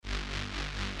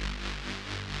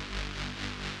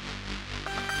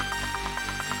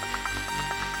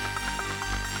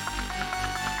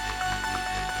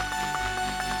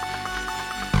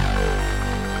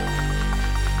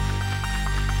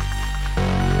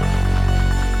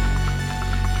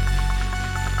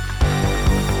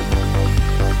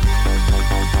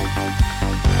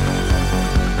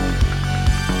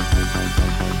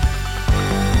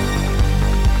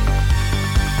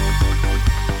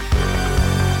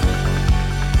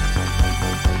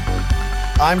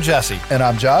I'm Jesse. And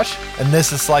I'm Josh. And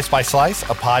this is Slice by Slice,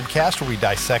 a podcast where we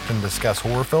dissect and discuss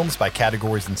horror films by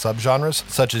categories and subgenres,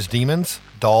 such as demons,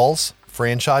 dolls,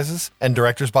 franchises, and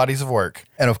directors' bodies of work.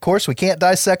 And of course, we can't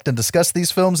dissect and discuss these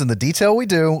films in the detail we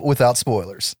do without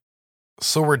spoilers.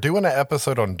 So we're doing an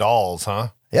episode on dolls, huh?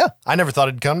 Yeah. I never thought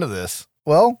it'd come to this.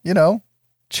 Well, you know,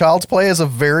 Child's Play is a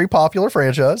very popular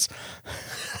franchise.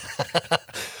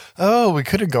 Oh, we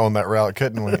could have gone that route,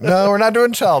 couldn't we? No, we're not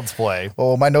doing Child's Play.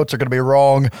 Oh, my notes are going to be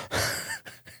wrong.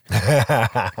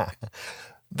 That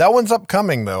one's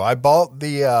upcoming, though. I bought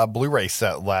the Blu-ray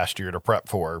set last year to prep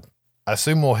for. I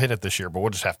assume we'll hit it this year, but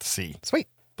we'll just have to see. Sweet.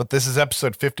 But this is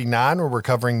episode 59, where we're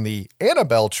covering the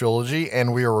Annabelle trilogy,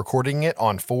 and we are recording it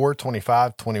on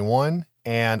 4/25/21.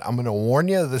 And I'm going to warn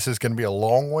you, this is going to be a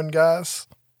long one, guys.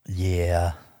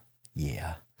 Yeah.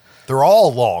 They're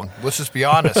all long. Let's just be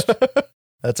honest.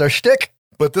 That's our shtick.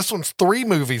 But this one's 3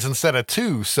 movies instead of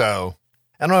 2, so...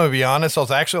 I'm going to be honest, I was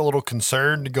actually a little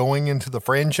concerned going into the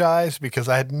franchise because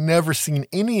I had never seen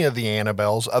any of the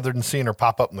Annabelles other than seeing her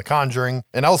pop up in The Conjuring,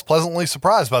 and I was pleasantly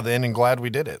surprised by the end and glad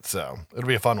we did it, so it'll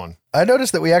be a fun one. I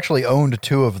noticed that we actually owned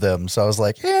 2 of them, so I was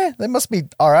like, they must be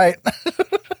all right.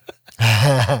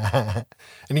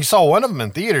 And you saw one of them in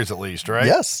theaters at least, right?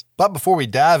 Yes. But before we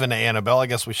dive into Annabelle, I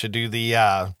guess we should do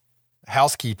the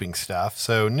housekeeping stuff.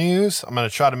 So news, I'm going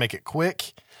to try to make it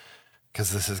quick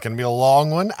because this is going to be a long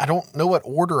one. I don't know what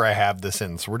order I have this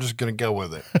in, so we're just going to go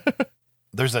with it.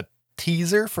 There's a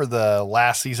teaser for the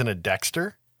last season of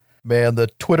Dexter. Man, the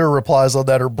Twitter replies on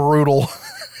that are brutal.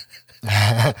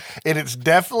 And it's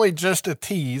definitely just a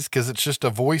tease because it's just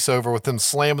a voiceover with them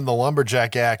slamming the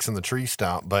lumberjack axe in the tree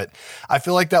stump. But I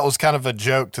feel like that was kind of a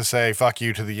joke to say fuck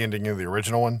you to the ending of the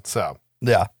original one. So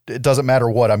yeah, it doesn't matter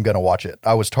what, I'm going to watch it.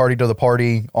 I was tardy to the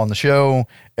party on the show,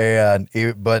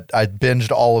 but I binged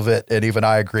all of it, and even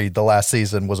I agreed the last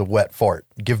season was a wet fart.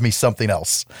 Give me something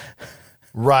else.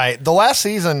 Right. The last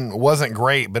season wasn't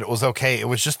great, but it was okay. It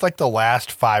was just like the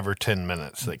last 5 or 10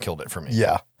 minutes that killed it for me.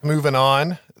 Yeah. Moving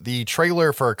on, the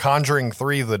trailer for Conjuring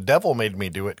 3, The Devil Made Me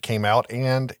Do It, came out,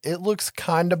 and it looks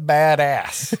kind of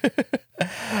badass.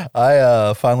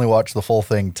 I finally watched the full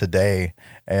thing today,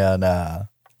 and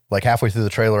like halfway through the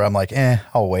trailer, I'm like,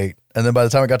 I'll wait. And then by the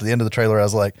time I got to the end of the trailer, I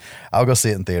was like, I'll go see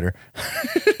it in theater.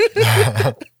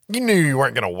 You knew you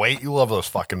weren't going to wait. You love those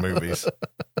fucking movies.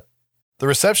 The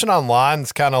reception online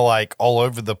is kind of like all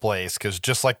over the place because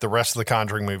just like the rest of the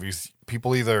Conjuring movies,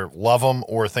 people either love them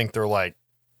or think they're like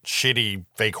shitty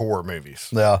fake horror movies.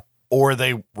 Yeah. Or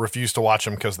they refuse to watch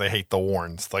them because they hate the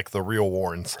Warrens, like the real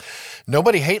Warrens.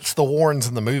 Nobody hates the Warrens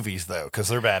in the movies, though, because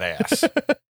they're badass.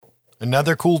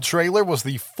 Another cool trailer was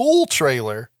the full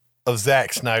trailer of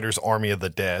Zack Snyder's Army of the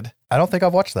Dead. I don't think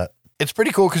I've watched that. It's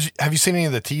pretty cool because have you seen any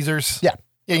of the teasers? Yeah.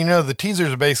 Yeah, you know, the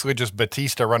teasers are basically just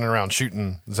Batista running around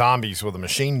shooting zombies with a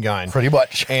machine gun. Pretty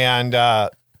much. And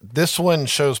this one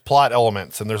shows plot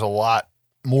elements, and there's a lot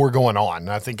more going on.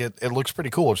 And I think it looks pretty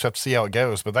cool. We'll just have to see how it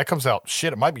goes. But that comes out,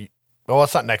 it might be, well,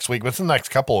 it's not next week, but it's in the next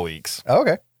couple of weeks. Oh,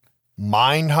 okay.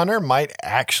 Mindhunter might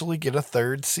actually get a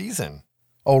 3rd season.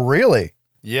 Oh, really?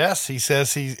 Yes, he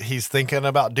says he's thinking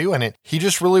about doing it. He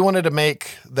just really wanted to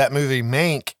make that movie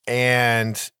Mank,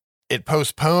 and it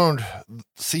postponed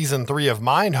season 3 of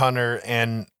Mindhunter,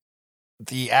 and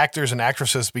the actors and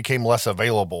actresses became less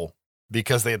available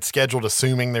because they had scheduled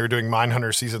assuming they were doing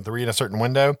Mindhunter season 3 in a certain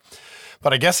window.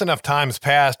 But I guess enough time's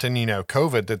passed and,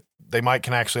 COVID that they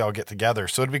can actually all get together.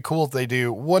 So it'd be cool if they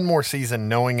do one more season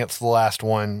knowing it's the last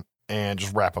one and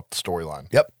just wrap up the storyline.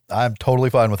 Yep. I'm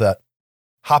totally fine with that.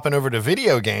 Hopping over to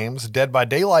video games, Dead by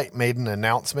Daylight made an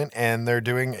announcement, and they're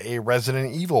doing a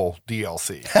Resident Evil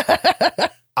DLC.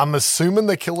 I'm assuming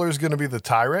the killer is going to be the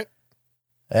Tyrant.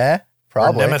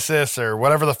 Probably. Or Nemesis, or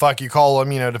whatever the fuck you call them,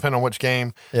 depending on which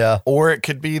game. Yeah. Or it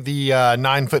could be the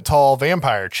 9-foot-tall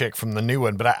vampire chick from the new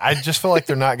one. But I just feel like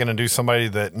they're not going to do somebody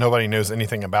that nobody knows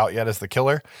anything about yet as the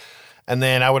killer. And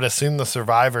then I would assume the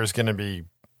survivor is going to be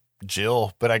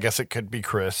Jill, but I guess it could be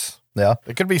Chris. Yeah.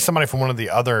 It could be somebody from one of the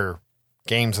other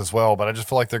games as well, but I just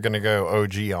feel like they're going to go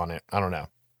OG on it. I don't know.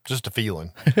 Just a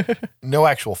feeling. No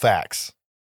actual facts.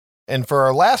 And for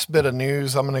our last bit of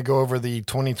news, I'm going to go over the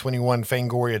 2021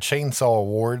 Fangoria Chainsaw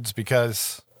Awards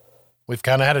because we've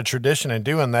kind of had a tradition of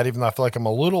doing that, even though I feel like I'm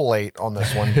a little late on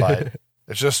this one, but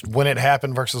it's just when it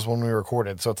happened versus when we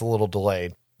recorded, so it's a little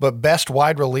delayed. But Best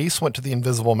Wide Release went to The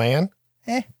Invisible Man.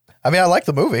 I mean, I like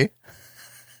the movie.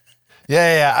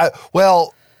 Yeah.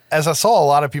 Well, as I saw a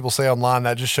lot of people say online,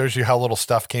 that just shows you how little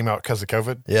stuff came out because of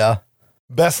COVID. Yeah.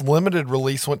 Best limited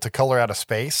release went to Color Out of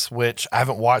Space, which I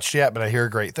haven't watched yet, but I hear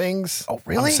great things. Oh,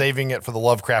 really? I'm saving it for the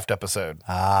Lovecraft episode.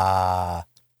 Ah.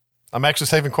 I'm actually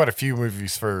saving quite a few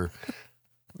movies for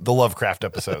the Lovecraft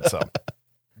episode. So,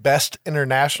 best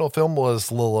international film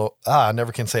was Lilo. I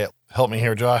never can say it. Help me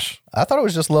here, Josh. I thought it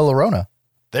was just La Llorona.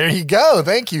 There you go.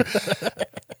 Thank you.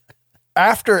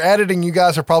 After editing, you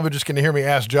guys are probably just going to hear me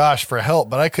ask Josh for help,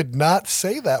 but I could not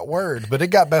say that word. But it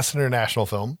got best international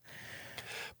film.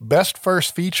 Best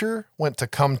first feature went to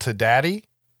Come to Daddy,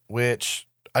 which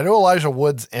I know Elijah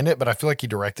Wood's in it, but I feel like he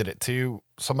directed it too.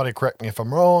 Somebody correct me if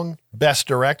I'm wrong. Best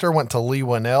director went to Lee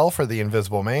Winnell for The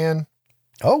Invisible Man.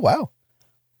 Oh, wow.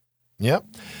 Yep.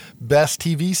 Best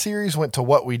TV series went to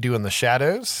What We Do in the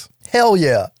Shadows. Hell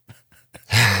yeah.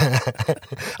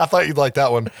 I thought you'd like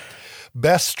that one.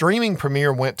 Best streaming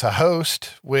premiere went to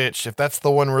Host, which, if that's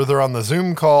the one where they're on the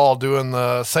Zoom call doing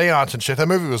the seance and shit, that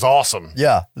movie was awesome.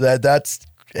 Yeah, that's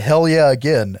hell yeah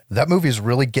again. That movie's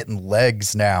really getting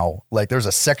legs now. Like, there's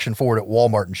a section for it at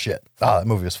Walmart and shit. That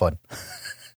movie was fun.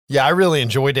 Yeah, I really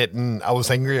enjoyed it, and I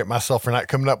was angry at myself for not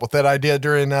coming up with that idea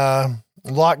during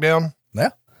lockdown. Yeah.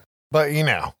 But,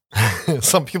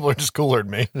 some people are just cooler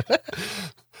than me.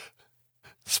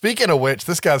 Speaking of which,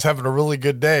 this guy's having a really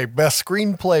good day. Best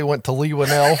screenplay went to Lee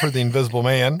Winnell for The Invisible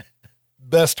Man.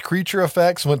 Best creature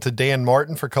effects went to Dan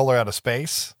Martin for Color Out of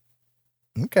Space.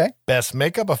 Okay. Best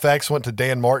makeup effects went to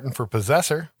Dan Martin for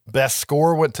Possessor. Best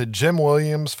score went to Jim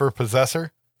Williams for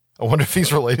Possessor. I wonder if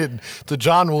he's related to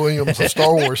John Williams, a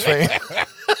Star Wars fan.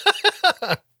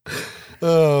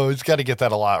 Oh, he's got to get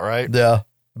that a lot, right? Yeah.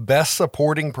 Best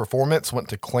supporting performance went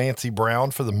to Clancy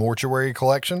Brown for The Mortuary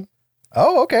Collection.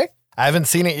 Oh, okay. I haven't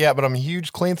seen it yet, but I'm a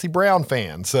huge Clancy Brown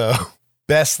fan. So,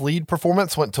 best lead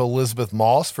performance went to Elizabeth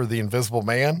Moss for The Invisible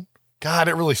Man. God,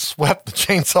 it really swept the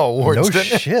Chainsaw Awards, No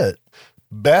didn't it? shit.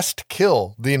 Best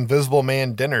kill, The Invisible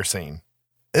Man dinner scene.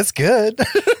 It's good.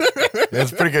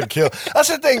 It's a pretty good kill. That's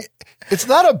the thing. It's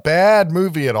not a bad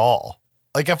movie at all.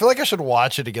 Like, I feel like I should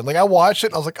watch it again. Like, I watched it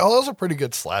and I was like, oh, that was a pretty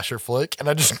good slasher flick. And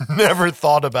I just never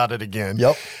thought about it again.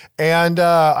 Yep. And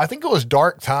I think it was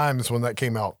Dark Times when that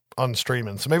came out on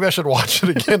streaming. So maybe I should watch it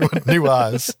again with new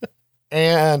eyes.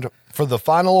 And for the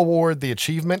final award, the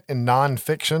achievement in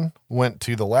nonfiction went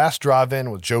to The Last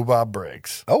Drive-In with Joe Bob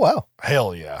Briggs. Oh, wow.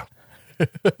 Hell yeah.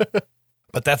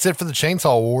 But that's it for the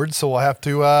Chainsaw Awards. So we'll have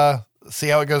to see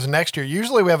how it goes next year.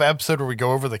 Usually we have an episode where we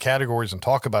go over the categories and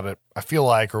talk about it, I feel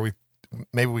like, or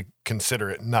maybe we consider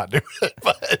it and not do it.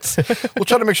 But we'll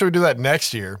try to make sure we do that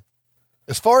next year.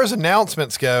 As far as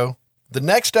announcements go, the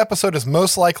next episode is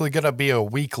most likely going to be a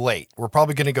week late. We're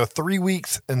probably going to go 3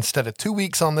 weeks instead of 2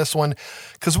 weeks on this one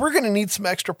because we're going to need some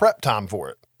extra prep time for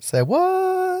it. Say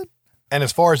what? And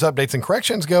as far as updates and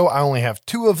corrections go, I only have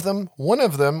 2 of them. One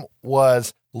of them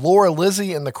was Laura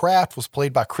Lizzie in The Craft was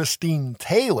played by Christine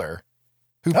Taylor,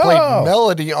 who played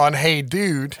Melody on Hey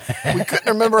Dude. We couldn't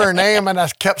remember her name, and I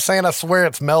kept saying, I swear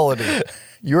it's Melody.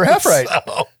 You were half right.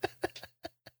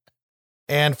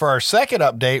 And for our second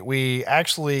update, we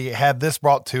actually had this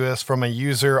brought to us from a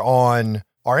user on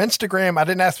our Instagram. I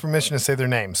didn't ask permission to say their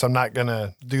name, so I'm not going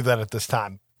to do that at this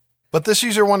time. But this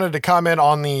user wanted to comment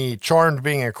on the Charmed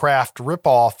being a Craft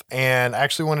ripoff and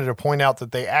actually wanted to point out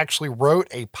that they actually wrote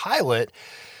a pilot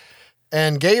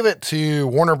and gave it to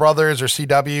Warner Brothers or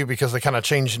CW because they kind of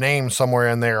changed names somewhere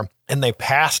in there and they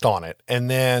passed on it. And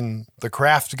then the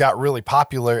Craft got really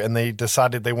popular and they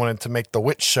decided they wanted to make the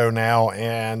Witch show now.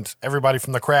 And everybody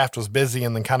from the Craft was busy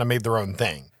and then kind of made their own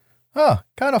thing. Huh.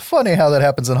 Kind of funny how that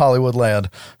happens in Hollywood land.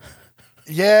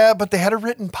 Yeah, but they had a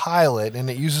written pilot and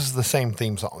it uses the same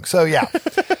theme song. So yeah,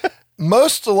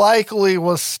 most likely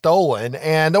was stolen.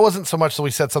 And it wasn't so much that we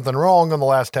said something wrong on the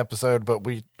last episode, but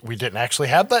we didn't actually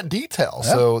have that detail.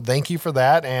 Yeah. So thank you for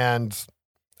that. And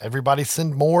everybody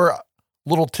send more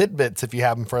little tidbits if you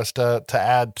have them for us to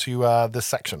add to this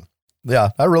section. Yeah,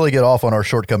 I really get off on our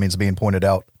shortcomings being pointed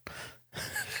out.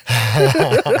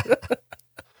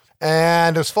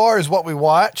 And as far as what we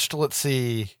watched, let's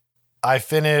see. I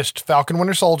finished Falcon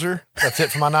Winter Soldier. That's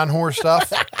it for my non-horror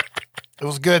stuff. It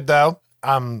was good, though.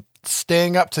 I'm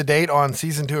staying up to date on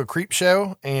season 2 of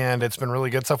Creepshow, and it's been really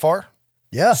good so far.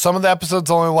 Yeah. Some of the episodes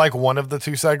only like one of the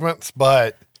 2 segments,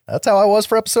 but... That's how I was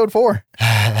for episode 4.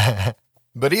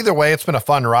 But either way, it's been a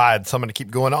fun ride, so I'm going to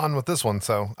keep going on with this one.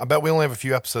 So I bet we only have a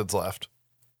few episodes left.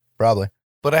 Probably.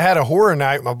 But I had a horror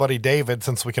night with my buddy David,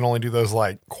 since we can only do those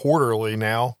like quarterly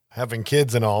now, having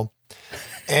kids and all.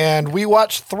 And we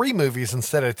watched 3 movies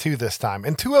instead of 2 this time.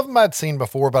 And 2 of them I'd seen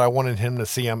before, but I wanted him to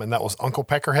see them. And that was Uncle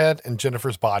Peckerhead and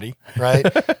Jennifer's Body, right?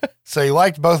 So he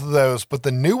liked both of those. But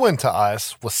the new one to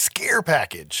us was Scare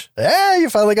Package. Yeah, you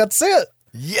finally got to see it.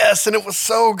 Yes, and it was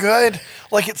so good.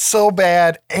 Like, it's so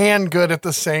bad and good at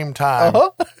the same time.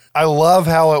 Uh-huh. I love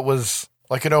how it was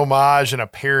like an homage and a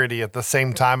parody at the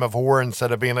same time of horror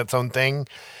instead of being its own thing.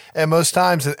 And most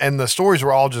times, and the stories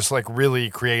were all just like really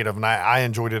creative, and I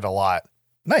enjoyed it a lot.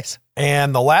 Nice.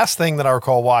 And the last thing that I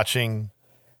recall watching,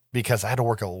 because I had to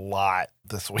work a lot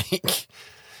this week,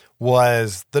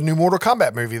 was the new Mortal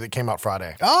Kombat movie that came out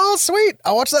Friday. Oh, sweet.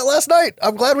 I watched that last night.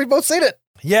 I'm glad we both seen it.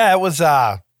 Yeah, it was,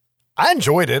 I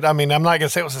enjoyed it. I mean, I'm not going to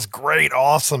say it was this great,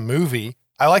 awesome movie.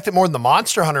 I liked it more than the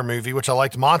Monster Hunter movie, which I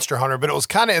liked Monster Hunter, but it was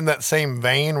kind of in that same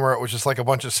vein where it was just like a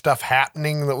bunch of stuff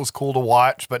happening that was cool to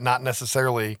watch, but not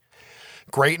necessarily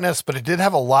greatness. But it did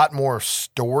have a lot more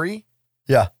story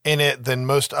in it than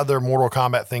most other Mortal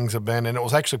Kombat things have been. And it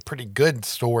was actually a pretty good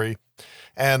story.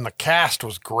 And the cast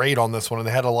was great on this one. And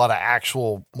they had a lot of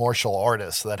actual martial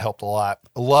artists. So that helped a lot.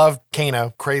 I love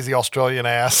Kano, crazy Australian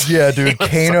ass. Yeah, dude. He was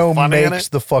Kano so funny in makes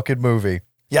it. the fucking movie.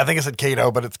 Yeah, I think I said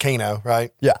Kato, but it's Kano,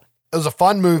 right? Yeah. It was a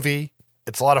fun movie.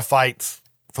 It's a lot of fights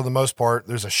for the most part.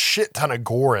 There's a shit ton of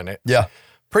gore in it. Yeah.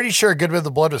 Pretty sure a good bit of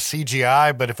the blood was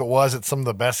CGI, but if it was, it's some of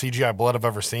the best CGI blood I've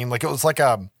ever seen. Like it was like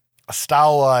a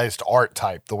stylized art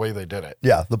type, the way they did it.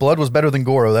 Yeah. The blood was better than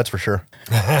Goro, that's for sure.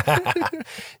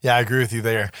 Yeah, I agree with you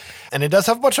there. And it does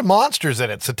have a bunch of monsters in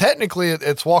it. So technically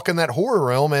it's walking that horror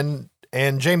realm,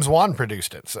 and James Wan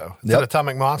produced it. So it's an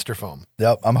atomic monster film.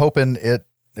 Yep. I'm hoping it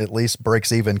at least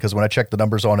breaks even, because when I checked the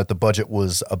numbers on it, the budget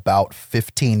was about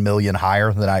 15 million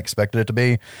higher than I expected it to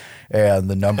be. And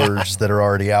the numbers that are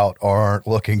already out aren't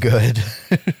looking good.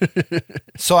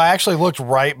 So I actually looked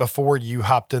right before you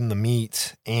hopped in the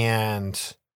meet, and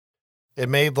it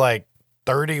made like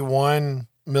 31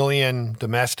 million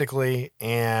domestically,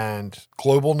 and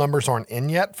global numbers aren't in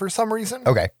yet for some reason.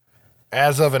 Okay.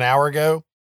 As of an hour ago.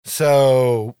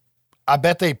 So I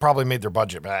bet they probably made their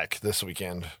budget back this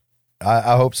weekend.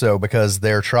 I hope so, because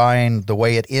they're trying, the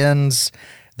way it ends,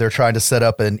 they're trying to set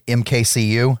up an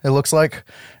MKCU, it looks like.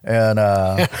 And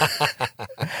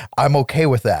I'm okay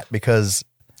with that, because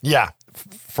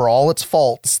for all its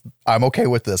faults, I'm okay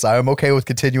with this. I'm okay with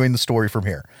continuing the story from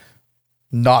here.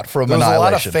 Not from There was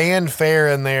Annihilation. a lot of fanfare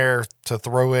in there to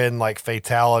throw in like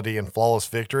fatality and flawless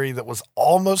victory that was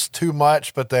almost too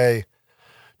much, but they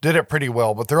did it pretty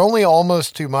well. But they're only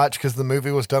almost too much because the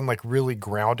movie was done like really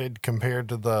grounded compared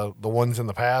to the ones in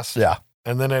the past. Yeah.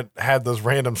 And then it had those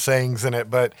random sayings in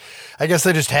it, but I guess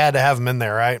they just had to have them in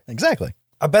there, right? Exactly.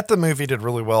 I bet the movie did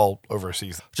really well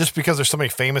overseas just because there's so many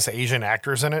famous Asian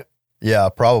actors in it. Yeah,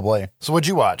 probably. So what'd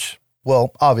you watch?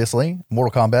 Well, obviously,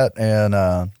 Mortal Kombat and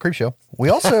Creepshow. We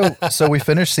also, so we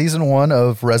finished season 1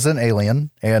 of Resident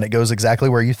Alien, and it goes exactly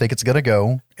where you think it's going to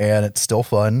go, and it's still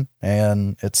fun,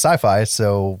 and it's sci-fi,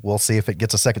 so we'll see if it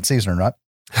gets a second season or not.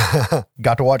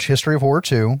 Got to watch History of Horror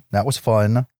 2. That was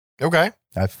fun. Okay.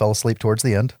 I fell asleep towards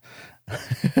the end.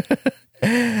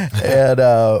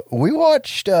 And we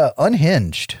watched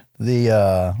Unhinged,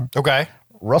 the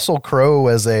Russell Crowe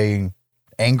as a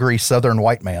angry Southern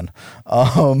white man.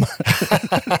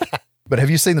 But have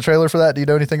you seen the trailer for that? Do you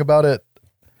know anything about it?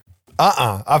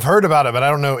 I've heard about it, but I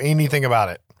don't know anything about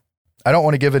it. I don't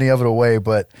want to give any of it away,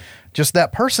 but just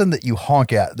that person that you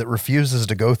honk at that refuses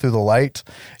to go through the light,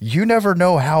 you never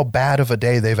know how bad of a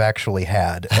day they've actually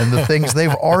had, and the things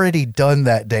they've already done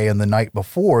that day and the night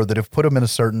before that have put them in a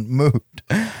certain mood.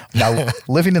 Now,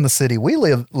 living in the city we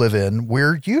live in,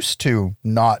 we're used to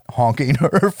not honking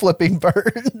or flipping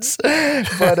birds,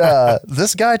 but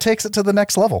this guy takes it to the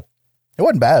next level. It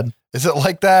wasn't bad. Is it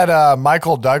like that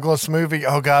Michael Douglas movie?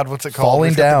 Oh God, what's it called?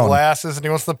 Falling He's got Down. the glasses and he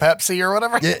wants the Pepsi or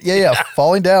whatever. Yeah.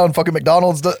 Falling down. Fucking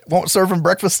McDonald's won't serve him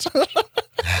breakfast.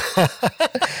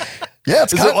 Yeah,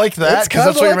 it's Is it like that? Because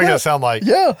that's what you're making it sound like.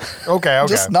 Yeah. Okay.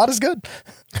 Just not as good.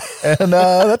 And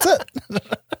that's it.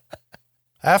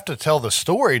 I have to tell the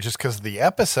story just because of the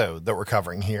episode that we're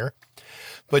covering here.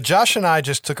 But Josh and I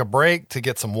just took a break to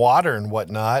get some water and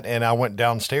whatnot, and I went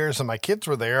downstairs and my kids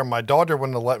were there. And my daughter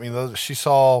wouldn't have let me know that she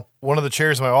saw one of the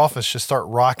chairs in my office just start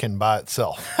rocking by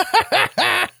itself.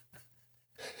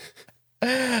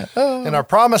 And I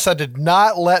promise I did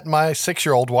not let my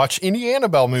 6-year-old watch any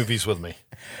Annabelle movies with me.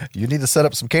 You need to set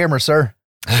up some cameras, sir.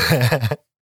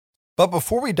 But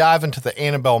before we dive into the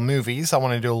Annabelle movies, I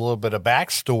want to do a little bit of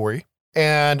backstory.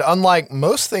 And unlike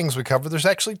most things we cover, there's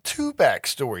actually 2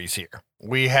 backstories here.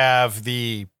 We have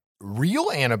the real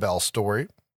Annabelle story,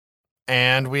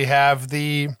 and we have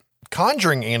the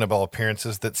Conjuring Annabelle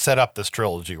appearances that set up this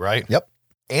trilogy, right? Yep.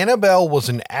 Annabelle was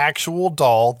an actual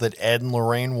doll that Ed and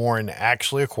Lorraine Warren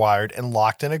actually acquired and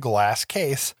locked in a glass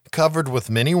case, covered with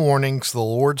many warnings, the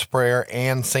Lord's Prayer,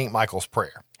 and St. Michael's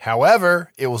Prayer.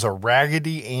 However, it was a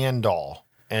Raggedy Ann doll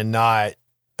and not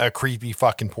a creepy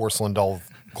fucking porcelain doll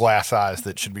with glass eyes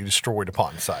that should be destroyed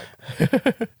upon sight.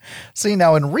 See,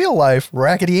 now in real life,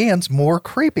 Raggedy Ann's more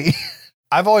creepy.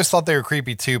 I've always thought they were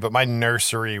creepy too, but my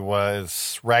nursery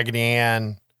was Raggedy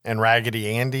Ann, and Raggedy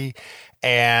Andy.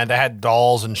 And I had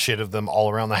dolls and shit of them all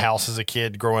around the house as a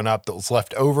kid growing up that was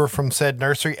left over from said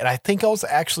nursery. And I think I was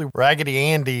actually Raggedy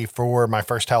Andy for my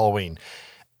first Halloween.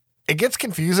 It gets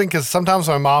confusing because sometimes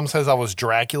my mom says I was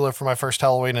Dracula for my first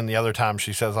Halloween, and the other time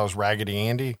she says I was Raggedy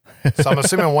Andy. So I'm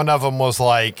assuming one of them was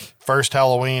like first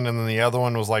Halloween, and then the other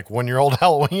one was like 1-year-old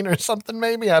Halloween or something,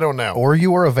 maybe. I don't know. Or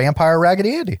you were a vampire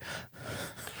Raggedy Andy.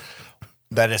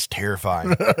 That is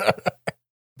terrifying.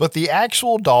 But the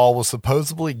actual doll was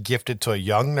supposedly gifted to a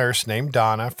young nurse named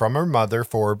Donna from her mother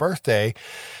for her birthday,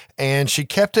 and she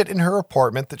kept it in her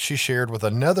apartment that she shared with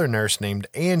another nurse named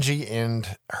Angie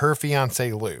and her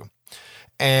fiance Lou.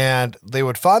 And they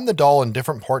would find the doll in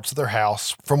different parts of their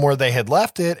house from where they had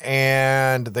left it,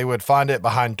 and they would find it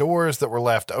behind doors that were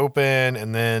left open,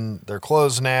 and then they're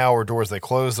closed now, or doors they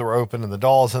closed that were open, and the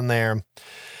doll's in there.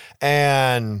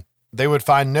 And they would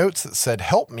find notes that said,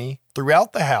 "Help me,"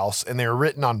 throughout the house, and they were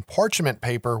written on parchment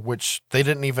paper, which they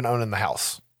didn't even own in the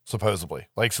house, supposedly.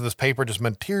 Like, so this paper just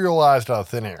materialized out of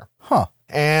thin air. Huh.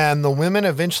 And the women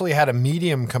eventually had a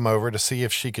medium come over to see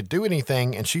if she could do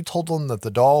anything, and she told them that the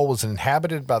doll was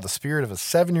inhabited by the spirit of a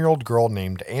 7-year-old girl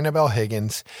named Annabelle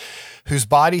Higgins, whose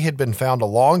body had been found a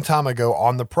long time ago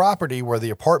on the property where the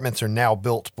apartments are now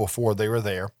built before they were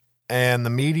there. And the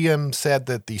medium said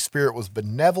that the spirit was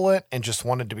benevolent and just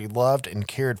wanted to be loved and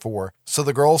cared for. So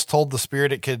the girls told the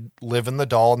spirit it could live in the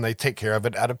doll and they'd take care of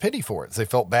it out of pity for it. They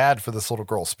felt bad for this little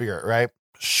girl's spirit, right?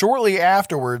 Shortly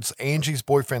afterwards, Angie's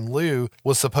boyfriend Lou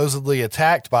was supposedly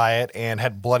attacked by it and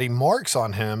had bloody marks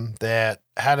on him that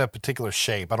had a particular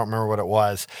shape. I don't remember what it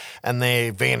was. And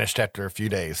they vanished after a few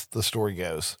days, the story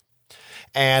goes.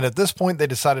 And at this point, they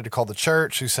decided to call the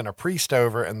church, who sent a priest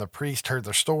over, and the priest heard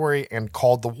their story and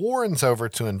called the Warrens over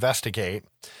to investigate.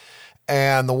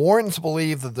 And the Warrens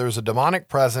believed that there was a demonic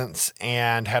presence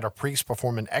and had a priest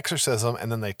perform an exorcism, and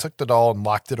then they took the doll and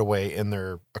locked it away in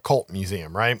their occult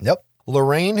museum, right? Yep.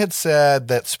 Lorraine had said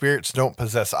that spirits don't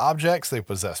possess objects, they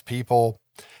possess people.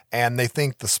 And they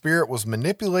think the spirit was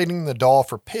manipulating the doll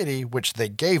for pity, which they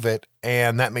gave it,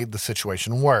 and that made the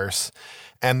situation worse.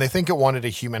 And they think it wanted a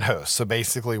human host. So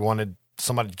basically wanted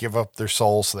somebody to give up their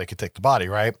soul so they could take the body,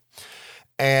 right?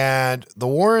 And the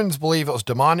Warrens believe it was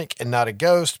demonic and not a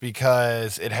ghost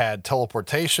because it had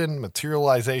teleportation,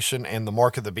 materialization, and the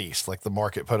mark of the beast, like the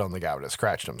mark it put on the guy when it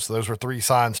scratched him. So those were 3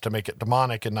 signs to make it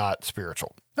demonic and not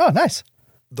spiritual. Oh, nice.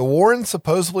 The Warrens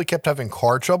supposedly kept having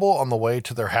car trouble on the way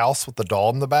to their house with the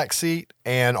doll in the back seat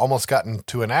and almost got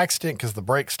into an accident because the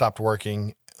brakes stopped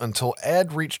working until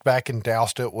Ed reached back and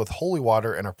doused it with holy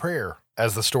water and a prayer,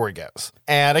 as the story goes.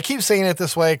 And I keep saying it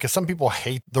this way because some people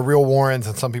hate the real Warrens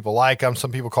and some people like them.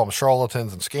 Some people call them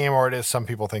charlatans and scam artists. Some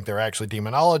people think they're actually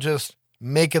demonologists.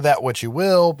 Make of that what you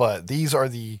will, but these are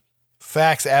the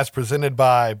facts as presented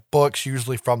by books,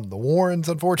 usually from the Warrens,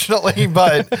 unfortunately,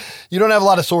 but you don't have a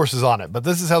lot of sources on it. But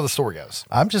this is how the story goes.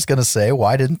 I'm just going to say,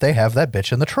 why didn't they have that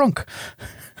bitch in the trunk?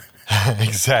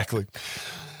 Exactly.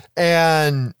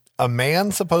 And a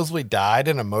man supposedly died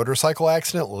in a motorcycle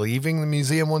accident leaving the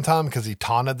museum one time because he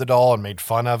taunted the doll and made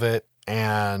fun of it.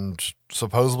 And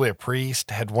supposedly a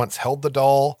priest had once held the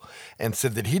doll and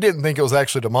said that he didn't think it was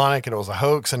actually demonic and it was a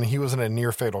hoax, and he was in a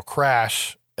near fatal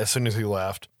crash as soon as he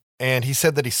left. And he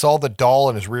said that he saw the doll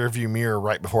in his rearview mirror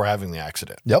right before having the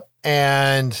accident. Yep.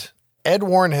 And Ed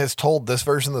Warren has told this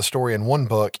version of the story in one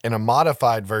book and a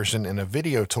modified version in a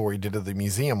video tour he did at the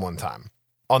museum one time.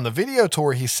 On the video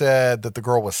tour, he said that the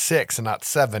girl was 6 and not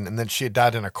 7, and that she had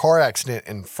died in a car accident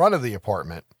in front of the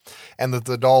apartment, and that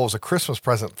the doll was a Christmas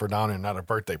present for Donna and not a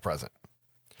birthday present.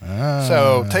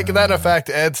 So taking that effect,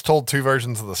 Ed's told 2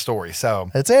 versions of the story. So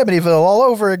it's Amityville all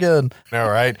over again. All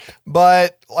right.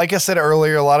 But like I said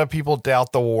earlier, a lot of people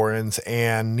doubt the Warrens,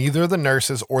 and neither the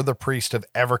nurses or the priest have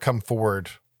ever come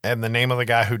forward. And the name of the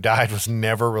guy who died was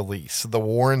never released. The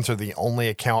Warrens are the only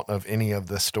account of any of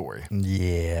this story.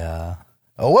 Yeah.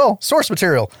 Oh, well, source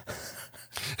material.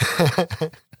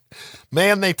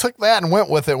 Man, they took that and went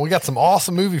with it. We got some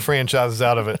awesome movie franchises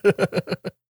out of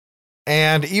it.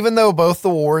 And even though both the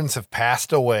Warrens have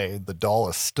passed away, the doll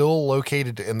is still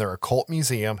located in their occult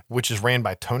museum, which is ran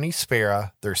by Tony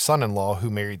Spera, their son-in-law,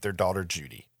 who married their daughter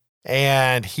Judy.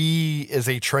 And he is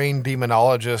a trained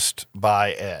demonologist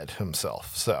by Ed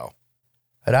himself. So,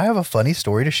 and I have a funny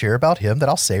story to share about him that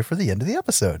I'll save for the end of the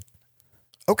episode.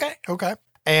 Okay.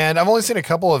 And I've only seen a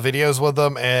couple of videos with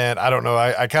him, and I don't know.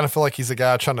 I kind of feel like he's a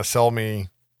guy trying to sell me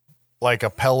like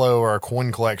a pillow or a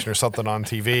coin collection or something on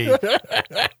TV.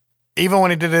 Even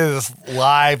when he did his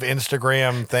live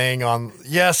Instagram thing on,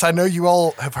 yes, I know you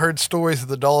all have heard stories that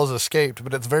the doll has escaped,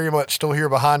 but it's very much still here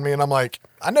behind me. And I'm like,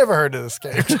 I never heard it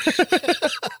escaped.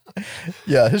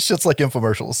 Yeah, his shit's like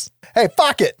infomercials. Hey,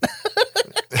 fuck it.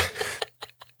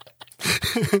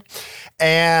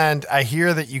 And I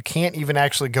hear that you can't even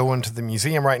actually go into the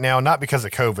museum right now, not because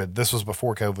of COVID. This was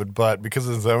before COVID, but because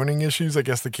of zoning issues. I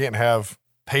guess they can't have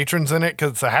patrons in it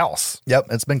because it's a house. Yep,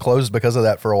 it's been closed because of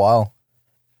that for a while.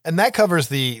 And that covers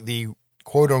the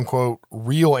quote unquote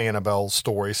real Annabelle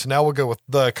story. So now we'll go with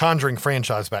the Conjuring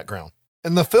franchise background.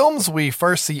 In the films, we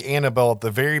first see Annabelle at the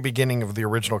very beginning of the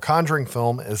original Conjuring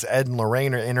film as Ed and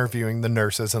Lorraine are interviewing the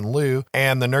nurses and Lou,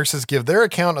 and the nurses give their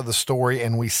account of the story,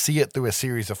 and we see it through a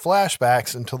series of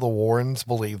flashbacks until the Warrens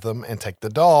believe them and take the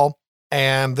doll.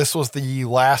 And this was the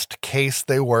last case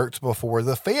they worked before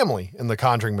the family in the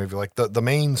Conjuring movie, like the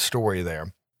main story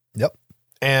there. Yep.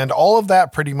 And all of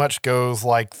that pretty much goes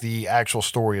like the actual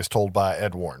story is told by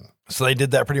Ed Warren. So they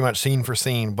did that pretty much scene for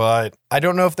scene, but I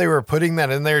don't know if they were putting that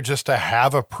in there just to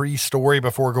have a pre-story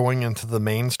before going into the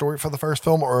main story for the first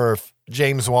film, or if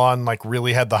James Wan like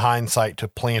really had the hindsight to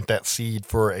plant that seed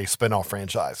for a spinoff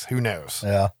franchise. Who knows?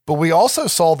 Yeah. But we also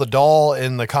saw the doll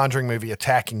in the Conjuring movie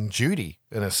attacking Judy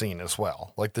in a scene as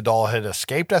well. Like the doll had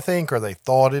escaped, I think, or they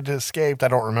thought it escaped. I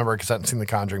don't remember because I haven't seen the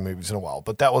Conjuring movies in a while,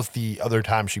 but that was the other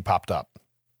time she popped up.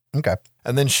 Okay.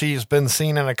 And then she's been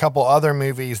seen in a couple other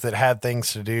movies that had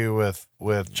things to do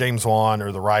with James Wan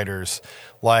or the writers.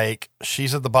 Like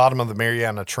she's at the bottom of the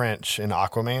Mariana Trench in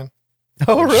Aquaman.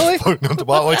 Oh, really? Floating at the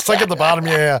bottom, like stuck at the bottom,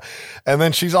 yeah. And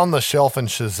then she's on the shelf in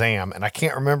Shazam. And I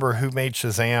can't remember who made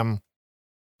Shazam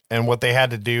and what they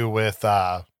had to do with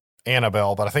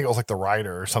Annabelle, but I think it was like the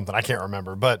writer or something. I can't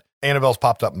remember. But Annabelle's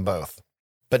popped up in both.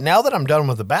 But now that I'm done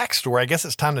with the backstory, I guess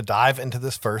it's time to dive into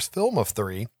this first film of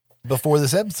 3. Before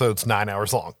this episode's 9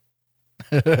 hours long.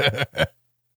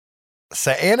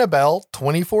 So Annabelle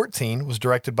 2014 was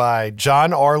directed by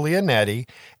John R. Leonetti,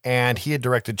 and he had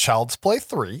directed Child's Play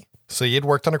 3. So he had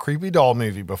worked on a creepy doll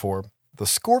movie before. The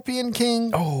Scorpion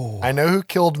King, I Know Who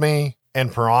Killed Me,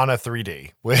 and Piranha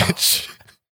 3D, which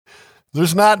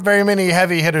there's not very many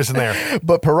heavy hitters in there.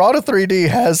 But Piranha 3D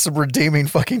has some redeeming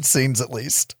fucking scenes at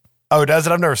least. Oh, does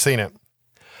it? I've never seen it.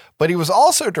 But he was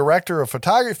also director of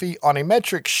photography on a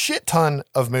metric shit ton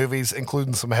of movies,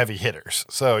 including some heavy hitters.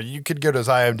 So you could go to his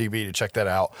IMDb to check that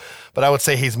out. But I would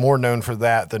say he's more known for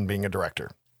that than being a director.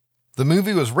 The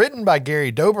movie was written by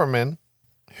Gary Doberman,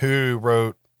 who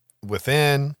wrote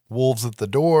Within, Wolves at the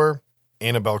Door,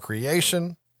 Annabelle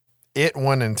Creation, It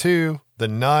 1 and 2, The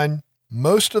Nun,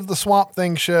 most of the Swamp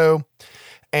Thing show,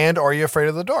 and Are You Afraid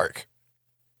of the Dark?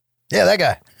 Yeah, that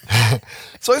guy.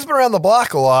 So he's been around the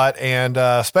block a lot, and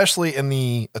especially in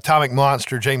the Atomic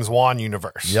Monster James Wan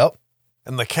universe. Yep.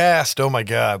 And the cast, oh my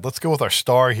God, let's go with our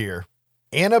star here.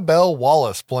 Annabelle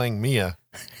Wallis playing Mia.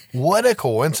 What a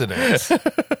coincidence.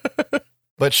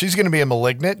 But she's going to be a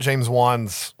Malignant, James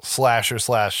Wan's slasher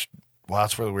slash, wow,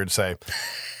 that's really weird to say,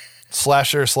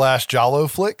 slasher slash Jalo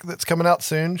flick that's coming out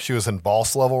soon. She was in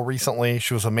Boss Level recently.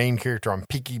 She was a main character on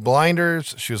Peaky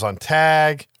Blinders. She was on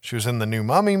Tag. She was in the new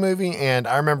Mummy movie, and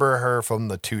I remember her from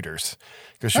The Tudors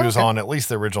because she was on at least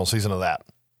the original season of that.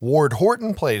 Ward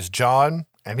Horton plays John,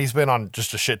 and he's been on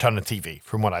just a shit ton of TV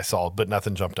from what I saw, but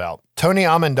nothing jumped out. Tony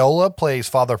Amendola plays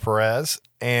Father Perez,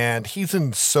 and he's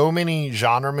in so many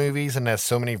genre movies and has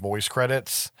so many voice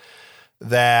credits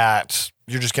that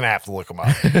you're just going to have to look him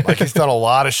up. Like he's done a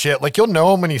lot of shit. Like you'll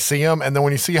know him when you see him. And then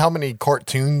when you see how many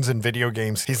cartoons and video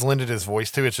games he's lended his voice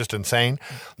to, it's just insane.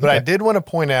 But I did want to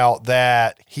point out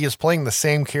that he is playing the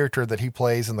same character that he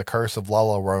plays in The Curse of La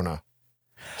Llorona.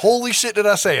 Holy shit, did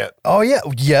I say it? Oh, yeah.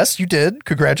 Yes, you did.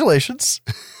 Congratulations.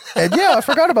 And yeah, I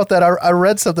forgot about that. I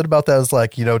read something about that. It's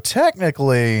like,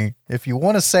 technically, if you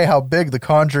want to say how big the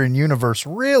Conjuring universe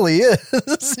really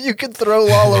is, you can throw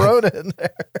La Llorona in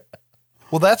there.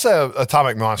 Well, that's a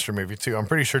Atomic Monster movie, too. I'm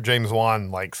pretty sure James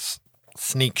Wan,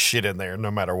 sneaks shit in there no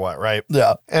matter what, right?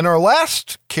 Yeah. And our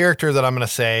last character that I'm going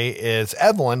to say is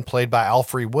Evelyn, played by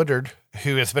Alfre Woodard,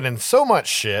 who has been in so much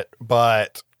shit,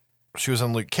 but she was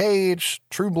in Luke Cage,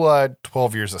 True Blood,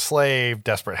 12 Years a Slave,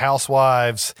 Desperate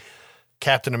Housewives,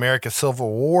 Captain America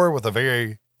Civil War with a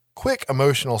very quick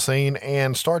emotional scene,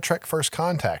 and Star Trek First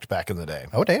Contact back in the day.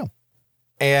 Oh, damn.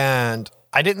 And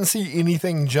I didn't see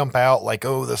anything jump out like,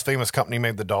 oh, this famous company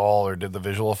made the doll or did the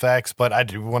visual effects, but I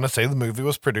do want to say the movie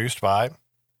was produced by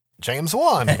James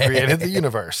Wan, who created the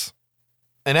universe.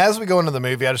 And as we go into the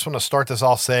movie, I just want to start this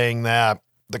off saying that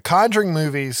the Conjuring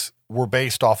movies were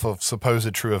based off of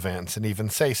supposed true events and even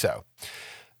say so.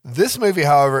 This movie,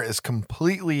 however, is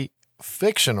completely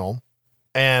fictional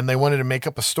and they wanted to make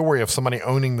up a story of somebody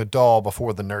owning the doll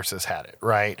before the nurses had it,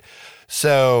 right?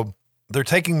 So they're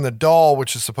taking the doll,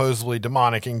 which is supposedly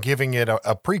demonic, and giving it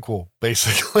a prequel,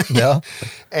 basically. Yeah.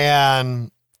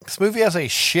 And this movie has a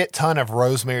shit ton of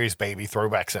Rosemary's Baby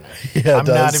throwbacks in it. Yeah, I'm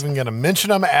not even going to mention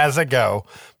them as I go,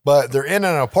 but they're in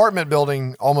an apartment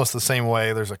building almost the same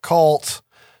way. There's a cult.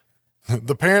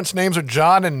 The parents' names are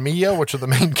John and Mia, which are the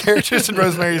main characters in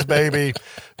Rosemary's Baby.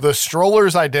 The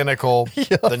stroller's identical.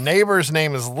 Yeah. The neighbor's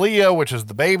name is Leah, which is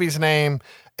the baby's name.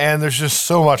 And there's just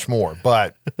so much more,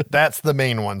 but that's the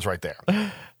main ones right there.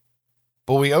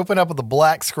 But we open up with a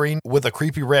black screen with a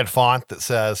creepy red font that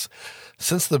says,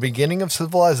 "Since the beginning of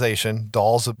civilization,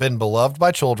 dolls have been beloved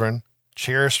by children,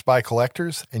 cherished by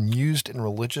collectors, and used in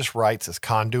religious rites as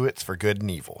conduits for good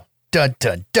and evil." Dun,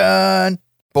 dun, dun.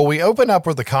 But we open up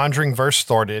where the Conjuring verse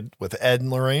started, with Ed and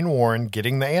Lorraine Warren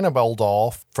getting the Annabelle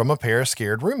doll from a pair of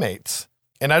scared roommates.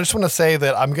 And I just want to say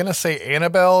that I'm going to say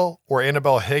Annabelle or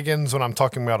Annabelle Higgins when I'm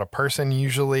talking about a person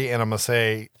usually, and I'm going to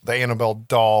say the Annabelle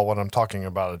doll when I'm talking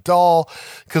about a doll,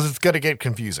 because it's going to get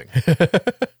confusing.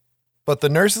 But the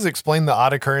nurses explain the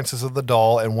odd occurrences of the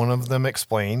doll, and one of them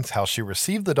explains how she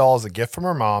received the doll as a gift from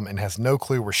her mom and has no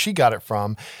clue where she got it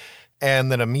from,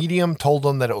 and that a medium told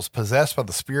them that it was possessed by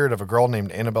the spirit of a girl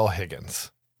named Annabelle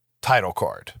Higgins. Title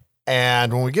card.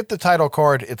 And when we get the title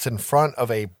card, it's in front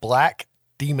of a black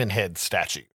demon head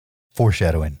statue.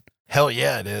 Foreshadowing. Hell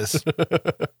yeah, it is.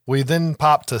 We then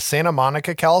pop to Santa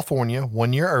Monica, California,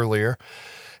 1 year earlier,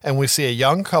 and we see a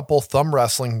young couple thumb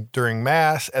wrestling during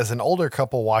Mass as an older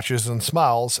couple watches and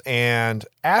smiles. And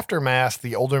after Mass,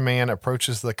 the older man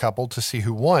approaches the couple to see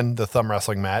who won the thumb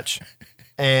wrestling match.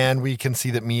 And we can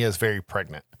see that Mia is very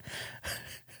pregnant.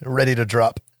 Ready to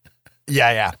drop.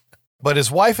 Yeah. But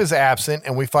his wife is absent,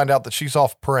 and we find out that she's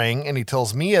off praying, and he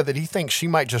tells Mia that he thinks she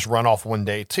might just run off one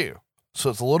day too.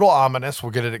 So it's a little ominous.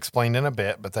 We'll get it explained in a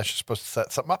bit, but that's just supposed to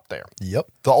set something up there. Yep.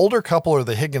 The older couple are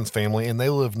the Higgins family, and they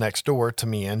live next door to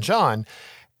Mia and John.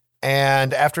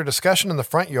 And after discussion in the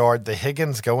front yard, the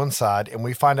Higgins go inside, and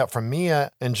we find out from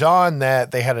Mia and John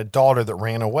that they had a daughter that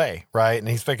ran away, right? And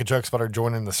he's making jokes about her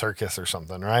joining the circus or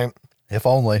something, right? If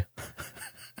only.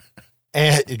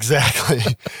 And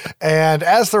exactly. And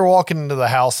as they're walking into the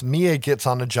house, Mia gets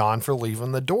onto John for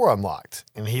leaving the door unlocked.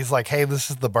 And he's like, "Hey, this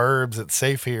is the burbs. It's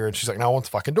safe here." And she's like, "No, I want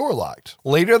the fucking door locked."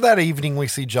 Later that evening, we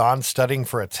see John studying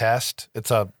for a test.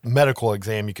 It's a medical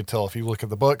exam, you can tell if you look at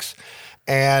the books.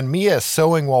 And Mia is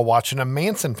sewing while watching a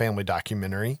Manson family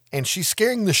documentary. And she's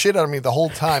scaring the shit out of me the whole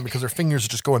time because her fingers are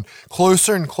just going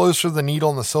closer and closer to the needle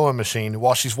in the sewing machine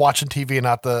while she's watching TV and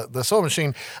not the sewing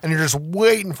machine. And you're just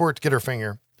waiting for it to get her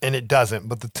finger. And it doesn't,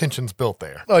 but the tension's built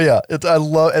there. Oh yeah.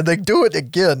 And they do it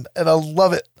again. And I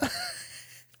love it.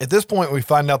 At this point, we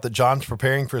find out that John's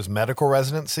preparing for his medical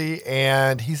residency,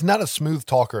 and he's not a smooth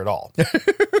talker at all.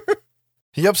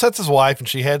 He upsets his wife, and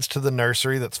she heads to the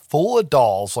nursery that's full of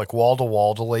dolls, like wall to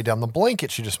wall, to lay down the blanket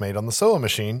she just made on the sewing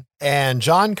machine. And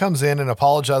John comes in and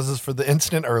apologizes for the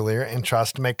incident earlier and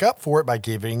tries to make up for it by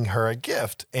giving her a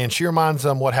gift. And she reminds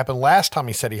him what happened last time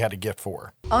he said he had a gift for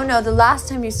her. "Oh no, the last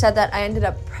time you said that, I ended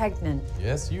up pregnant."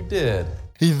 Yes, you did.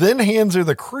 He then hands her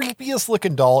the creepiest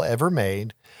looking doll ever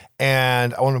made.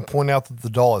 And I want to point out that the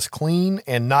doll is clean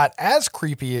and not as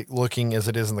creepy looking as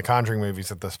it is in the Conjuring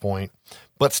movies at this point,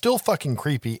 but still fucking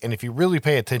creepy. And if you really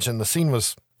pay attention, the scene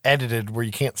was edited where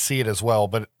you can't see it as well.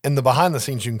 But in the behind the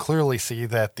scenes, you can clearly see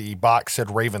that the box said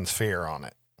Raven's Fair on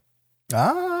it.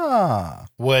 Ah.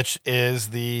 Which is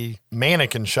the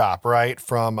mannequin shop, right?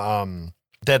 From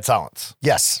Dead Silence.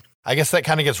 Yes. I guess that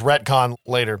kind of gets retconned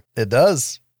later. It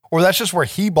does. Or that's just where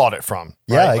he bought it from.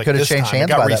 Yeah, right? it could have this changed time, hands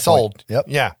it got by that resold. point.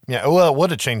 Yep. Yeah. Well, it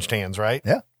would have changed hands, right?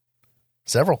 Yeah.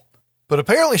 Several. But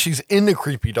apparently she's into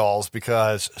creepy dolls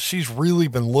because she's really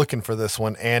been looking for this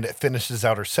one, and it finishes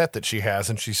out her set that she has,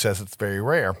 and she says it's very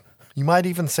rare. You might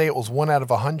even say it was 1 out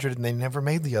of 100 and they never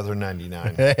made the other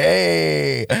 99.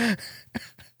 Hey.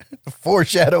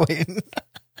 Foreshadowing.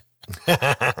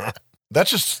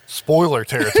 That's just spoiler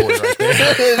territory right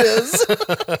there. It is.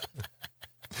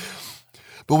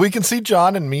 But we can see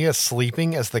John and Mia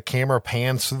sleeping as the camera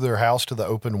pans through their house to the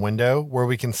open window, where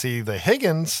we can see the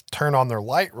Higgins turn on their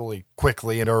light really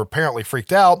quickly and are apparently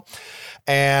freaked out.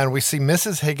 And we see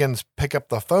Mrs. Higgins pick up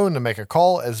the phone to make a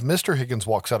call as Mr. Higgins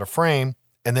walks out of frame.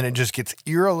 And then it just gets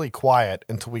eerily quiet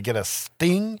until we get a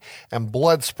sting and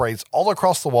blood sprays all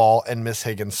across the wall, and Miss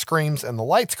Higgins screams and the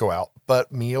lights go out.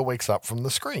 But Mia wakes up from the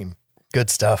scream. Good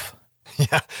stuff.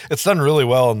 Yeah, it's done really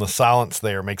well, and the silence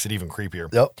there makes it even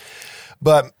creepier. Yep.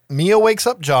 But Mia wakes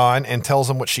up John and tells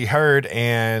him what she heard,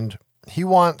 and he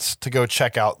wants to go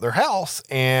check out their house,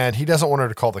 and he doesn't want her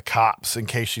to call the cops in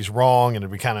case she's wrong, and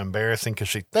it'd be kind of embarrassing because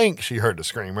she thinks she heard the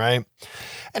scream, right?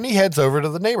 And he heads over to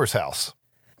the neighbor's house.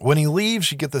 When he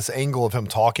leaves, you get this angle of him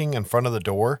talking in front of the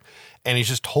door, and he's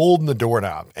just holding the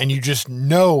doorknob. And you just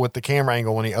know with the camera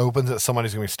angle when he opens it,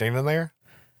 somebody's going to be standing there,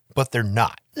 but they're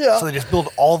not. Yeah. So they just build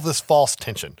all this false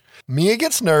tension. Mia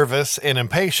gets nervous and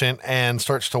impatient and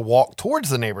starts to walk towards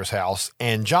the neighbor's house.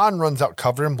 And John runs out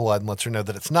covered in blood and lets her know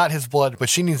that it's not his blood, but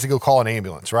she needs to go call an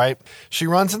ambulance, right? She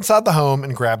runs inside the home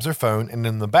and grabs her phone. And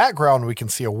in the background, we can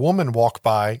see a woman walk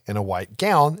by in a white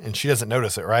gown, and she doesn't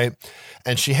notice it, right?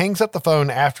 And she hangs up the phone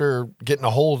after getting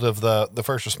a hold of the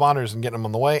first responders and getting them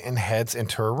on the way and heads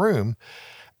into her room.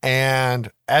 And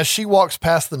as she walks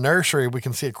past the nursery, we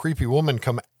can see a creepy woman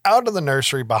come out of the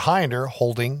nursery behind her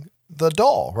holding the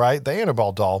doll, right? The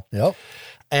Annabelle doll. Yep.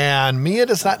 And Mia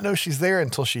does not know she's there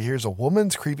until she hears a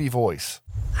woman's creepy voice.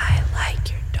 I like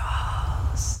your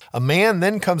dolls. A man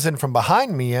then comes in from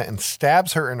behind Mia and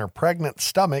stabs her in her pregnant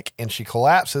stomach, and she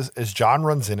collapses as John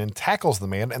runs in and tackles the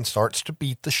man and starts to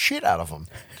beat the shit out of him.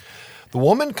 The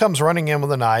woman comes running in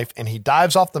with a knife, and he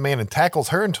dives off the man and tackles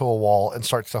her into a wall and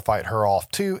starts to fight her off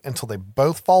too until they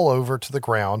both fall over to the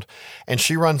ground, and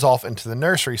she runs off into the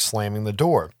nursery, slamming the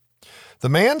door. The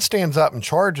man stands up and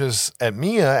charges at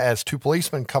Mia as two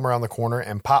policemen come around the corner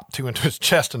and pop two into his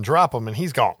chest and drop him, and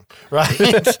he's gone,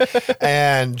 right?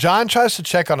 And John tries to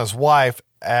check on his wife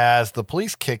as the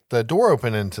police kick the door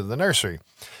open into the nursery.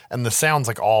 And the sound's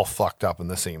like all fucked up in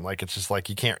the scene. Like, it's just like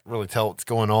you can't really tell what's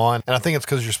going on. And I think it's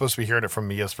because you're supposed to be hearing it from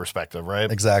Mia's perspective, right?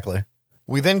 Exactly.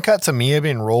 We then cut to Mia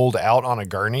being rolled out on a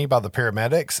gurney by the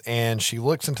paramedics, and she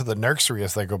looks into the nursery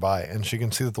as they go by, and she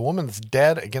can see that the woman's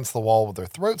dead against the wall with her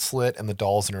throat slit and the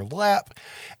doll's in her lap,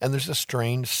 and there's a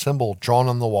strange symbol drawn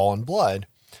on the wall in blood.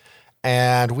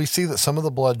 And we see that some of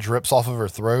the blood drips off of her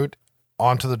throat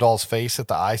onto the doll's face at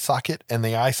the eye socket, and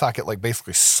the eye socket like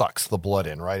basically sucks the blood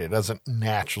in, right? It doesn't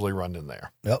naturally run in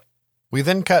there. Yep. We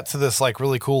then cut to this like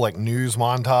really cool like news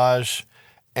montage,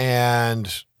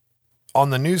 and on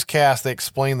the newscast, they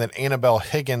explained that Annabelle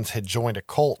Higgins had joined a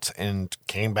cult and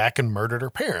came back and murdered her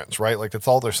parents, right? Like that's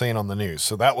all they're saying on the news.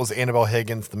 So that was Annabelle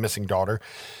Higgins, the missing daughter,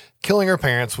 killing her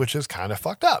parents, which is kind of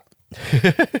fucked up.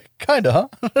 Kind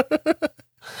of,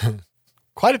 huh?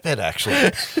 Quite a bit,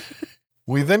 actually.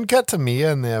 We then cut to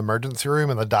Mia in the emergency room,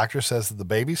 and the doctor says that the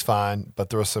baby's fine, but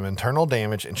there was some internal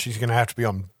damage, and she's going to have to be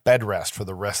on bed rest for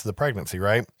the rest of the pregnancy,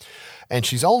 right? And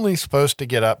she's only supposed to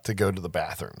get up to go to the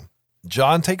bathroom.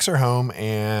 John takes her home,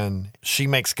 and she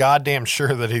makes goddamn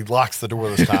sure that he locks the door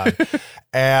this time.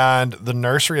 And the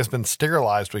nursery has been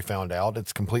sterilized, we found out.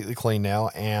 It's completely clean now,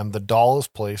 and the doll is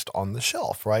placed on the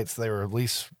shelf, right? So they were at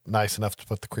least nice enough to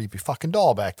put the creepy fucking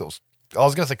doll back. I was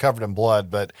going to say covered in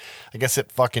blood, but I guess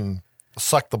it fucking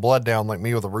sucked the blood down like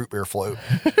me with a root beer float.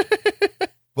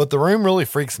 But the room really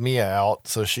freaks Mia out,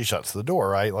 so she shuts the door,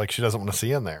 right? Like she doesn't want to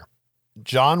see in there.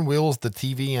 John wheels the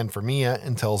TV in for Mia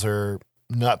and tells her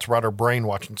not to rot her brain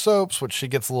watching soaps, which she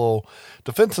gets a little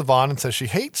defensive on and says she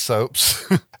hates soaps.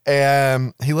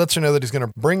 And he lets her know that he's going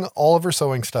to bring all of her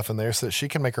sewing stuff in there so that she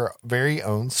can make her very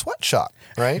own sweatshop,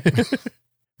 right?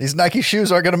 These Nike shoes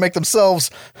aren't going to make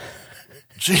themselves.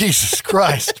 Jesus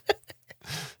Christ.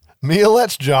 Mia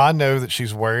lets John know that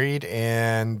she's worried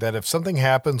and that if something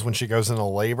happens when she goes into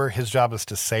labor, his job is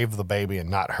to save the baby and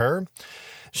not her.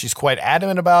 She's quite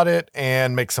adamant about it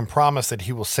and makes him promise that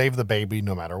he will save the baby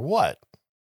no matter what.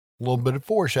 A little bit of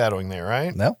foreshadowing there,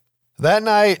 right? No. That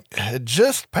night,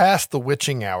 just past the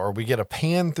witching hour, we get a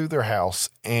pan through their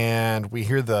house and we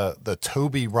hear the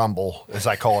Toby rumble, as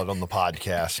I call it on the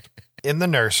podcast, in the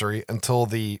nursery until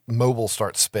the mobile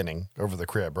starts spinning over the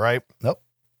crib, right? Nope.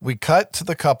 We cut to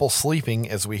the couple sleeping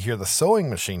as we hear the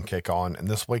sewing machine kick on, and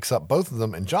this wakes up both of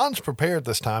them. And John's prepared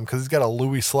this time because he's got a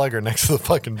Louis Slugger next to the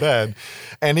fucking bed,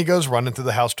 and he goes running through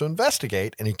the house to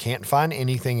investigate, and he can't find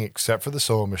anything except for the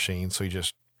sewing machine, so he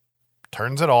just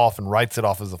turns it off and writes it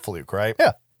off as a fluke, right?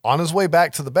 Yeah. On his way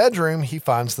back to the bedroom, he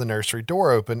finds the nursery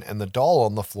door open and the doll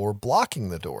on the floor blocking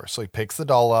the door. So he picks the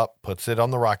doll up, puts it on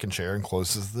the rocking chair, and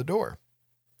closes the door.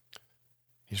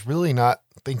 He's really not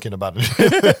thinking about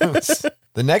it.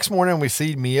 The next morning, we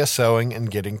see Mia sewing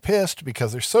and getting pissed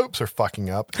because her soaps are fucking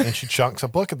up, and she chunks a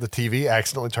book at the TV,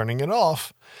 accidentally turning it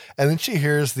off. And then she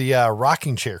hears the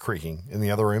rocking chair creaking in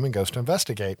the other room and goes to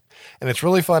investigate. And it's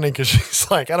really funny because she's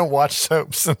like, I don't watch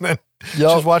soaps. And then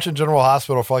she's watching General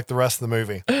Hospital for like the rest of the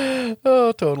movie.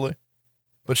 Oh, totally.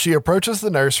 But she approaches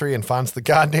the nursery and finds the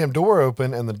goddamn door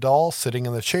open and the doll sitting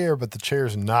in the chair, but the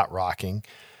chair's not rocking.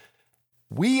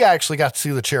 We actually got to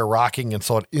see the chair rocking and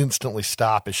saw it instantly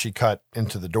stop as she cut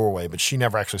into the doorway, but she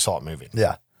never actually saw it moving.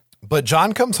 Yeah. But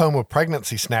John comes home with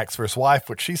pregnancy snacks for his wife,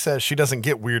 which she says she doesn't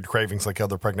get weird cravings like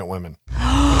other pregnant women.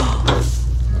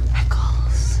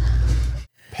 Pickles.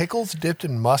 Pickles dipped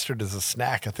in mustard as a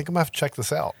snack. I think I'm going to have to check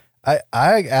this out. I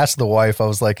asked the wife, I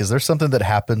was like, is there something that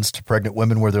happens to pregnant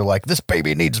women where they're like, this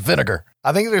baby needs vinegar?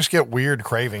 I think they just get weird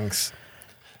cravings.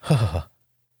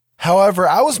 However,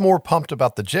 I was more pumped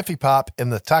about the Jiffy Pop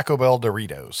and the Taco Bell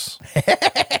Doritos.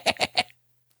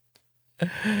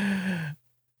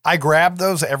 I grab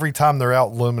those every time they're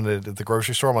out limited at the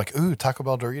grocery store. I'm like, ooh, Taco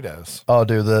Bell Doritos. Oh,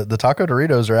 dude, the Taco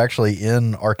Doritos are actually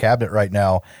in our cabinet right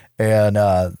now, and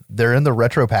they're in the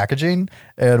retro packaging.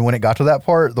 And when it got to that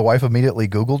part, the wife immediately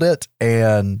Googled it.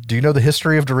 And do you know the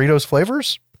history of Doritos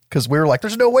flavors? Because we were like,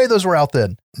 there's no way those were out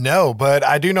then. No, but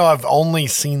I do know I've only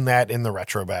seen that in the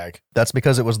retro bag. That's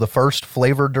because it was the first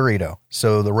flavored Dorito.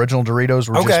 So the original Doritos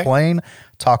were Okay. just plain.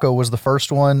 Taco was the first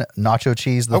one. Nacho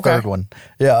cheese, the Okay. third one.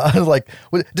 Yeah. I was like,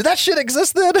 did that shit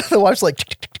exist then? The wife's like,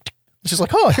 she's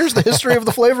like, oh, here's the history of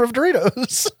the flavor of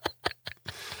Doritos.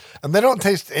 And they don't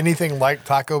taste anything like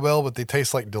Taco Bell, but they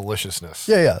taste like deliciousness.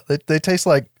 Yeah. They taste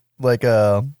like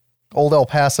old El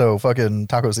Paso fucking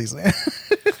taco seasoning.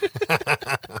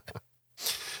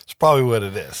 It's probably what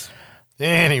it is.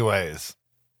 Anyways,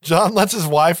 John lets his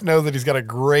wife know that he's got a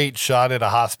great shot at a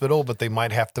hospital, but they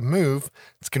might have to move.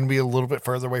 It's going to be a little bit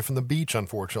further away from the beach,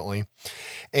 unfortunately.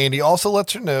 And he also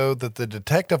lets her know that the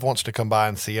detective wants to come by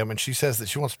and see him. And she says that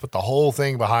she wants to put the whole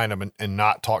thing behind him and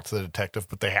not talk to the detective,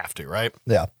 but they have to, right?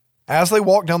 Yeah. As they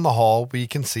walk down the hall, we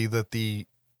can see that the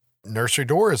nursery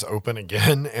door is open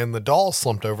again and the doll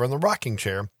slumped over in the rocking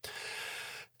chair.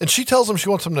 And she tells him she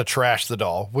wants him to trash the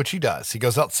doll, which he does. He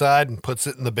goes outside and puts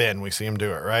it in the bin. We see him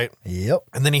do it, right? Yep.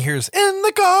 And then he hears, "In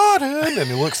the garden," and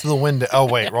he looks to the window. Oh,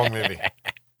 wait, wrong movie.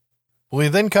 We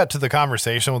then cut to the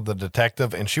conversation with the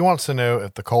detective, and she wants to know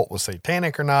if the cult was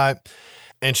satanic or not.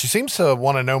 And she seems to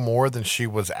want to know more than she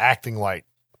was acting like,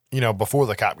 before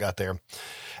the cop got there.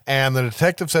 And the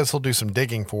detective says he'll do some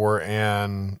digging for her.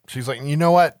 And she's like, you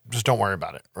know what? Just don't worry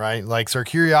about it, right? Like, so her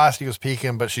curiosity was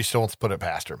peaking, but she still wants to put it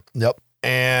past her. Yep.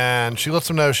 And she lets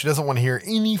him know she doesn't want to hear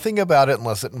anything about it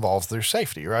unless it involves their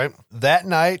safety, right? That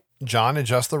night, John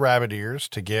adjusts the rabbit ears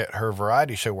to get her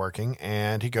variety show working,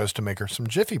 and he goes to make her some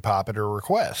Jiffy Pop at her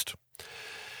request.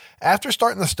 After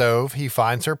starting the stove, he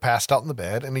finds her passed out in the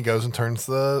bed, and he goes and turns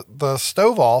the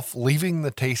stove off, leaving the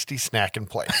tasty snack in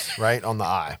place, right on the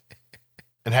eye.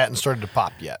 It hadn't started to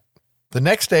pop yet. The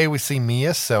next day, we see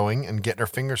Mia sewing and getting her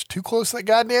fingers too close to that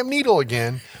goddamn needle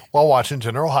again while watching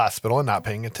General Hospital and not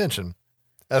paying attention.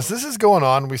 As this is going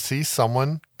on, we see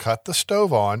someone cut the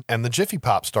stove on and the Jiffy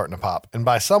Pop's starting to pop. And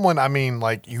by someone, I mean,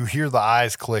 like, you hear the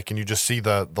eyes click and you just see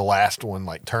the last one,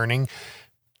 like, turning.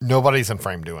 Nobody's in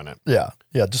frame doing it. Yeah.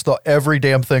 Yeah. Just every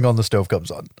damn thing on the stove comes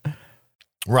on.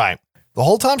 Right. The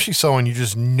whole time she's sewing, you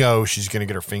just know she's going to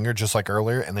get her finger just like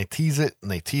earlier. And they tease it and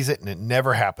they tease it and it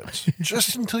never happens.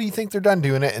 Just until you think they're done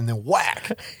doing it and then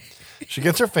whack. She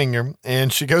gets her finger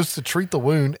and she goes to treat the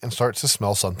wound and starts to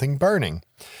smell something burning.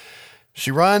 She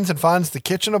runs and finds the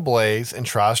kitchen ablaze and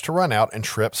tries to run out and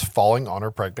trips, falling on her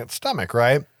pregnant stomach,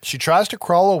 right? She tries to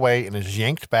crawl away and is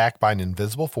yanked back by an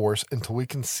invisible force until we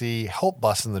can see help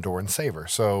bust in the door and save her.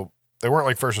 So they weren't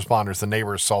like first responders. The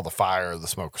neighbors saw the fire or the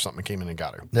smoke or something and came in and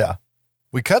got her. Yeah.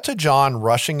 We cut to John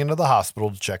rushing into the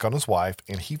hospital to check on his wife,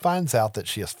 and he finds out that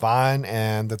she is fine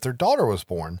and that their daughter was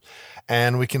born.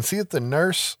 And we can see that the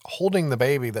nurse holding the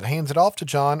baby that hands it off to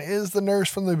John is the nurse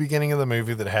from the beginning of the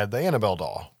movie that had the Annabelle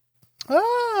doll.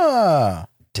 Ah,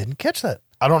 didn't catch that.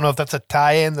 I don't know if that's a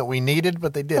tie-in that we needed,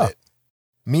 but they did it.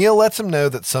 Mia lets him know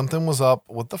that something was up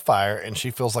with the fire, and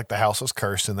she feels like the house was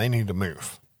cursed and they need to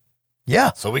move.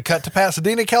 Yeah. So we cut to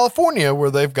Pasadena, California,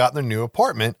 where they've got their new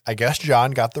apartment. I guess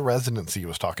John got the residency he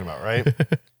was talking about, right?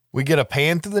 We get a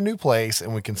pan through the new place,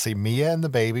 and we can see Mia and the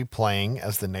baby playing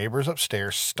as the neighbors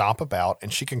upstairs stomp about,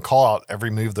 and she can call out every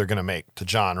move they're going to make to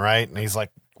John, right? And he's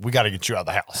like, we got to get you out of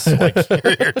the house. Like,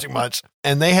 you're here too much.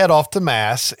 And they head off to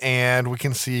mass, and we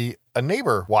can see a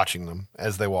neighbor watching them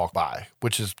as they walk by,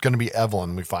 which is going to be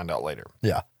Evelyn, we find out later.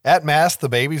 Yeah. At mass, the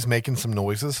baby's making some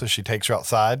noises, so she takes her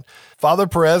outside. Father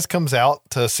Perez comes out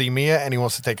to see Mia, and he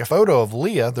wants to take a photo of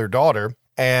Leah, their daughter,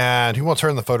 and he wants her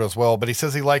in the photo as well, but he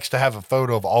says he likes to have a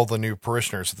photo of all the new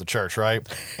parishioners at the church, right?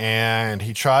 And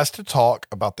he tries to talk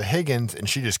about the Higgins, and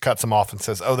she just cuts him off and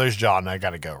says, oh, there's John, I got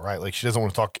to go, right? Like, she doesn't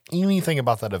want to talk anything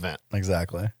about that event.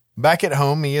 Exactly. Back at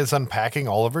home, Mia's unpacking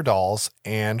all of her dolls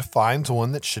and finds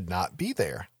one that should not be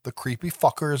there. The creepy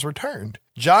fucker is returned.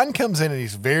 John comes in and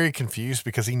he's very confused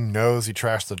because he knows he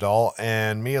trashed the doll.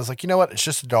 And Mia's like, you know what? It's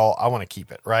just a doll. I want to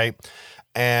keep it, right?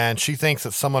 And she thinks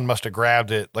that someone must have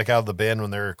grabbed it like out of the bin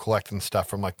when they were collecting stuff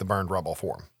from like the burned rubble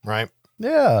for him, right?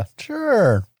 Yeah,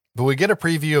 sure. But we get a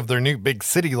preview of their new big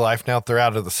city life now that they're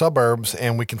out of the suburbs,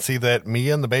 and we can see that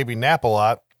Mia and the baby nap a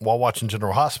lot while watching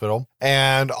General Hospital.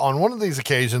 And on one of these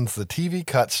occasions, the TV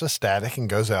cuts to static and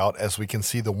goes out as we can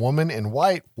see the woman in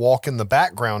white walk in the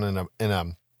background in a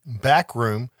back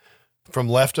room from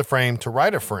left of frame to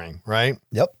right of frame, right?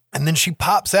 Yep. And then she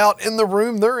pops out in the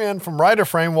room they're in from right of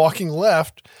frame, walking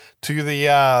left to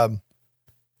the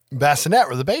bassinet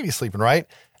where the baby's sleeping, right?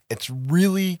 It's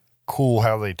really cool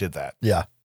how they did that. Yeah.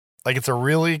 Like, it's a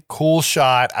really cool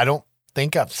shot. I don't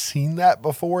think I've seen that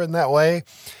before in that way.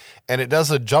 And it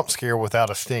does a jump scare without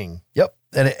a sting. Yep.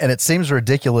 And it seems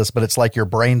ridiculous, but it's like your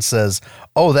brain says,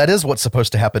 oh, that is what's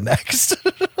supposed to happen next.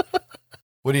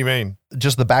 What do you mean?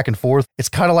 Just the back and forth. It's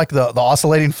kind of like the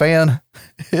oscillating fan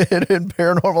in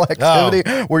Paranormal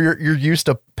Activity, where you're used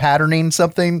to patterning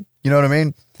something. You know what I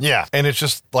mean? Yeah. And it's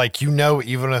just like,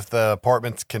 even if the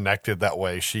apartment's connected that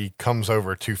way, she comes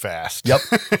over too fast. Yep.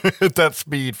 At that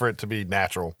speed for it to be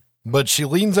natural. But she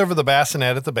leans over the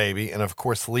bassinet at the baby, and of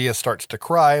course, Leah starts to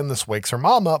cry, and this wakes her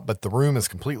mom up, but the room is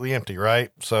completely empty, right?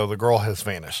 So the girl has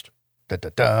vanished. Dun,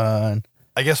 dun, dun.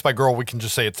 I guess by girl, we can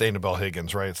just say it's Annabelle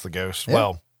Higgins, right? It's the ghost.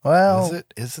 Yeah. Well, is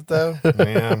it? Is it though?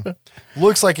 Yeah.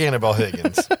 Looks like Annabelle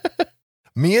Higgins.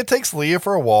 Mia takes Leah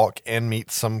for a walk and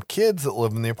meets some kids that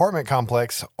live in the apartment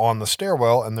complex on the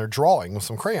stairwell, and they're drawing with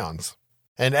some crayons.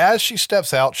 And as she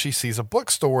steps out, she sees a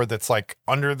bookstore that's like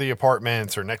under the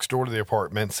apartments or next door to the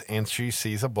apartments, and she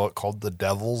sees a book called The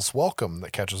Devil's Welcome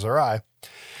that catches her eye.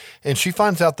 And she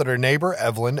finds out that her neighbor,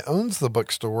 Evelyn, owns the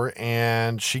bookstore,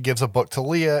 and she gives a book to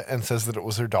Leah and says that it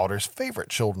was her daughter's favorite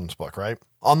children's book, right?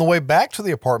 On the way back to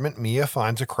the apartment, Mia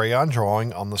finds a crayon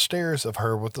drawing on the stairs of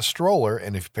her with the stroller,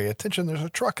 and if you pay attention, there's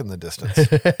a truck in the distance.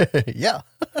 Yeah.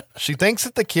 She thinks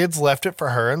that the kids left it for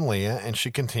her and Leah, and she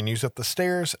continues up the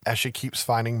stairs as she keeps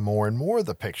finding more and more of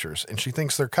the pictures, and she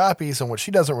thinks they're copies, and what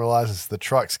she doesn't realize is the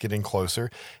truck's getting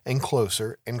closer and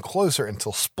closer and closer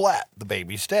until splat, the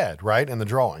baby's dead, right, in the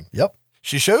drawing. Yep.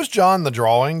 She shows John the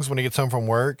drawings when he gets home from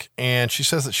work, and she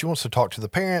says that she wants to talk to the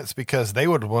parents because they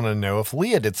would want to know if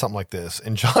Leah did something like this.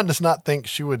 And John does not think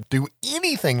she would do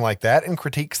anything like that and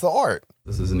critiques the art.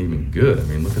 This isn't even good. I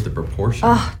mean, look at the proportion.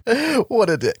 What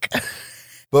a dick.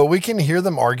 But we can hear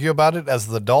them argue about it as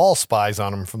the doll spies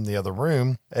on him from the other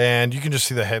room. And you can just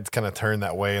see the heads kind of turn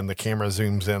that way and the camera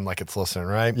zooms in like it's listening,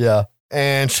 right? Yeah.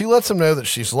 And she lets him know that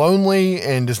she's lonely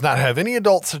and does not have any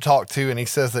adults to talk to. And he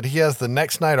says that he has the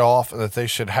next night off and that they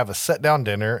should have a sit-down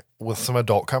dinner with some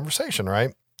adult conversation,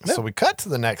 right? Yeah. So we cut to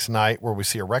the next night where we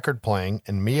see a record playing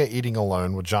and Mia eating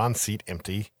alone with John's seat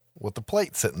empty with the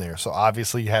plate sitting there. So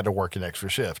obviously he had to work an extra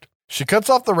shift. She cuts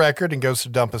off the record and goes to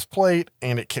dump his plate,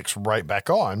 and it kicks right back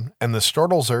on. And this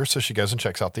startles her, so she goes and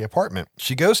checks out the apartment.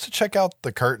 She goes to check out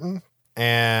the curtain,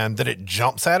 and then it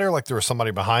jumps at her like there was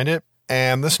somebody behind it.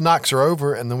 And this knocks her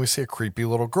over, and then we see a creepy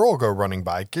little girl go running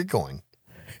by, giggling.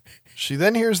 She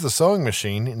then hears the sewing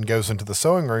machine and goes into the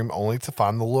sewing room only to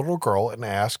find the little girl and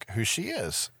ask who she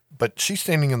is. But she's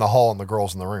standing in the hall and the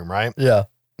girl's in the room, right? Yeah.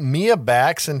 Mia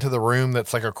backs into the room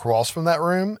that's like across from that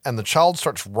room, and the child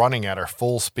starts running at her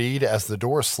full speed as the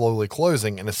door is slowly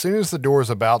closing. And as soon as the door is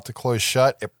about to close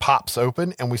shut, it pops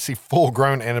open, and we see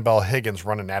full-grown Annabelle Higgins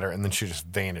running at her, and then she just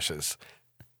vanishes.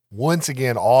 Once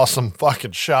again, awesome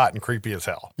fucking shot and creepy as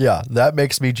hell. Yeah. That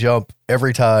makes me jump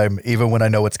every time, even when I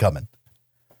know it's coming.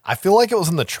 I feel like it was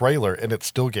in the trailer, and it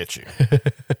still gets you.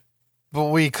 But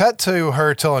we cut to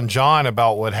her telling John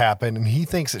about what happened, and he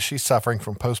thinks that she's suffering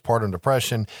from postpartum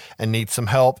depression and needs some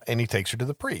help, and he takes her to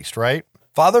the priest, right?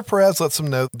 Father Perez lets them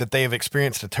know that they have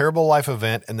experienced a terrible life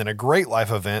event and then a great life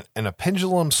event, and a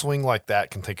pendulum swing like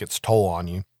that can take its toll on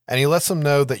you. And he lets them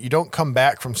know that you don't come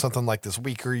back from something like this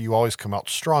weaker, you always come out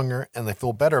stronger, and they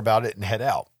feel better about it and head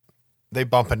out. They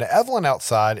bump into Evelyn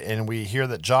outside, and we hear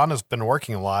that John has been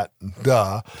working a lot.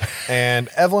 Duh. And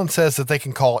Evelyn says that they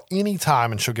can call any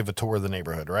time and she'll give a tour of the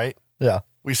neighborhood, right? Yeah.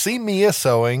 We see Mia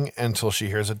sewing until she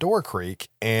hears a door creak,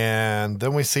 and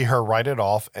then we see her write it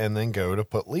off and then go to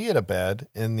put Leah to bed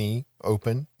in the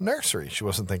open nursery. She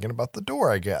wasn't thinking about the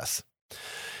door, I guess.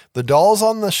 The doll's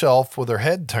on the shelf with her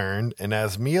head turned, and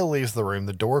as Mia leaves the room,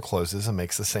 the door closes and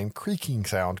makes the same creaking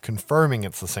sound, confirming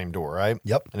it's the same door, right?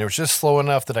 Yep. And it was just slow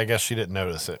enough that I guess she didn't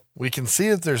notice it. We can see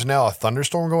that there's now a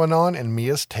thunderstorm going on, and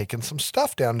Mia's taking some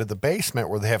stuff down to the basement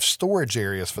where they have storage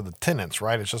areas for the tenants,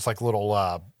 right? It's just like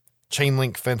little chain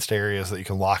link fenced areas that you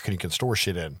can lock and you can store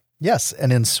shit in. Yes.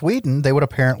 And in Sweden, they would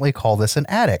apparently call this an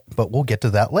attic, but we'll get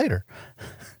to that later.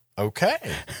 Okay.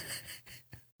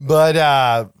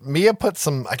 But Mia put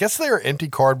some, I guess they are empty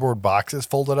cardboard boxes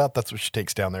folded up. That's what she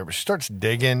takes down there. But she starts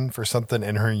digging for something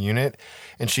in her unit,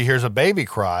 and she hears a baby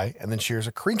cry, and then she hears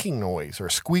a creaking noise, or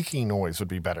a squeaking noise would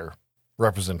be better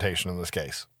representation in this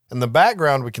case. In the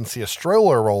background, we can see a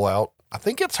stroller roll out. I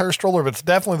think it's her stroller, but it's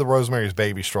definitely the Rosemary's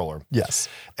Baby stroller. Yes.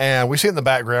 And we see it in the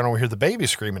background, and we hear the baby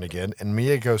screaming again, and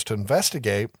Mia goes to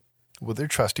investigate with her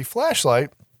trusty flashlight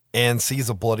and sees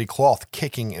a bloody cloth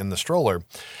kicking in the stroller.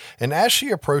 And as she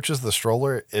approaches the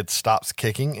stroller, it stops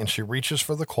kicking, and she reaches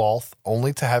for the cloth,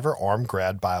 only to have her arm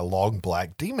grabbed by a long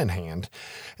black demon hand.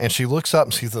 And she looks up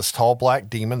and sees this tall black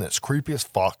demon that's creepy as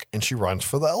fuck, and she runs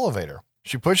for the elevator.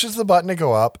 She pushes the button to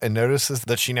go up and notices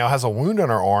that she now has a wound on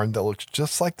her arm that looks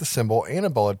just like the symbol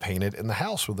Annabelle had painted in the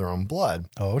house with her own blood.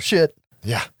 Oh, shit.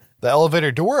 Yeah. The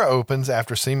elevator door opens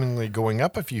after seemingly going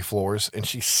up a few floors, and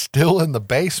she's still in the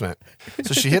basement.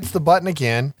 So she hits the button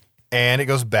again, and it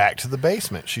goes back to the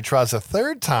basement. She tries a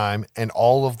third time, and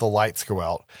all of the lights go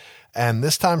out. And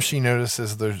this time she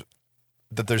notices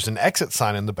there's an exit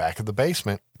sign in the back of the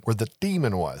basement where the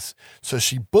demon was. So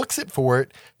she books it for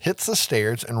it, hits the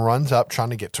stairs, and runs up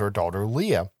trying to get to her daughter,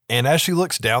 Leah. And as she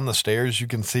looks down the stairs, you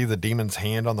can see the demon's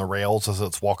hand on the rails as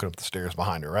it's walking up the stairs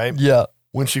behind her, right? Yeah.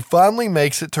 When she finally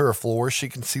makes it to her floor, she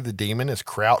can see the demon is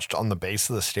crouched on the base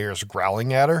of the stairs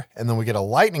growling at her. And then we get a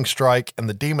lightning strike, and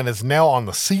the demon is now on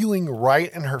the ceiling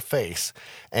right in her face.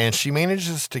 And she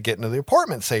manages to get into the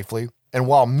apartment safely. And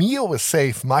while Mia was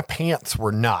safe, my pants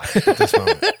were not at this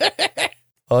moment.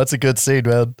 Oh, that's a good scene,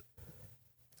 man.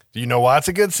 Do you know why it's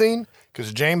a good scene?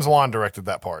 Because James Wan directed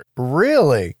that part.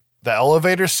 Really? The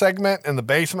elevator segment in the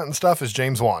basement and stuff is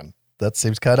James Wan. That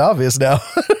seems kind of obvious now.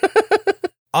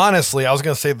 Honestly, I was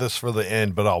going to say this for the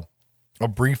end, but I'll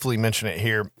briefly mention it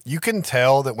here. You can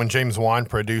tell that when James Wan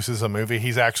produces a movie,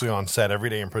 he's actually on set every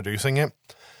day and producing it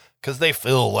because they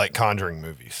feel like Conjuring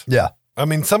movies. Yeah. I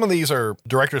mean, some of these are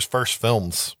directors' first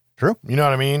films. True. You know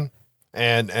what I mean?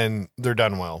 And they're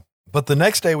done well. But the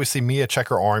next day we see Mia check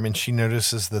her arm, and she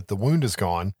notices that the wound is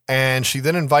gone. And she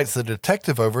then invites the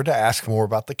detective over to ask more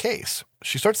about the case.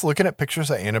 She starts looking at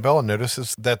pictures of Annabelle and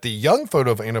notices that the young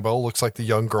photo of Annabelle looks like the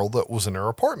young girl that was in her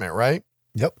apartment, right?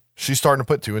 Yep. She's starting to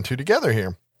put two and two together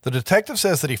here. The detective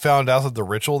says that he found out that the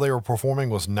ritual they were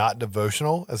performing was not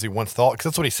devotional, as he once thought, because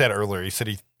that's what he said earlier. He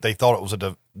said they thought it was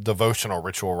a devotional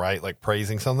ritual, right? Like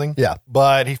praising something. Yeah.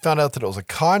 But he found out that it was a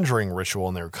conjuring ritual,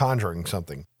 and they were conjuring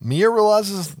something. Mia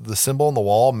realizes the symbol on the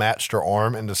wall matched her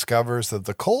arm and discovers that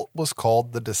the cult was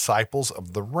called the Disciples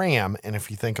of the Ram. And if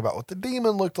you think about what the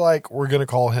demon looked like, we're going to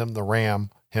call him the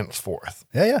Ram henceforth.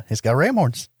 Yeah. He's got ram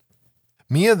horns.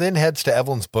 Mia then heads to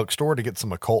Evelyn's bookstore to get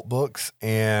some occult books,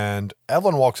 and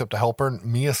Evelyn walks up to help her, and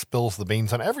Mia spills the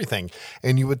beans on everything.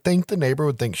 And you would think the neighbor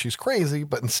would think she's crazy,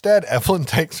 but instead Evelyn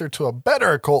takes her to a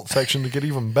better occult section to get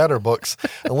even better books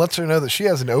and lets her know that she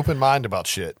has an open mind about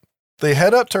shit. They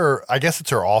head up to her, I guess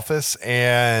it's her office,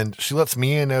 and she lets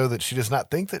Mia know that she does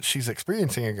not think that she's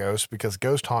experiencing a ghost because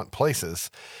ghosts haunt places.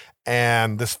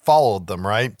 And this followed them,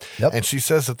 right? Yep. And she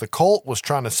says that the cult was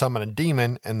trying to summon a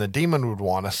demon, and the demon would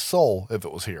want a soul if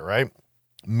it was here, right?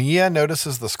 Mia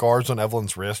notices the scars on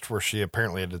Evelyn's wrist where she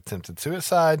apparently had attempted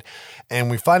suicide. And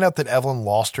we find out that Evelyn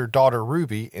lost her daughter,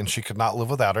 Ruby, and she could not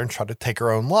live without her and tried to take her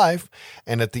own life.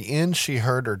 And at the end, she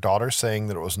heard her daughter saying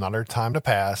that it was not her time to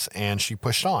pass, and she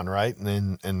pushed on, right?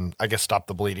 And I guess stopped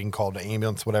the bleeding, called an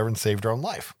ambulance, whatever, and saved her own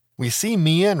life. We see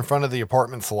Mia in front of the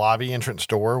apartment's lobby entrance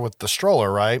door with the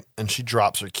stroller, right? And she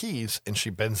drops her keys, and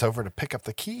she bends over to pick up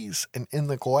the keys. And in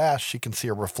the glass, she can see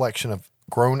a reflection of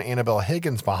grown Annabelle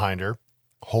Higgins behind her,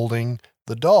 holding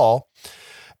the doll.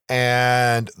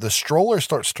 And the stroller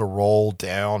starts to roll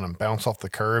down and bounce off the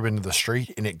curb into the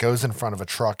street, and it goes in front of a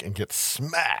truck and gets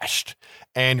smashed.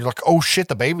 And you're like, oh shit,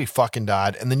 the baby fucking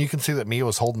died. And then you can see that Mia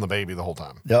was holding the baby the whole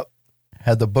time. Yep.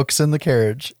 Had the books in the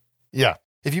carriage. Yeah.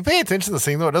 If you pay attention to the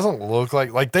scene, though, it doesn't look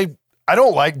like I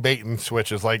don't like bait and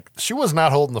switches. Like, she was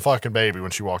not holding the fucking baby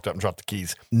when she walked up and dropped the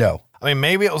keys. No. I mean,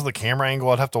 maybe it was the camera angle.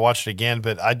 I'd have to watch it again,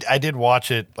 but I did watch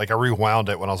it. Like, I rewound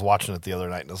it when I was watching it the other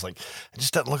night, and I was like, it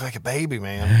just doesn't look like a baby,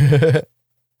 man.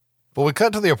 But we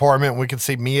cut to the apartment, and we can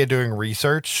see Mia doing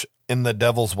research in the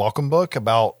Devil's Welcome book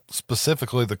about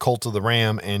specifically the cult of the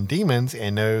Ram and demons,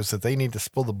 and knows that they need to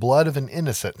spill the blood of an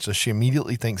innocent, so she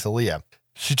immediately thinks of Leah.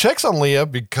 She checks on Leah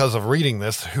because of reading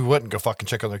this. Who wouldn't go fucking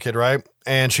check on their kid, right?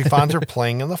 And she finds her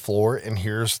playing on the floor and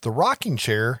hears the rocking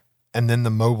chair, and then the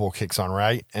mobile kicks on,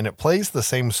 right? And it plays the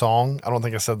same song. I don't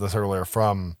think I said this earlier,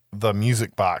 from the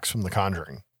music box from The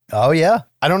Conjuring. Oh, yeah.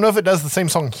 I don't know if it does the same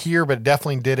song here, but it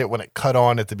definitely did it when it cut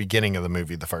on at the beginning of the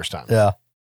movie the first time. Yeah.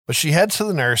 But she heads to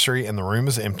the nursery, and the room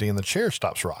is empty, and the chair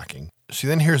stops rocking. She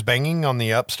then hears banging on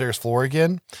the upstairs floor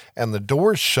again, and the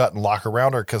doors shut and lock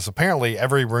around her because apparently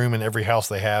every room in every house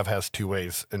they have has 2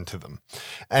 ways into them.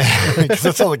 Because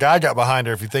that's how the guy got behind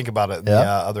her, if you think about it, in the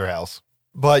other house.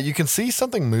 But you can see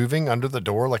something moving under the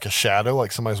door, like a shadow,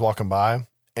 like somebody's walking by.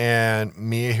 And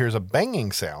Mia hears a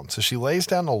banging sound. So she lays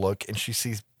down to look, and she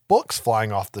sees books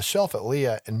flying off the shelf at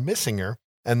Leah and missing her.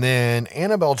 And then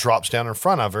Annabelle drops down in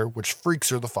front of her, which freaks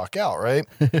her the fuck out, right?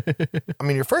 I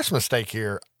mean, your first mistake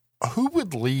here, who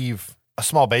would leave a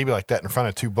small baby like that in front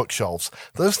of 2 bookshelves?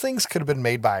 Those things could have been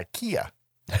made by IKEA,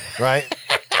 right?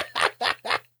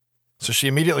 So she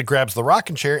immediately grabs the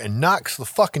rocking chair and knocks the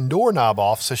fucking doorknob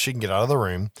off so she can get out of the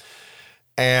room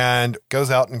and goes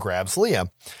out and grabs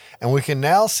Leah. And we can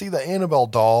now see the Annabelle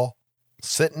doll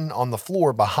sitting on the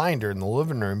floor behind her in the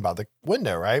living room by the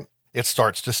window, right? It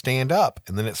starts to stand up,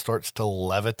 and then it starts to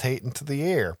levitate into the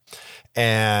air.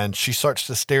 And she starts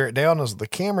to stare it down as the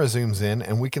camera zooms in,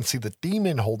 and we can see the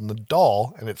demon holding the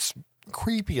doll, and it's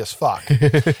creepy as fuck.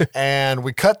 And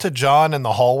we cut to John in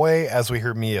the hallway as we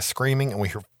hear Mia screaming, and we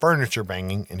hear furniture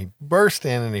banging, and he bursts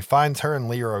in, and he finds her and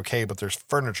Leah are okay, but there's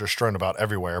furniture strewn about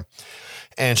everywhere.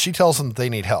 And she tells them that they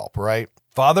need help, right?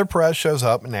 Father Perez shows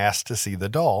up and asks to see the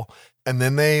doll. And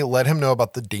then they let him know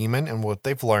about the demon and what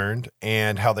they've learned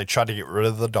and how they tried to get rid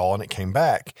of the doll and it came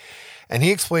back. And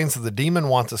he explains that the demon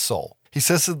wants a soul. He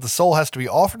says that the soul has to be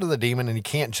offered to the demon and he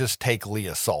can't just take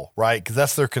Leah's soul, right? Because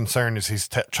that's their concern is is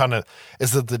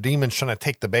that the demon's trying to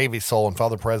take the baby's soul. And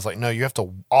Father Perez is like, no, you have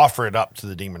to offer it up to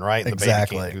the demon, right? And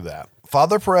Exactly. The baby can't do that.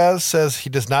 Father Perez says he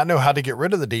does not know how to get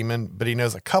rid of the demon, but he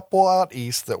knows a couple out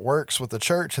east that works with the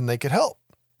church and they could help.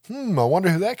 I wonder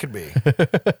who that could be.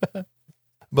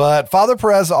 But Father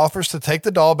Perez offers to take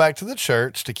the doll back to the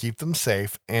church to keep them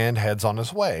safe and heads on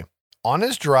his way. On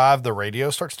his drive, the radio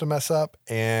starts to mess up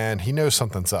and he knows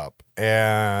something's up.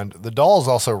 And the doll is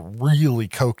also really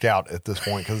coked out at this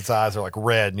point because its eyes are like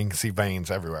red and you can see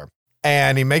veins everywhere.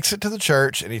 And he makes it to the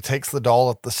church and he takes the doll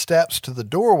up the steps to the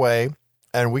doorway.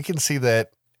 And we can see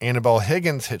that Annabelle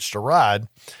Higgins hitched a ride.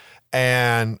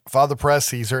 And Father Perez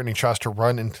sees her and he tries to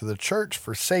run into the church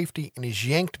for safety and he's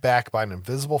yanked back by an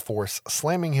invisible force,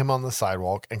 slamming him on the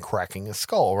sidewalk and cracking his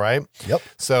skull, right? Yep.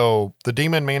 So the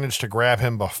demon managed to grab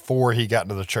him before he got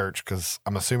into the church because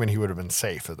I'm assuming he would have been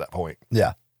safe at that point.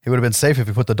 Yeah. He would have been safe if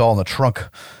he put the doll in the trunk.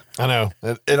 I know.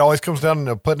 It always comes down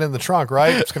to putting it in the trunk,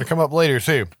 right? It's going to come up later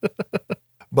too.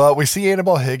 But we see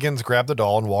Annabelle Higgins grab the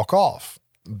doll and walk off.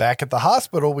 Back at the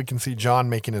hospital, we can see John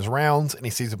making his rounds and he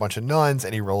sees a bunch of nuns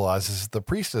and he realizes the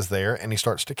priest is there and he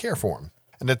starts to care for him.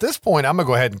 And at this point, I'm going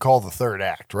to go ahead and call the third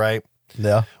act, right?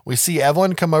 Yeah. We see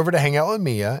Evelyn come over to hang out with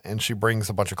Mia and she brings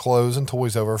a bunch of clothes and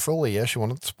toys over for Leah. She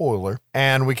wanted to spoil her.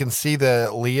 And we can see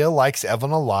that Leah likes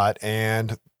Evelyn a lot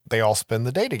and they all spend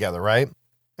the day together, right?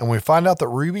 And we find out that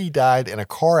Ruby died in a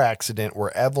car accident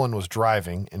where Evelyn was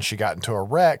driving and she got into a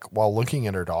wreck while looking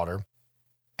at her daughter.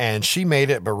 And she made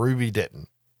it, but Ruby didn't.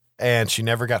 And she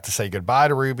never got to say goodbye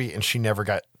to Ruby, and she never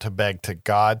got to beg to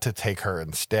God to take her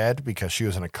instead because she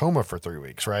was in a coma for 3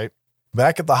 weeks, right?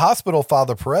 Back at the hospital,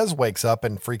 Father Perez wakes up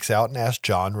and freaks out and asks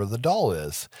John where the doll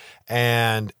is.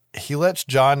 And he lets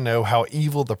John know how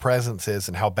evil the presence is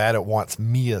and how bad it wants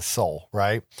Mia's soul,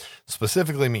 right?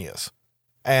 Specifically Mia's.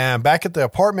 And back at the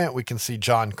apartment, we can see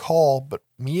John call, but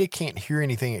Mia can't hear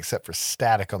anything except for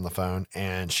static on the phone,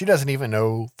 and she doesn't even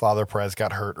know Father Perez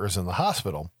got hurt or is in the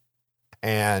hospital.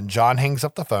 And John hangs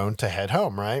up the phone to head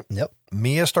home, right? Yep.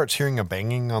 Mia starts hearing a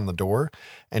banging on the door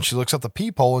and she looks out the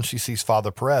peephole and she sees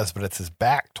Father Perez, but it's his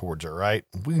back towards her, right?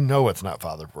 We know it's not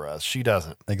Father Perez. She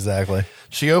doesn't. Exactly.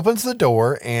 She opens the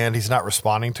door and he's not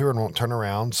responding to her and won't turn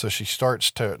around. So she starts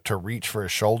to reach for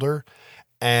his shoulder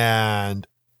and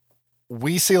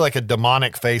we see like a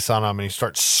demonic face on him and he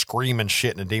starts screaming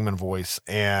shit in a demon voice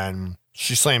and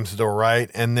she slams the door, right?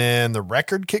 And then the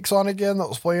record kicks on again that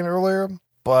was playing earlier.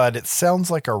 But it sounds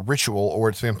like a ritual or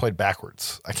it's being played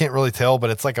backwards. I can't really tell,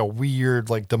 but it's like a weird,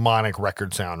 like demonic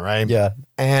record sound, right? Yeah.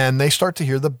 And they start to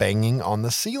hear the banging on the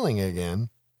ceiling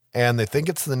again. And they think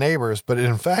it's the neighbors, but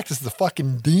in fact, it's the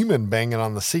fucking demon banging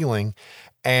on the ceiling.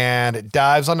 And it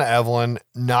dives onto Evelyn,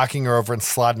 knocking her over and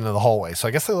sliding into the hallway. So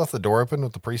I guess they left the door open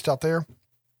with the priest out there.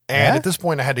 And at this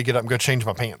point, I had to get up and go change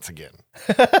my pants again.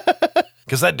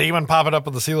 Because that demon popping up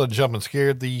on the ceiling and jumping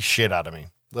scared the shit out of me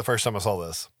the first time I saw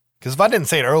this. Because if I didn't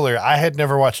say it earlier, I had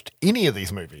never watched any of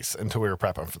these movies until we were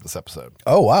prepping for this episode.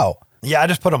 Oh, wow. Yeah, I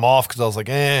just put them off because I was like,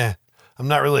 I'm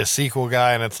not really a sequel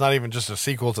guy, and it's not even just a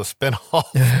sequel, it's a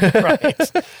spinoff.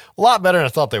 Right? A lot better than I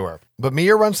thought they were. But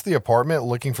Mia runs to the apartment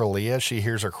looking for Leah. She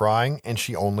hears her crying, and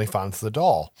she only finds the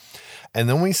doll. And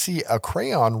then we see a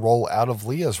crayon roll out of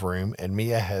Leah's room, and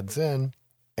Mia heads in.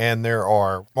 And there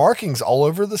are markings all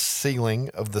over the ceiling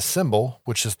of the symbol,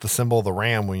 which is the symbol of the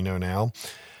ram we know now,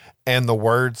 and the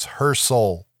words "her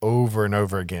soul" over and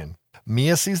over again.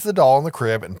 Mia sees the doll in the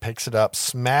crib and picks it up,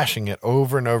 smashing it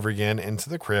over and over again into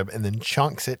the crib, and then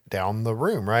chunks it down the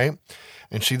room, right?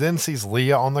 And she then sees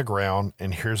Leah on the ground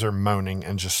and hears her moaning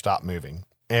and just stop moving.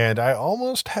 And I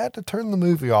almost had to turn the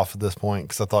movie off at this point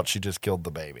because I thought she just killed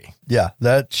the baby. Yeah,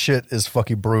 that shit is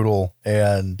fucking brutal.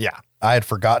 And Yeah. I had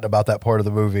forgotten about that part of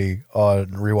the movie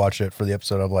and rewatched it for the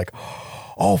episode. I'm like,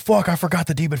 oh, fuck, I forgot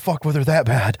the demon fucked with her that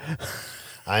bad.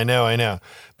 I know.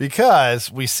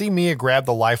 Because we see Mia grab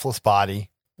the lifeless body,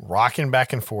 rocking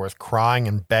back and forth, crying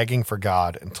and begging for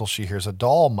God until she hears a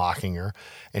doll mocking her.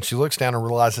 And she looks down and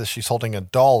realizes she's holding a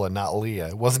doll and not Leah.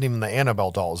 It wasn't even the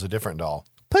Annabelle doll. It was a different doll.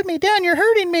 Put me down. You're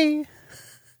hurting me.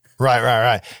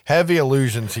 Right. Heavy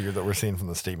allusions here that we're seeing from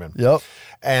the Stephen. Yep.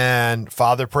 And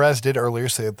Father Perez did earlier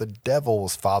say that the devil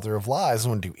was father of lies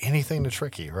and would do anything to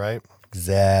trick you, right?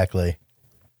 Exactly.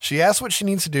 She asks what she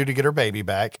needs to do to get her baby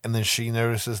back, and then she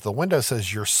notices the window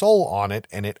says "your soul" on it,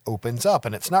 and it opens up.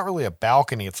 And it's not really a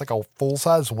balcony. It's like a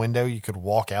full-size window you could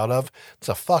walk out of. It's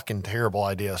a fucking terrible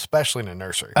idea, especially in a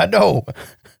nursery. I know.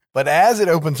 But as it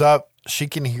opens up, she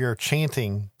can hear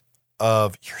chanting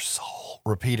of "your soul"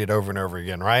 repeated over and over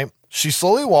again, right? She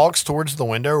slowly walks towards the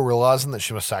window, realizing that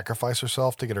she must sacrifice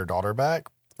herself to get her daughter back.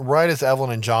 Right as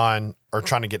Evelyn and John are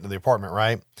trying to get into the apartment,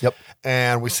 right? Yep.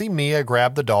 And we see Mia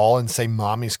grab the doll and say,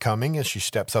 "Mommy's coming," as she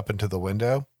steps up into the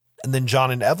window. And then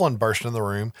John and Evelyn burst in the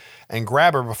room and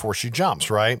grab her before she jumps,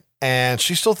 right? And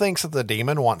she still thinks that the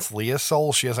demon wants Leah's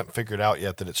soul. She hasn't figured out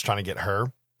yet that it's trying to get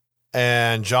her.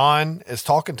 And John is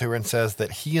talking to her and says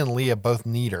that he and Leah both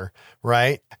need her,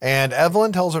 right? And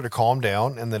Evelyn tells her to calm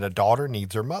down and that a daughter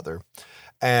needs her mother.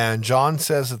 And John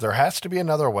says that there has to be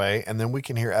another way. And then we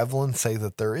can hear Evelyn say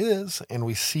that there is. And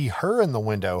we see her in the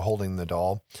window holding the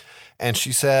doll. And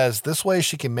she says this way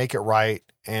she can make it right.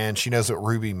 And she knows what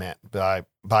Ruby meant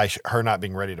by her not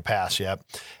being ready to pass yet.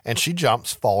 And she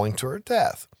jumps, falling to her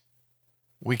death.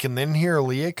 We can then hear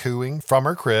Leah cooing from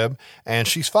her crib, and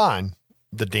she's fine.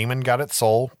 The demon got its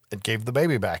soul. It gave the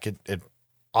baby back. It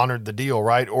honored the deal,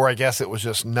 right? Or I guess it was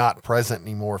just not present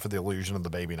anymore for the illusion of the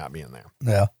baby not being there.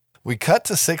 Yeah. We cut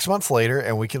to 6 months later,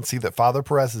 and we can see that Father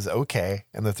Perez is okay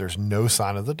and that there's no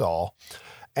sign of the doll.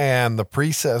 And the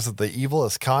priest says that the evil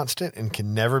is constant and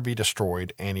can never be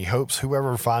destroyed. And he hopes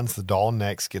whoever finds the doll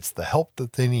next gets the help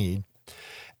that they need.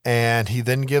 And he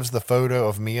then gives the photo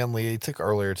of Mia and Leah he took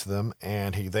earlier to them,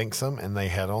 and he thanks them, and they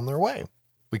head on their way.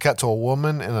 We cut to a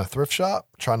woman in a thrift shop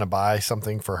trying to buy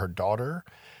something for her daughter,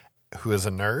 who is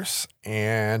a nurse,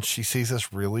 and she sees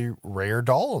this really rare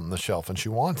doll on the shelf, and she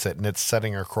wants it, and it's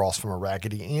setting her across from a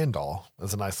Raggedy Ann doll.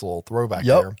 There's a nice little throwback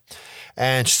there.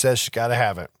 And she says she's got to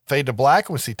have it. Fade to black,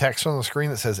 and we see text on the screen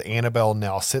that says Annabelle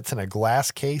now sits in a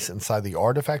glass case inside the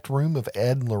artifact room of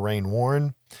Ed and Lorraine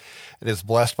Warren. It is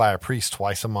blessed by a priest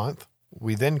twice a month.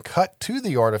 We then cut to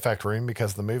the artifact room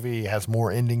because the movie has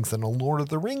more endings than a Lord of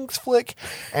the Rings flick,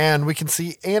 and we can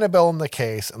see Annabelle in the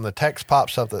case, and the text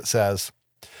pops up that says,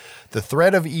 "The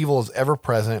threat of evil is ever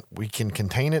present. We can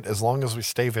contain it as long as we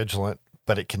stay vigilant,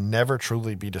 but it can never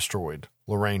truly be destroyed.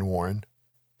 Lorraine Warren."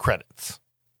 Credits.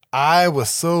 I was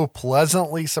so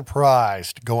pleasantly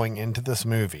surprised going into this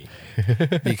movie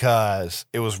because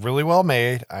it was really well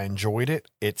made. I enjoyed it.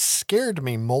 It scared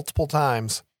me multiple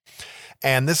times.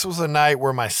 And this was a night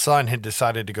where my son had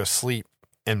decided to go sleep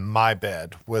in my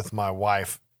bed with my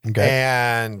wife. Okay.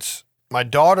 And my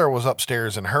daughter was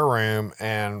upstairs in her room,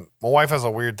 and my wife has a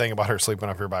weird thing about her sleeping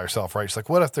up here by herself, right? She's like,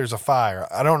 what if there's a fire?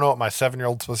 I don't know what my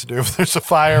 7-year-old's supposed to do if there's a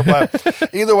fire, but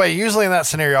either way, usually in that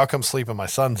scenario, I'll come sleep in my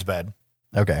son's bed.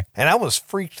 Okay. And I was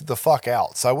freaked the fuck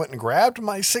out. So I went and grabbed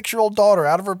my 6-year-old daughter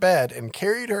out of her bed and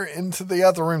carried her into the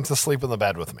other room to sleep in the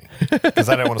bed with me because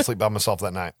I didn't want to sleep by myself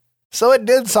that night. So it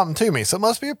did something to me. So it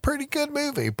must be a pretty good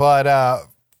movie. But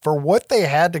for what they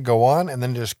had to go on and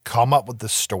then just come up with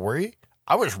this story,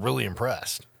 I was really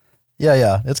impressed.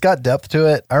 Yeah. It's got depth to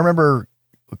it. I remember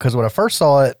because when I first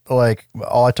saw it, like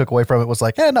all I took away from it was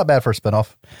like, not bad for a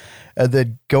spinoff. And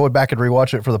then going back and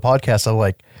rewatch it for the podcast, I'm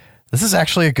like, this is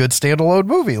actually a good standalone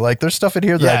movie. Like there's stuff in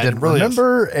here that I didn't really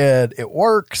remember and it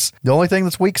works. The only thing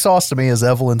that's weak sauce to me is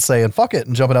Evelyn saying, fuck it,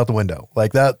 and jumping out the window.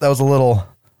 Like that was a little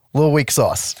weak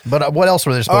sauce. But what else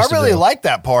were they supposed to do? I really liked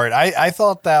that part. I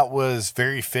thought that was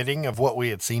very fitting of what we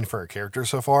had seen for her character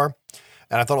so far.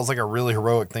 And I thought it was like a really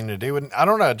heroic thing to do. And I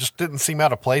don't know, it just didn't seem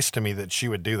out of place to me that she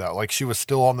would do that. Like she was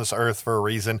still on this earth for a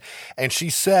reason. And she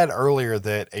said earlier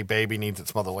that a baby needs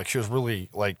its mother. Like she was really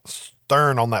like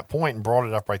stern on that point and brought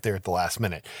it up right there at the last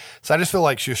minute. So I just feel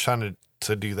like she was trying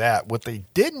to do that. What they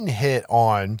didn't hit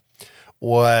on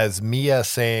was Mia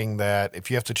saying that if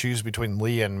you have to choose between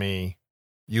Lee and me,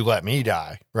 you let me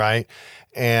die, right?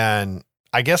 And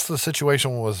I guess the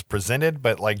situation was presented,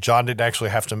 but like John didn't actually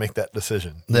have to make that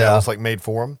decision. Yeah. It was like made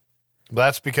for him. But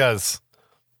that's because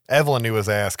Evelyn knew his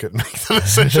ass couldn't make the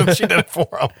decision. She did it for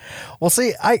him. Well,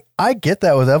 see, I get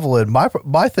that with Evelyn.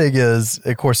 My thing is,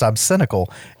 of course, I'm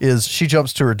cynical, is she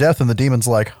jumps to her death and the demon's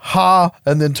like, ha,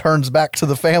 and then turns back to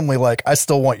the family like, I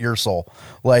still want your soul.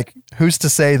 Like, who's to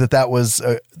say that was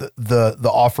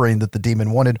the offering that the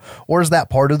demon wanted? Or is that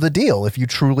part of the deal? If you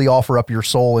truly offer up your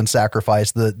soul and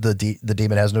sacrifice, the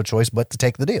demon has no choice but to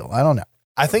take the deal. I don't know.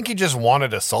 I think he just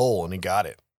wanted a soul and he got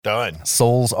it. Done.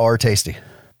 Souls are tasty.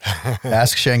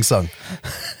 Ask Shang Tsung.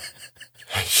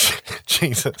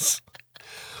 Jesus.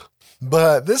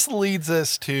 But this leads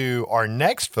us to our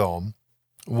next film,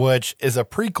 which is a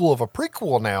prequel of a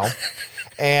prequel now.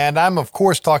 And I'm, of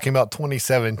course, talking about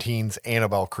 2017's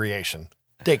Annabelle Creation.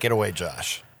 Take it away,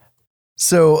 Josh.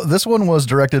 So this one was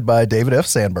directed by David F.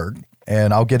 Sandberg,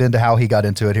 and I'll get into how he got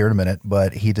into it here in a minute,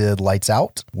 but he did Lights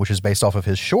Out, which is based off of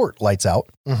his short Lights Out,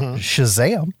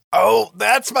 Shazam. Oh,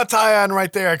 that's my tie-on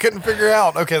right there. I couldn't figure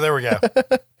out. Okay, there we go.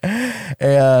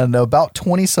 And about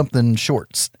 20-something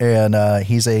shorts, and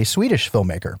he's a Swedish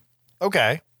filmmaker.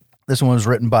 Okay. This one was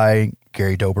written by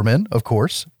Gary Doberman, of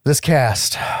course. This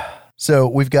cast... So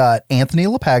we've got Anthony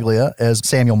LaPaglia as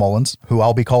Samuel Mullins, who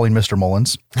I'll be calling Mr.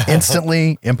 Mullins.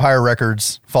 Instantly, Empire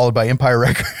Records, followed by Empire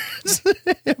Records.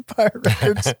 Empire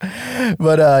Records.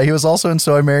 But he was also in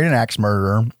So I Married an Axe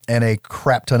Murderer and a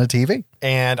crap ton of TV.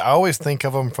 And I always think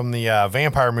of him from the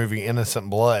vampire movie Innocent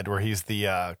Blood, where he's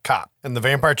the cop. And the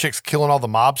vampire chick's killing all the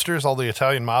mobsters, all the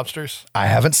Italian mobsters. I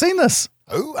haven't seen this.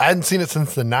 Oh, I hadn't seen it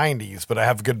since the 90s, but I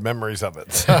have good memories of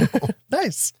it. So.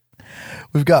 Nice.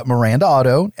 We've got Miranda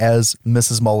Otto as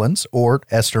Mrs. Mullins or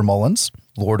Esther Mullins,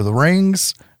 Lord of the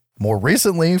Rings, more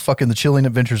recently, fucking The Chilling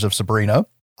Adventures of Sabrina.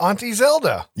 Auntie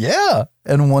Zelda. Yeah.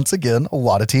 And once again, a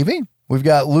lot of TV. We've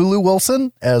got Lulu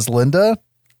Wilson as Linda,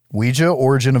 Ouija,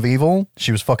 Origin of Evil.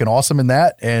 She was fucking awesome in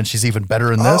that, and she's even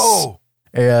better in this. Oh.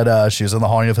 And she was in The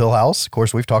Haunting of Hill House. Of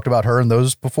course, we've talked about her in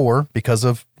those before because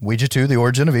of Ouija 2, The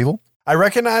Origin of Evil. I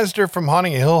recognized her from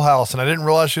Haunting a Hill House, and I didn't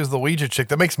realize she was the Ouija chick.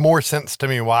 That makes more sense to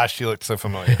me why she looked so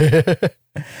familiar.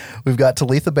 We've got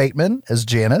Talitha Bateman as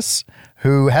Janice,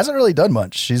 who hasn't really done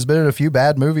much. She's been in a few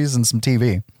bad movies and some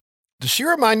TV. Does she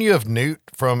remind you of Newt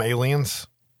from Aliens?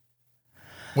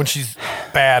 When she's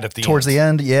bad at the Towards the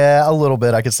end? Yeah, a little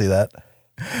bit. I can see that.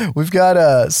 We've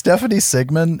got Stephanie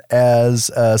Sigmund as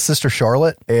Sister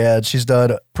Charlotte, and she's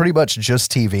done pretty much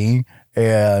just TV.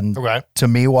 And to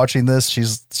me, watching this,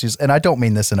 she's, and I don't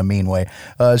mean this in a mean way.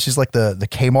 She's like the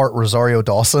Kmart Rosario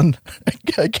Dawson.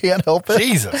 I can't help it.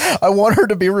 Jesus. I want her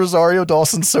to be Rosario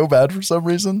Dawson so bad for some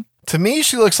reason. To me,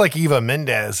 she looks like Eva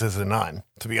Mendes as a nun,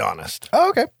 to be honest. Oh,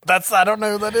 okay. I don't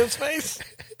know who that is, face.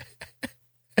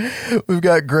 We've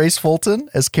got Grace Fulton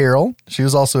as Carol. She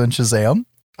was also in Shazam.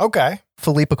 Okay.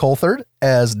 Philippa Coulthard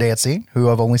as Nancy, who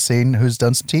I've only seen who's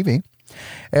done some TV.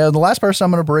 And the last person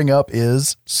I'm going to bring up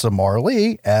is Samara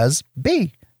Lee as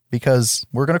B, because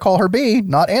we're going to call her B,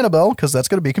 not Annabelle, because that's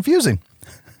going to be confusing.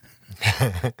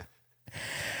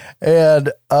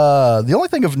 And the only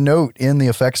thing of note in the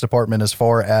effects department as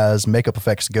far as makeup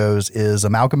effects goes is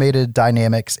Amalgamated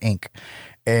Dynamics, Inc.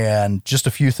 And just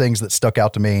a few things that stuck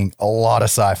out to me, a lot of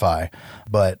sci-fi,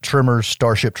 but Tremors,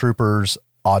 Starship Troopers,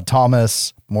 Odd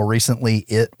Thomas, more recently,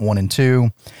 It 1 and 2.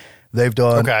 They've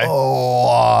done a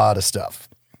lot of stuff.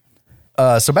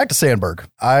 So back to Sandberg.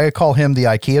 I call him the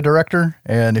IKEA director,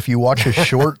 and if you watch his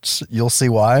shorts, you'll see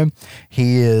why.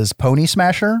 He is Pony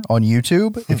Smasher on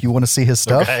YouTube, if you want to see his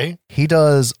stuff. Okay. He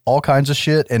does all kinds of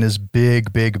shit and is big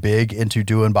into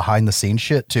doing behind-the-scenes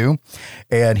shit, too.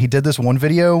 And he did this one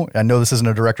video. I know this isn't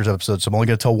a director's episode, so I'm only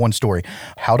going to tell one story.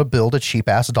 How to build a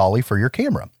cheap-ass dolly for your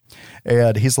camera.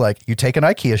 And he's like, you take an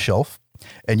IKEA shelf,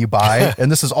 and you buy,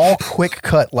 and this is all quick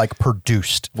cut, like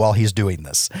produced while he's doing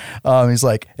this. He's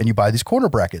like, and you buy these corner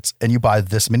brackets and you buy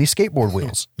this many skateboard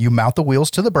wheels. You mount the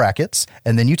wheels to the brackets,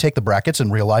 and then you take the brackets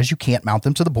and realize you can't mount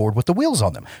them to the board with the wheels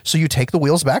on them. So you take the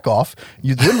wheels back off.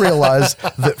 You then realize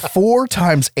that 4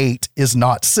 times 8 is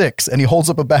not 6. And he holds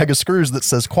up a bag of screws that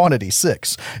says quantity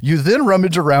 6. You then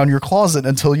rummage around your closet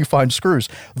until you find screws.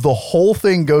 The whole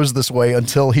thing goes this way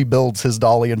until he builds his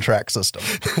dolly and track system.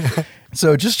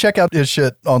 So just check out his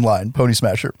shit online, Pony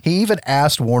Smasher. He even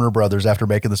asked Warner Brothers after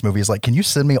making this movie, he's like, can you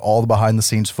send me all the behind the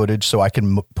scenes footage so I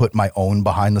can put my own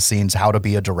behind the scenes how to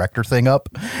be a director thing up?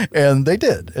 And they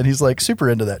did. And he's like super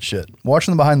into that shit.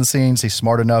 Watching the behind the scenes, he's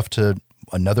smart enough to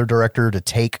another director to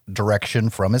take direction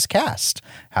from his cast.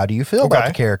 How do you feel about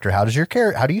the character? How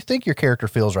do you think your character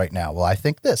feels right now? Well, I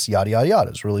think this, yada, yada, yada.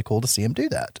 It's really cool to see him do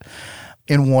that.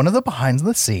 In one of the behind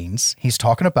the scenes, he's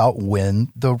talking about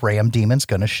when the Ram Demon's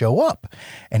going to show up.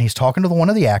 And he's talking to one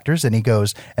of the actors and he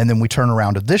goes, and then we turn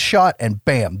around to this shot and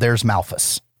bam, there's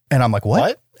Malphas. And I'm like,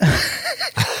 what?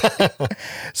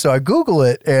 So I Google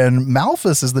it, and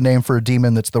Malphas is the name for a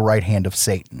demon that's the right hand of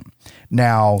Satan.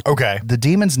 Now, the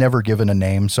demon's never given a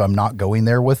name, so I'm not going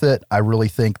there with it. I really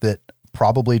think that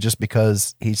probably just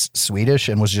because he's Swedish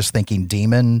and was just thinking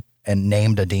demon and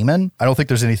named a demon. I don't think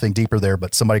there's anything deeper there,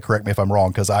 but somebody correct me if I'm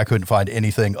wrong, because I couldn't find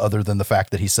anything other than the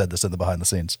fact that he said this in the behind the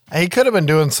scenes. He could have been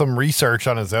doing some research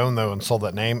on his own, though, and sold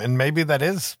that name. And maybe that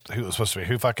is who it was supposed to be.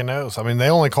 Who fucking knows? I mean, they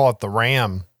only call it the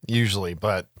Ram usually,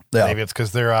 but maybe it's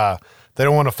because they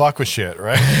don't want to fuck with shit,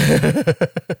 right?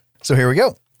 So here we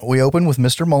go. We open with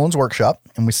Mr. Mullen's workshop,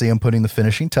 and we see him putting the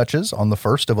finishing touches on the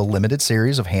first of a limited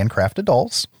series of handcrafted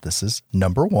dolls. This is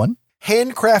number 1.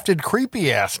 Handcrafted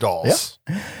creepy ass dolls.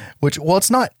 Yeah. Which, well, it's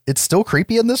not, it's still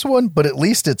creepy in this one, but at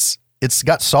least it's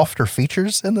got softer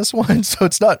features in this one. So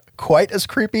it's not quite as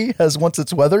creepy as once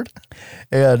it's weathered.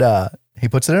 And he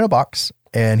puts it in a box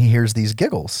and he hears these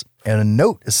giggles, and a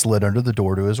note is slid under the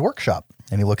door to his workshop.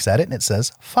 And he looks at it and it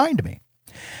says, "Find me."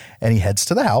 And he heads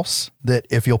to the house that,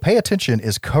 if you'll pay attention,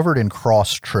 is covered in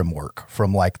cross trim work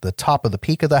from like the top of the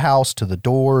peak of the house to the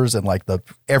doors and like the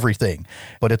everything.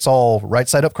 But it's all right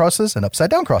side up crosses and upside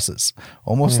down crosses.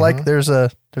 Almost like there's a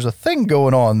thing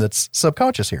going on that's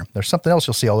subconscious here. There's something else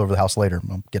you'll see all over the house later.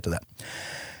 I'll get to that.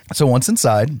 So once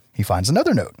inside, he finds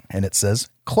another note and it says,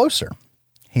 "Closer."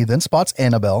 He then spots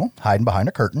Annabelle hiding behind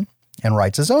a curtain and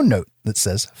writes his own note that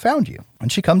says, "Found you."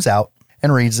 And she comes out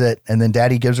and reads it, and then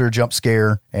Daddy gives her a jump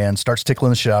scare and starts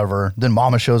tickling the shit out of her. Then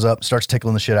Mama shows up, starts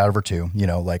tickling the shit out of her too. You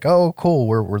know, like, oh, cool,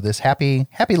 we're this happy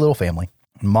little family.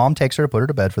 And Mom takes her to put her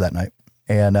to bed for that night,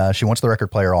 and she wants the record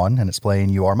player on, and it's playing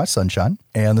 "You Are My Sunshine."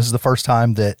 And this is the first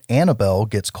time that Annabelle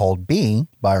gets called B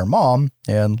by her mom,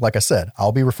 and like I said,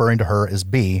 I'll be referring to her as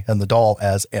B and the doll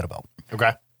as Annabelle.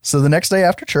 Okay. So the next day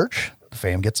after church, the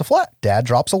fam gets a flat. Dad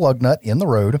drops a lug nut in the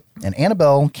road, and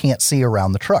Annabelle can't see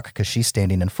around the truck because she's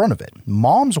standing in front of it.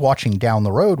 Mom's watching down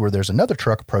the road where there's another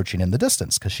truck approaching in the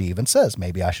distance, because she even says,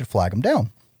 maybe I should flag him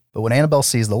down. But when Annabelle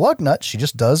sees the lug nut, she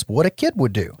just does what a kid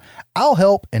would do. "I'll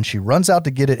help," and she runs out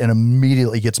to get it and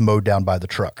immediately gets mowed down by the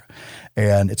truck.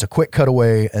 And it's a quick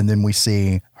cutaway, and then we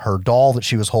see her doll that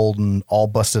she was holding all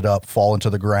busted up fall into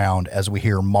the ground as we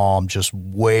hear Mom just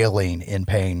wailing in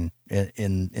pain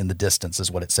in the distance,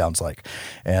 is what it sounds like.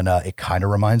 And it kind of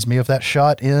reminds me of that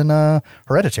shot in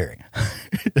Hereditary,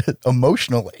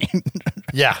 emotionally.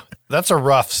 Yeah, that's a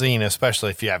rough scene,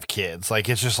 especially if you have kids. Like,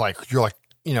 it's just like, you're like,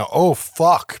 you know, oh,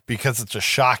 fuck, because it's a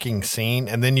shocking scene.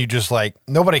 And then you just like,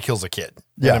 nobody kills a kid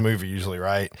in a movie usually,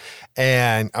 right?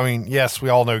 And I mean, yes, we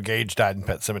all know Gage died in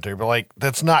Pet Sematary, but like,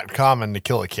 that's not common to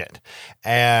kill a kid.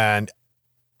 And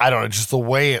I don't know, just the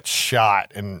way it's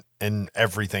shot and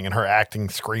everything, and her acting,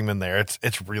 screaming there,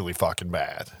 it's really fucking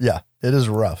bad. Yeah, it is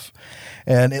rough.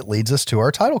 And it leads us to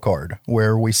our title card,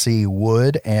 where we see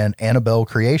Wood and Annabelle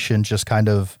Creation just kind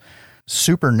of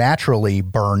supernaturally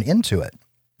burn into it.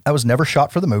 That was never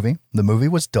shot for the movie. The movie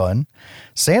was done.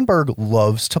 Sandberg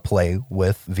loves to play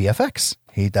with VFX.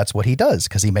 That's what he does,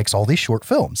 because he makes all these short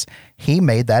films. He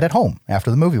made that at home after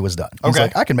the movie was done. He's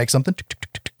like, I can make something,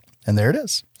 and there it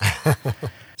is.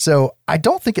 So I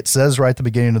don't think it says right at the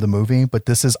beginning of the movie, but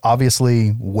this is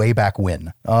obviously way back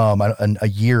when. A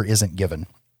year isn't given.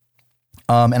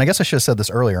 And I guess I should have said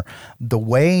this earlier. The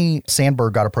way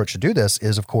Sandberg got approached to do this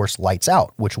is, of course, Lights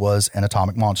Out, which was an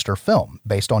Atomic Monster film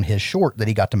based on his short that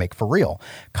he got to make for real,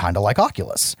 kind of like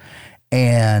Oculus.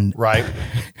 And right.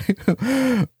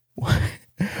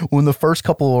 When the first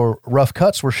couple of rough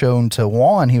cuts were shown to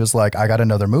Juan, he was like, "I got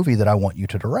another movie that I want you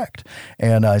to direct."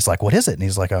 And he's like, "What is it?" And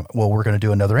he's like, "Well, we're going to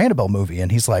do another Annabelle movie."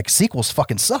 And he's like, "Sequels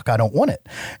fucking suck. I don't want it."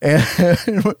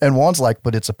 And Juan's like,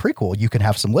 "But it's a prequel. You can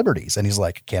have some liberties." And he's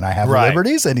like, "Can I have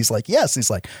liberties?" And he's like, "Yes." He's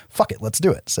like, "Fuck it. Let's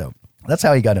do it." So that's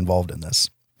how he got involved in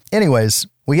this. Anyways,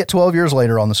 we get 12 years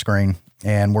later on the screen,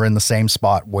 and we're in the same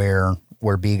spot where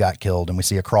B got killed, and we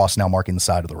see a cross now marking the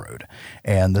side of the road.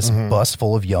 And this bus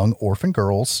full of young orphan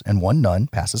girls and one nun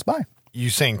passes by.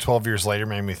 You saying 12 years later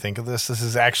made me think of this. This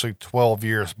is actually 12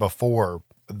 years before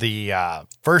the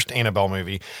first Annabelle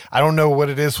movie. I don't know what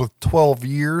it is with 12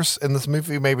 years in this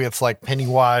movie. Maybe it's like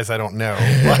Pennywise. I don't know.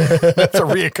 That's a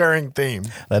reoccurring theme.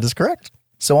 That is correct.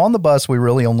 So on the bus, we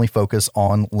really only focus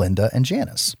on Linda and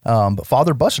Janice. But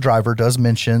Father Bus Driver does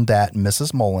mention that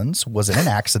Mrs. Mullins was in an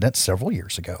accident several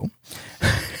years ago.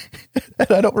 And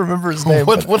I don't remember his name.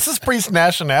 What's this priest's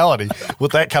nationality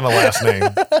with that kind of last name?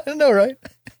 I know, right?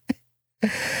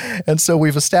 And so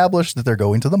we've established that they're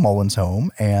going to the Mullins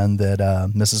home and that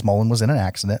Mrs. Mullen was in an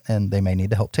accident and they may need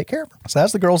to help take care of her. So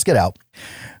as the girls get out,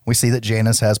 we see that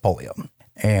Janice has polio.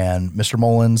 And Mr.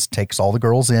 Mullins takes all the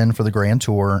girls in for the grand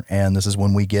tour. And this is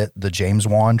when we get the James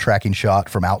Wan tracking shot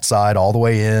from outside all the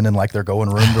way in. And like they're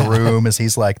going room to room as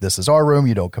he's like, this is our room.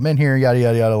 You don't come in here, yada,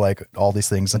 yada, yada, like all these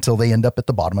things until they end up at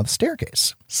the bottom of the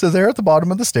staircase. So they're at the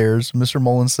bottom of the stairs. Mr.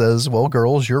 Mullins says, well,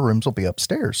 girls, your rooms will be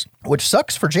upstairs, which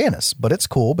sucks for Janice, but it's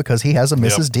cool because he has a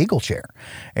Mrs. Deagle chair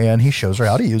and he shows her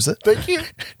how to use it. Thank you.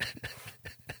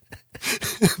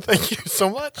 Thank you so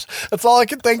much. That's all I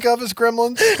can think of is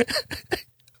Gremlins.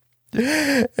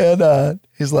 And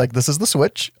he's like, this is the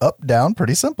switch, up, down,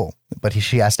 pretty simple. But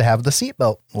she has to have the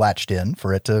seatbelt latched in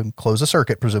for it to close a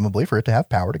circuit, presumably for it to have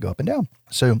power to go up and down.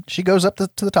 So she goes up to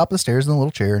the top of the stairs in the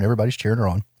little chair and everybody's cheering her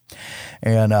on.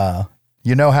 And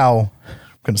you know how, I'm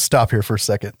going to stop here for a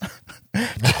second.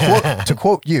 to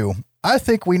quote you, I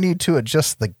think we need to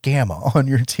adjust the gamma on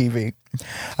your TV.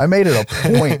 I made it a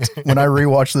point when I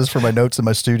rewatched this for my notes in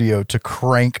my studio to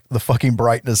crank the fucking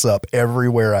brightness up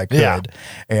everywhere I could. Yeah.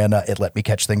 And it let me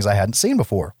catch things I hadn't seen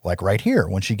before. Like right here,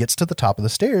 when she gets to the top of the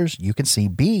stairs, you can see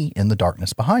B in the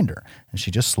darkness behind her. And she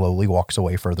just slowly walks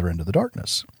away further into the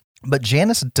darkness. But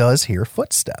Janice does hear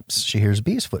footsteps. She hears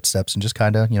B's footsteps and just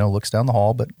kind of, looks down the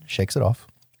hall, but shakes it off.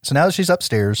 So now that she's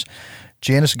upstairs,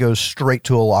 Janice goes straight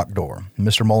to a locked door.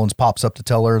 Mr. Mullins pops up to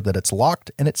tell her that it's locked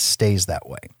and it stays that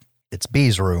way. It's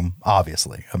B's room,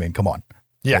 obviously. I mean, come on.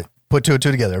 Yeah. Put two and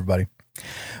two together, everybody.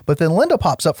 But then Linda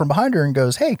pops up from behind her and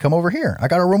goes, hey, come over here. I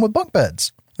got a room with bunk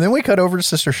beds. Then we cut over to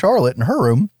Sister Charlotte in her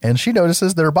room, and she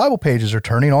notices that her Bible pages are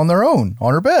turning on their own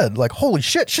on her bed. Like, holy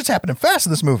shit's happening fast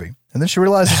in this movie. And then she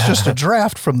realizes it's just a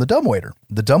draft from the dumbwaiter.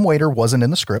 The dumbwaiter wasn't in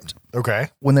the script. Okay.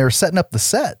 When they were setting up the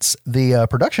sets, the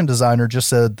production designer just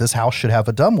said, this house should have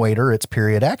a dumbwaiter. It's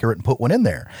period accurate, and put one in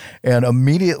there. And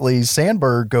immediately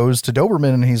Sandberg goes to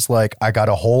Doberman and he's like, I got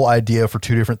a whole idea for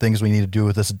two different things we need to do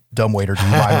with this dumbwaiter. Do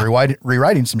you mind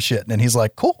rewriting some shit? And he's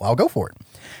like, cool, I'll go for it.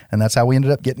 And that's how we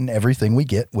ended up getting everything we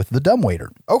get with the dumbwaiter.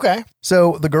 Okay.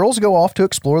 So the girls go off to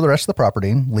explore the rest of the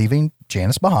property, leaving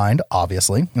Janice behind,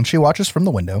 obviously, and she watches from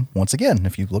the window. Once again,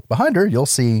 if you look behind her, you'll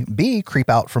see B creep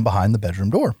out from behind the bedroom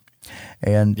door.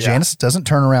 And Janice doesn't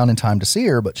turn around in time to see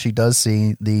her, but she does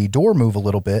see the door move a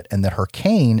little bit and that her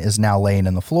cane is now laying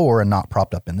in the floor and not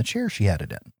propped up in the chair she had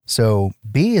it in. So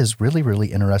B is really,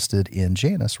 really interested in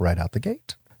Janice right out the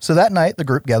gate. So that night, the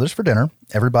group gathers for dinner,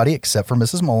 everybody except for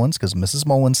Mrs. Mullins, because Mrs.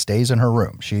 Mullins stays in her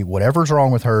room. Whatever's wrong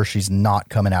with her, she's not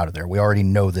coming out of there. We already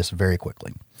know this very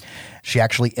quickly. She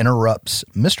actually interrupts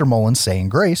Mr. Mullins saying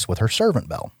grace with her servant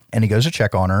bell. And he goes to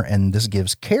check on her, and this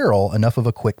gives Carol enough of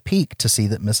a quick peek to see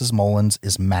that Mrs. Mullins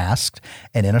is masked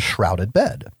and in a shrouded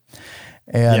bed.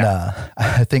 And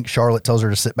I think Charlotte tells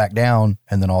her to sit back down,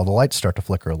 and then all the lights start to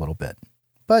flicker a little bit.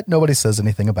 But nobody says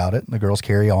anything about it. The girls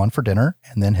carry on for dinner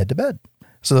and then head to bed.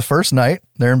 So the first night,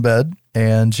 they're in bed,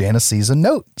 and Janice sees a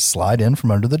note slide in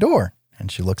from under the door.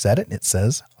 And she looks at it, and it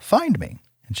says, find me.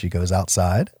 And she goes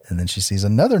outside, and then she sees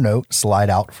another note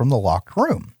slide out from the locked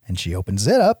room. And she opens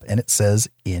it up, and it says,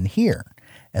 in here.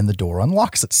 And the door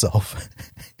unlocks itself.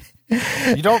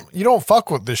 You don't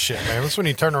fuck with this shit, man. That's when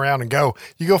you turn around and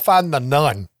you go find the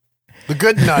nun. The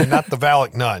good nun, not the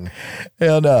Valak nun.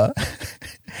 And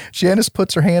Janice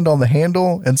puts her hand on the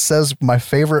handle and says my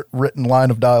favorite written line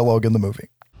of dialogue in the movie.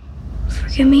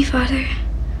 Forgive me, Father,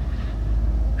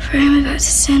 for I am about to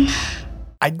sin.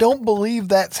 I don't believe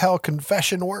that's how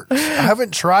confession works. I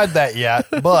haven't tried that yet,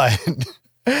 but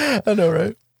I know,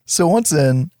 right? So once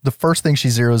in, the first thing she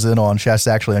zeroes in on, she has to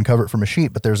actually uncover it from a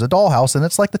sheet, but there's a dollhouse, and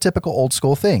it's like the typical old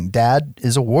school thing. Dad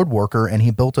is a woodworker, and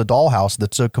he built a dollhouse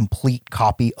that's a complete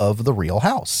copy of the real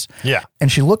house. Yeah.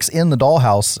 And she looks in the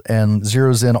dollhouse and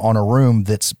zeroes in on a room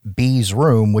that's B's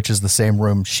room, which is the same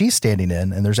room she's standing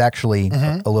in, and there's actually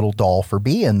a little doll for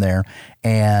B in there,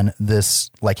 and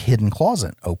this like hidden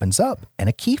closet opens up, and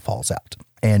a key falls out.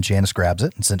 And Janice grabs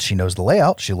it, and since she knows the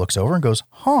layout, she looks over and goes,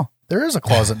 there is a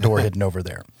closet door hidden over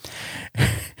there.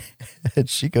 And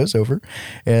she goes over,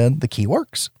 and the key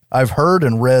works. I've heard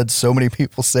and read so many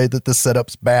people say that this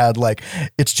setup's bad. Like,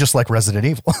 it's just like Resident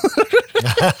Evil.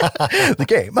 The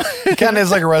game. It kind of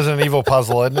is like a Resident Evil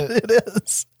puzzle, isn't it? It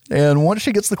is. And once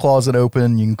she gets the closet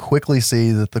open, you can quickly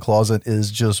see that the closet is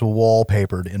just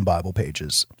wallpapered in Bible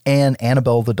pages. And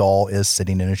Annabelle the doll is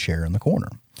sitting in a chair in the corner.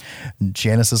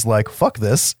 Janice is like, fuck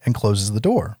this, and closes the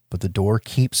door. But the door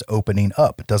keeps opening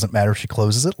up. It doesn't matter if she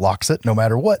closes it, locks it, no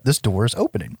matter what, this door is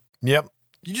opening. Yep.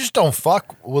 You just don't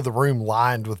fuck with a room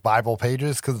lined with Bible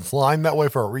pages because it's lined that way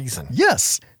for a reason.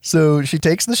 Yes. So she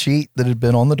takes the sheet that had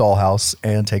been on the dollhouse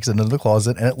and takes it into the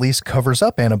closet and at least covers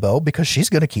up Annabelle because she's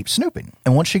going to keep snooping.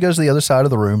 And once she goes to the other side of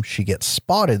the room, she gets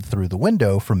spotted through the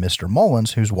window from Mr.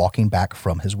 Mullins, who's walking back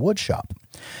from his wood shop.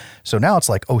 So now it's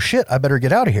like, oh shit, I better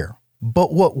get out of here.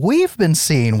 But what we've been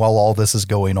seeing while all this is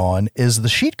going on is the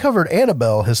sheet-covered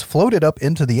Annabelle has floated up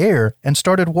into the air and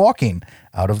started walking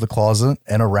out of the closet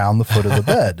and around the foot of the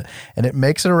bed. And it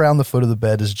makes it around the foot of the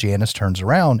bed as Janice turns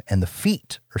around, and the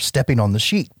feet are stepping on the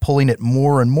sheet, pulling it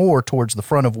more and more towards the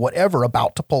front of whatever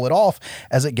about to pull it off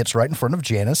as it gets right in front of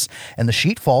Janice, and the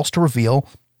sheet falls to reveal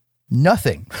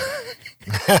nothing.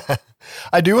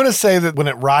 I do want to say that when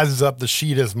it rises up, the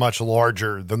sheet is much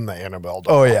larger than the Annabelle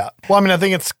doll. Oh, yeah. Well, I mean, I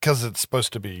think it's because it's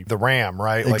supposed to be the RAM,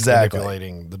 right? Like Exactly.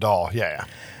 manipulating the doll. Yeah.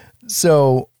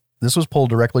 So this was pulled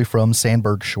directly from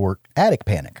Sandberg's short Attic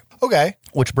Panic. Okay.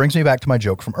 Which brings me back to my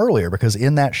joke from earlier, because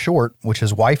in that short, which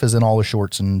his wife is in all the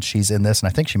shorts and she's in this, and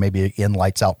I think she may be in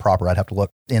Lights Out proper, I'd have to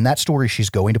look. In that story, she's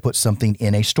going to put something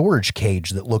in a storage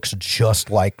cage that looks just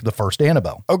like the first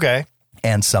Annabelle. Okay.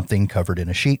 And something covered in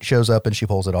a sheet shows up and she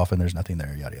pulls it off and there's nothing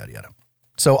there, yada, yada, yada.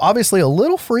 So obviously a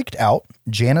little freaked out,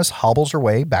 Janice hobbles her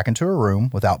way back into her room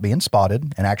without being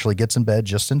spotted and actually gets in bed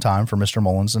just in time for Mr.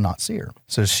 Mullins to not see her.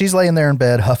 So she's laying there in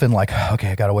bed huffing like, okay,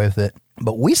 I got away with it.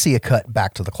 But we see a cut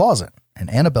back to the closet and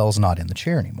Annabelle's not in the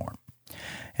chair anymore.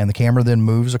 And the camera then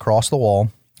moves across the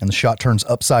wall and the shot turns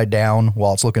upside down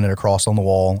while it's looking at a cross on the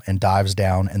wall and dives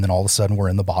down. And then all of a sudden we're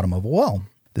in the bottom of a well.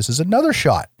 This is another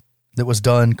shot that was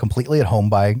done completely at home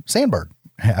by Sandberg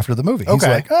after the movie. He's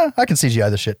like, I can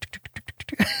CGI this shit.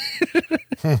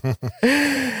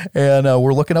 And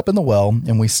we're looking up in the well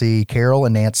and we see Carol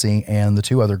and Nancy and the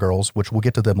two other girls, which we'll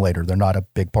get to them later. They're not a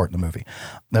big part in the movie.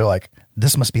 They're like,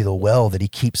 this must be the well that he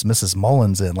keeps Mrs.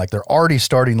 Mullins in. Like they're already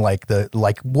starting like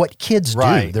what kids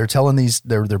do. They're telling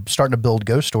they're starting to build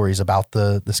ghost stories about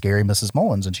the scary Mrs.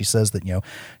 Mullins. And she says that,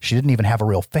 she didn't even have a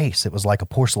real face. It was like a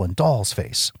porcelain doll's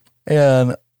face.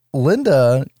 And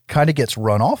Linda kind of gets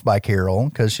run off by Carol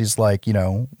because she's like, do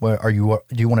you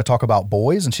want to talk about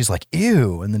boys? And she's like,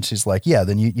 ew. And then she's like, yeah,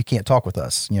 then you can't talk with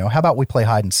us. How about we play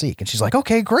hide and seek? And she's like,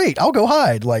 okay, great. I'll go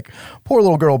hide. Like poor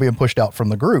little girl being pushed out from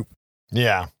the group.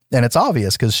 Yeah. And it's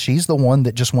obvious because she's the one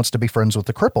that just wants to be friends with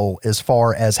the cripple as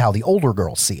far as how the older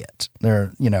girls see it.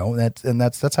 They're,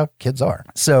 that's how kids are.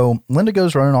 So Linda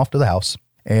goes running off to the house.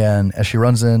 And as she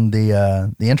runs in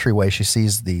the entryway, she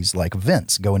sees these like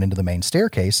vents going into the main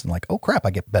staircase and like, oh crap,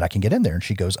 bet I can get in there. And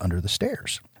she goes under the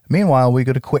stairs. Meanwhile, we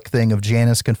get a quick thing of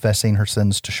Janice confessing her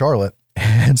sins to Charlotte.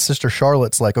 And Sister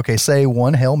Charlotte's like, okay, say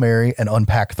one Hail Mary and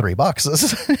unpack 3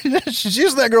 boxes. She's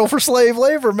using that girl for slave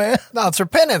labor, man. No, it's her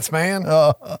penance, man.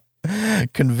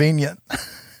 Convenient.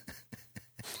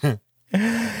 The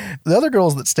other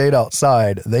girls that stayed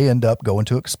outside, they end up going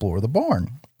to explore the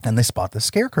barn. And they spot the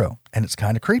scarecrow, and it's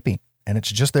kind of creepy, and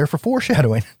it's just there for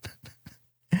foreshadowing.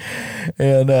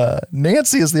 And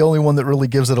Nancy is the only one that really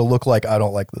gives it a look like, I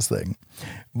don't like this thing.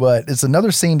 But it's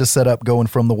another scene to set up going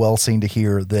from the well scene to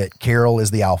here that Carol is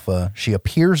the alpha. She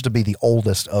appears to be the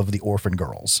oldest of the orphan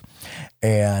girls.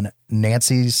 And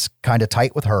Nancy's kind of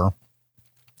tight with her.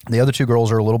 The other 2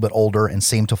 girls are a little bit older and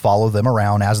seem to follow them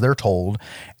around as they're told.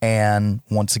 And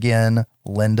once again,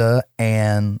 Linda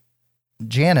and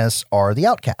Janice are the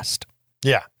outcast.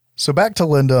 Yeah. So back to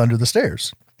Linda under the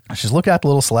stairs. She's looking at the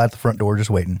little slide at the front door just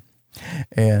waiting.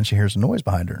 And she hears a noise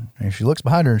behind her. And she looks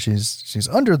behind her and she's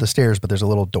under the stairs, but there's a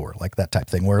little door, like that type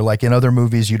thing, where like in other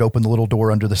movies, you'd open the little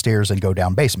door under the stairs and go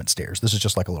down basement stairs. This is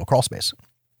just like a little crawl space.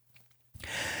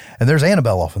 And there's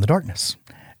Annabelle off in the darkness.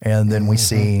 And then we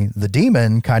see the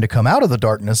demon kind of come out of the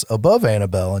darkness above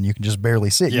Annabelle, and you can just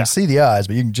barely see it. You can see the eyes,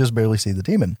 but you can just barely see the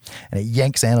demon. And it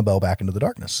yanks Annabelle back into the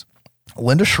darkness.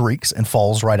 Linda shrieks and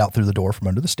falls right out through the door from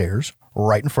under the stairs,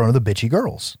 right in front of the bitchy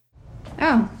girls.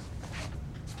 Oh,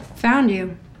 found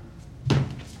you.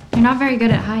 You're not very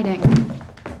good at hiding.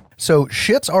 So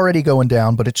shit's already going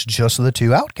down, but it's just the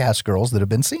 2 outcast girls that have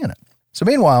been seeing it. So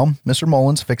meanwhile, Mr.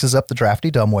 Mullins fixes up the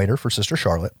drafty dumbwaiter for Sister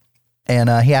Charlotte, and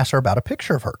he asks her about a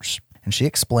picture of hers. And she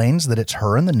explains that it's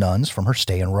her and the nuns from her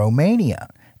stay in Romania.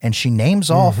 And she names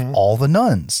off all the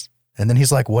nuns. And then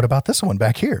he's like, what about this one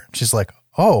back here? She's like,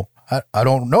 oh, I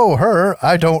don't know her.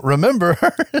 I don't remember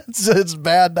her. It's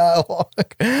bad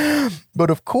dialogue. But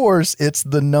of course, it's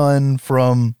the nun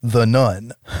from The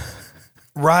Nun.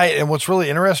 Right. And what's really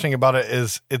interesting about it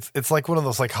is it's like one of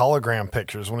those like hologram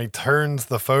pictures. When he turns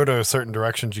the photo certain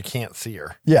directions, you can't see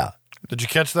her. Yeah. Did you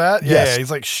catch that? Yes. Yeah.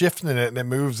 He's like shifting it and it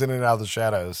moves in and out of the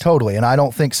shadows. Totally. And I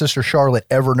don't think Sister Charlotte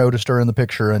ever noticed her in the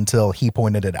picture until he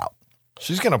pointed it out.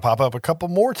 She's going to pop up a couple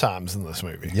more times in this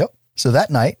movie. Yep. So that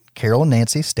night, Carol and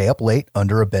Nancy stay up late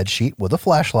under a bedsheet with a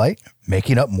flashlight,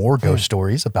 making up more ghost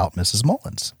stories about Mrs.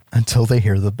 Mullins until they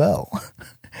hear the bell.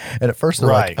 And at first they're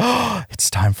like, oh, it's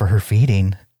time for her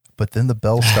feeding. But then the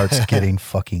bell starts getting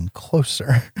fucking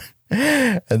closer.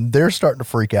 And they're starting to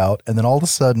freak out. And then all of a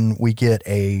sudden we get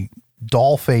a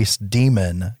doll-faced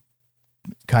demon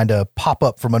kind of pop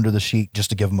up from under the sheet just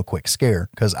to give them a quick scare.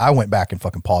 Because I went back and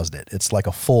fucking paused it. It's like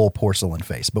a full porcelain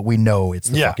face, but we know it's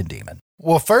the fucking demon.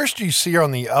 Well, first you see her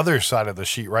on the other side of the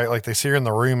sheet, right? Like they see her in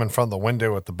the room in front of the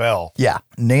window with the bell. Yeah.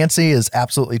 Nancy is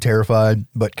absolutely terrified,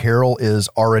 but Carol is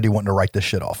already wanting to write this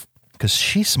shit off because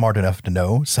she's smart enough to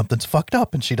know something's fucked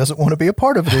up and she doesn't want to be a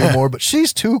part of it anymore, but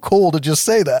she's too cool to just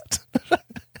say that.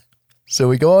 So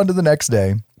we go on to the next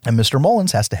day and Mr.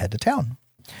 Mullins has to head to town,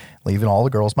 leaving all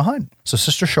the girls behind. So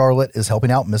Sister Charlotte is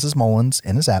helping out Mrs. Mullins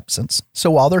in his absence.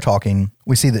 So while they're talking,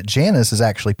 we see that Janice is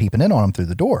actually peeping in on him through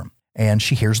the door. And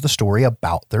she hears the story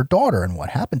about their daughter and what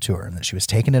happened to her and that she was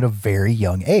taken at a very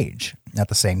young age. At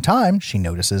the same time, she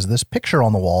notices this picture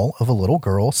on the wall of a little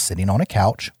girl sitting on a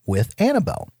couch with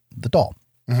Annabelle, the doll.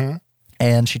 Mm-hmm.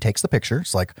 And she takes the picture.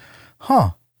 It's like,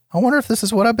 I wonder if this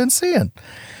is what I've been seeing.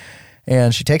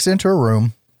 And she takes it into her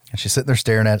room and she's sitting there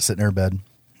staring at it, sitting in her bed.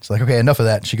 It's like, okay, enough of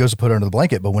that. And she goes to put it under the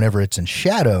blanket, but whenever it's in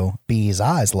shadow, Bee's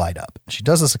eyes light up. She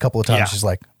does this a couple of times. Yeah. She's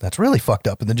like, that's really fucked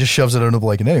up. And then just shoves it under the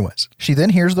blanket anyways. She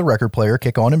then hears the record player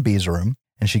kick on in Bee's room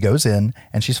and she goes in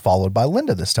and she's followed by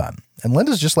Linda this time. And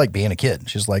Linda's just like being a kid.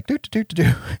 She's like, do.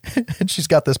 And she's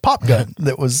got this pop gun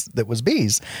that was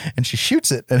Bee's and she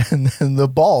shoots it and the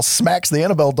ball smacks the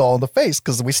Annabelle doll in the face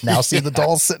because we now see the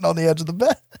doll sitting on the edge of the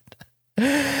bed.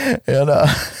 And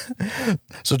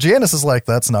so Janice is like,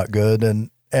 that's not good.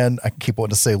 And I keep wanting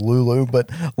to say Lulu, but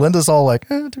Linda's all like,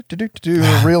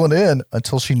 reeling in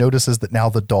until she notices that now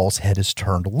the doll's head is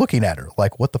turned looking at her.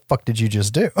 Like, what the fuck did you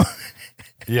just do?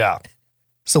 Yeah.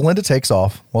 So Linda takes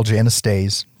off while Janice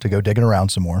stays to go digging around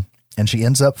some more. And she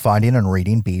ends up finding and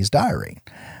reading Bee's diary.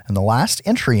 And the last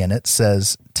entry in it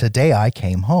says, "Today I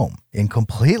came home," in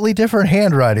completely different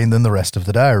handwriting than the rest of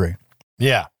the diary.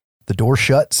 Yeah. The door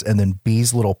shuts and then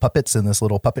Bee's little puppets in this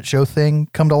little puppet show thing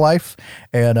come to life.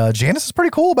 And Janice is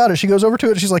pretty cool about it. She goes over to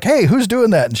it and she's like, hey, who's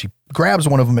doing that? And she grabs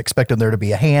one of them expecting there to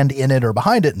be a hand in it or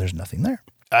behind it. And there's nothing there.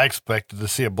 I expected to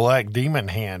see a black demon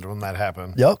hand when that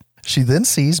happened. Yep. She then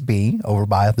sees Bee over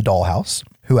by the dollhouse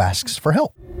who asks for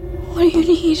help. What do you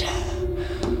need?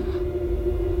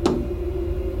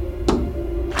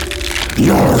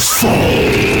 Your soul.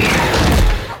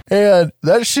 And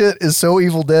that shit is so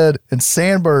Evil Dead. And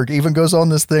Sandberg even goes on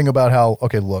this thing about how,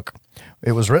 okay, look,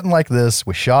 it was written like this.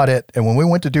 We shot it. And when we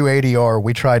went to do ADR,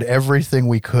 we tried everything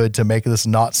we could to make this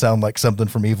not sound like something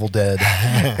from Evil Dead.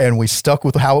 And we stuck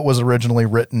with how it was originally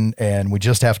written. And we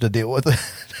just have to deal with it.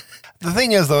 The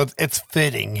thing is, though, it's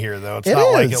fitting here, though. It's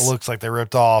not like it looks like they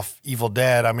ripped off Evil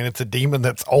Dead. I mean, it's a demon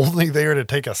that's only there to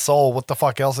take a soul. What the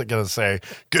fuck else is it going to say?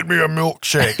 Get me a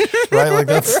milkshake, right? Like,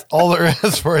 that's all there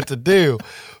is for it to do.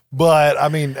 But, I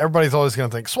mean, everybody's always going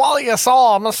to think, swallow your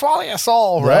soul. I'm going to swallow your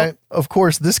soul, right? Well, of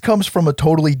course, this comes from a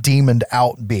totally demoned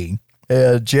out Bee.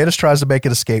 Janice tries to make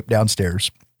an escape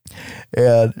downstairs.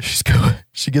 And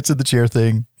she gets in the chair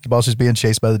thing. While she's being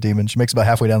chased by the demon, she makes it about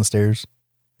halfway down the stairs.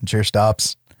 The chair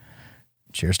stops.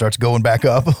 Chair starts going back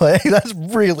up. Like, that's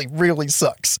really, really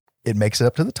sucks. It makes it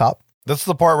up to the top. That's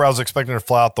the part where I was expecting her to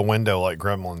fly out the window like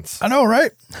Gremlins. I know,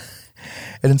 right?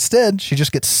 And instead, she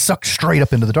just gets sucked straight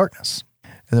up into the darkness.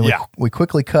 And then we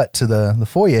quickly cut to the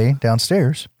foyer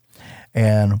downstairs,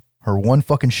 and her one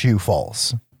fucking shoe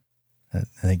falls.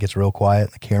 And it gets real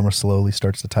quiet. The camera slowly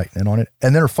starts to tighten in on it.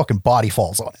 And then her fucking body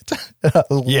falls on it. I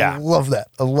love that.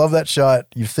 I love that shot.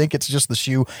 You think it's just the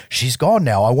shoe. She's gone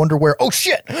now. I wonder where. Oh,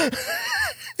 shit.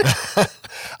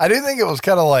 I do think it was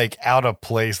kind of like out of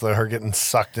place, though, her getting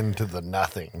sucked into the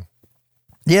nothing.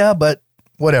 Yeah, but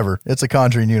whatever. It's a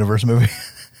Conjuring universe movie.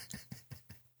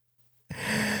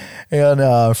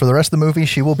 And for the rest of the movie,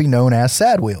 she will be known as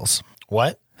Sad Wheels.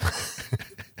 What?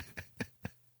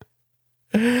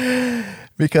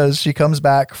 Because she comes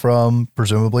back from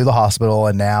presumably the hospital,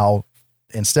 and now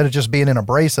instead of just being in a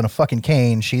brace and a fucking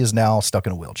cane, she is now stuck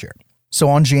in a wheelchair. So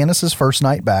on Janice's first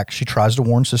night back, she tries to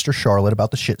warn Sister Charlotte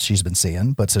about the shit she's been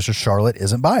seeing, but Sister Charlotte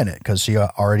isn't buying it because she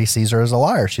already sees her as a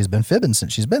liar. She's been fibbing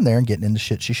since she's been there and getting into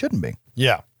shit she shouldn't be.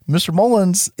 Yeah. Mr.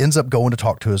 Mullins ends up going to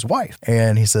talk to his wife,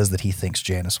 and he says that he thinks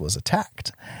Janice was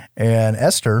attacked. And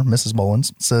Esther, Mrs.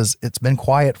 Mullins, says it's been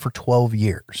quiet for 12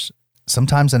 years.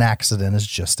 Sometimes an accident is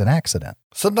just an accident.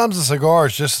 Sometimes a cigar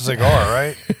is just a cigar,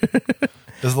 right?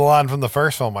 Is the line from the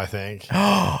first film, I think.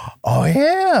 Oh,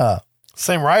 yeah.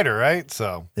 Same writer, right?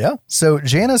 So yeah. So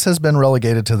Janice has been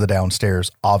relegated to the downstairs,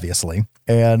 obviously.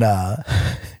 And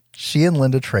she and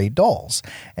Linda trade dolls.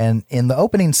 And in the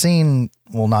opening scene,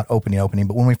 well, not opening,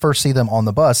 but when we first see them on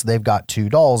the bus, they've got 2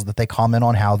 dolls that they comment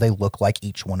on how they look like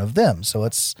each one of them. So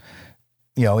it's,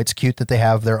 it's cute that they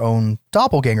have their own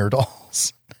doppelganger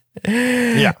dolls.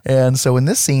 Yeah. And so in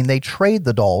this scene, they trade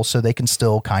the dolls so they can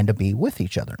still kind of be with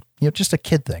each other. Just a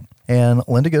kid thing. And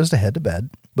Linda goes to head to bed,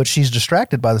 but she's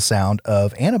distracted by the sound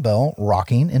of Annabelle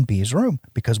rocking in Bee's room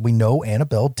because we know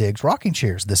Annabelle digs rocking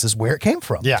chairs. This is where it came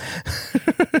from. Yeah.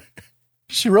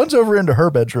 She runs over into her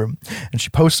bedroom and she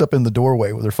posts up in the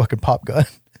doorway with her fucking pop gun.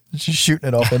 She's shooting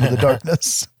it off into the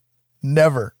darkness.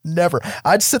 Never.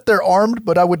 I'd sit there armed,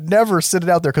 but I would never sit it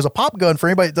out there because a pop gun, for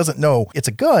anybody that doesn't know, it's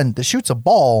a gun that shoots a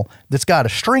ball that's got a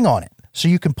string on it. So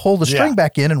you can pull the string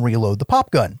back in and reload the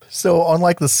pop gun. So on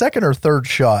like the second or third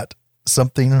shot,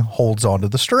 something holds onto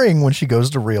the string when she goes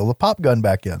to reel the pop gun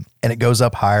back in. And it goes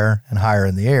up higher and higher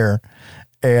in the air.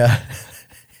 And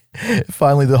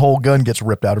finally the whole gun gets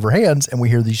ripped out of her hands and we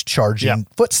hear these charging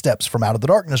footsteps from out of the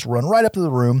darkness run right up to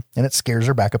the room, and it scares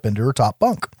her back up into her top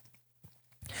bunk.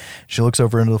 She looks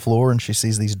over into the floor and she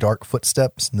sees these dark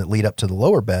footsteps that lead up to the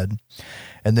lower bed.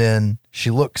 And then she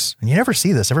looks, and you never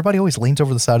see this. Everybody always leans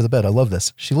over the side of the bed. I love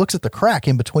this. She looks at the crack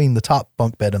in between the top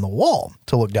bunk bed and the wall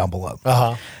to look down below.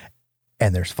 Uh-huh.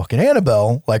 And there's fucking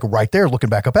Annabelle, like right there looking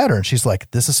back up at her. And she's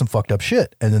like, this is some fucked up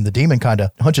shit. And then the demon kind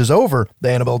of hunches over the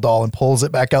Annabelle doll and pulls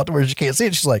it back out to where she can't see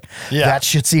it. She's like, that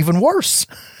shit's even worse.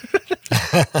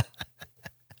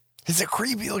 He's a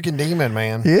creepy looking demon,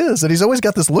 man. He is. And he's always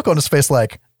got this look on his face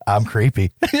like, I'm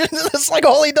creepy. That's like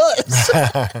all he does.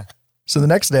 So the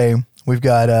next day, we've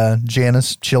got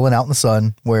Janice chilling out in the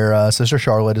sun where Sister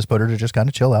Charlotte has put her to just kind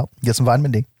of chill out, get some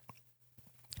vitamin D.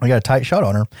 We got a tight shot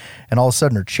on her, and all of a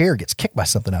sudden her chair gets kicked by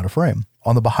something out of frame.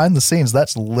 On the behind the scenes,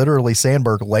 that's literally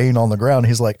Sandberg laying on the ground.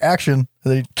 He's like, action.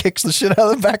 And then he kicks the shit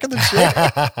out of the back of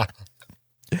the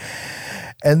chair.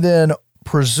 And then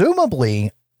presumably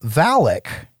Valak,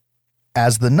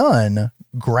 as the nun,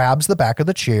 grabs the back of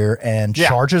the chair and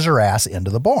charges her ass into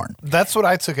the barn. That's what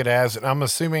I took it as. And I'm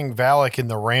assuming Valak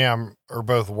and the Ram are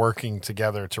both working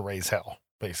together to raise hell,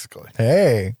 basically.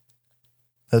 Hey,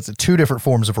 that's 2 different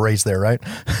forms of raise there, right?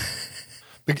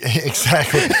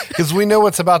 Exactly. Because we know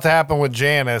what's about to happen with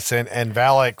Janice, and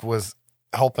Valak was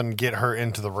helping get her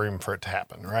into the room for it to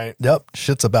happen, right? Yep.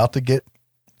 Shit's about to get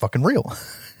fucking real.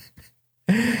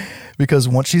 Because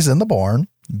once she's in the barn,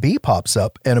 Bee pops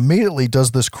up and immediately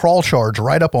does this crawl charge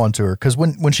right up onto her. Because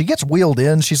when she gets wheeled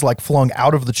in, she's like flung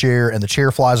out of the chair and the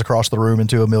chair flies across the room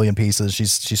into a million pieces.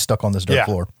 She's stuck on this dirt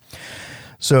floor.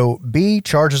 So Bee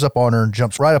charges up on her,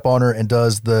 jumps right up on her, and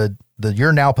does the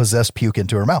you're now possessed puke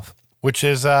into her mouth. Which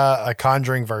is a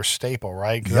Conjuring verse staple,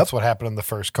 right? Because that's what happened in the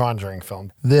first Conjuring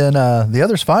film. Then the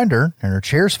others find her, and her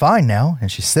chair's fine now,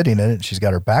 and she's sitting in it, and she's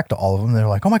got her back to all of them. They're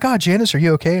like, oh my God, Janice, are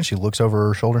you okay? And she looks over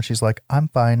her shoulder, and she's like, I'm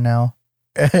fine now.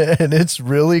 And it's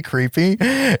really creepy.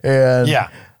 And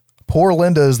poor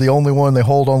Linda is the only one they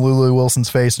hold on Lulu Wilson's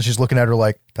face, and she's looking at her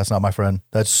like, that's not my friend.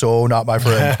 That's so not my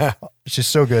friend. She's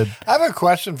so good. I have a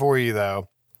question for you, though.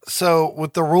 So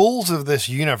with the rules of this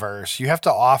universe, you have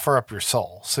to offer up your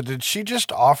soul. So did she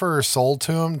just offer her soul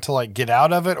to him to like get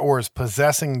out of it, or is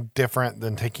possessing different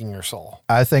than taking your soul?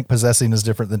 I think possessing is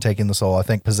different than taking the soul. I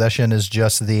think possession is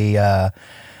just the...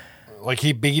 like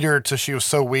he beat her till she was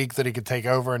so weak that he could take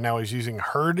over, and now he's using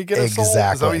her to get a soul?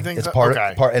 Exactly. Is that what you think? It's part,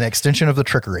 an extension of the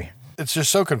trickery. It's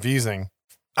just so confusing.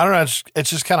 I don't know. It's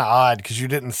just kind of odd because you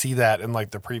didn't see that in like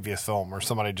the previous film where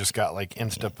somebody just got like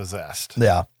insta possessed.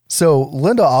 Yeah. So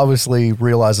Linda obviously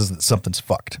realizes that something's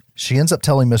fucked. She ends up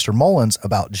telling Mr. Mullins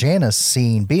about Janice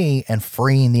seeing Bee and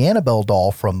freeing the Annabelle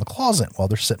doll from the closet while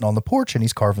they're sitting on the porch and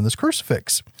he's carving this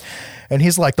crucifix. And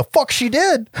he's like, the fuck she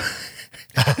did?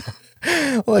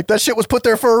 Like that shit was put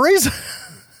there for a reason.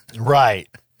 Right.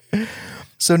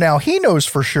 So now he knows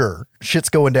for sure shit's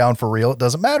going down for real. It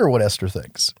doesn't matter what Esther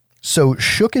thinks. So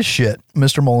shook as shit,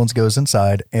 Mr. Mullins goes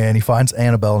inside and he finds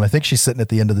Annabelle, and I think she's sitting at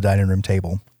the end of the dining room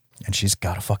table. And she's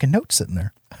got a fucking note sitting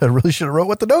there. I really should have wrote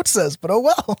what the note says, but oh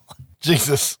well.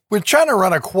 Jesus. We're trying to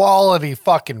run a quality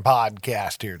fucking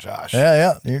podcast here, Josh.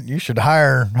 Yeah. You should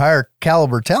hire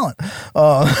caliber talent.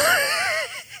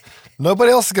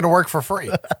 Nobody else is going to work for free.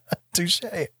 Touche.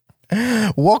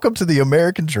 Welcome to the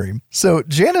American dream. So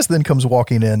Janice then comes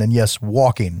walking in, and yes,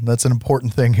 walking. That's an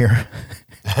important thing here.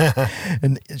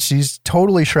 And she's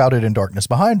totally shrouded in darkness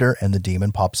behind her, and the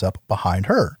demon pops up behind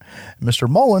her. Mr.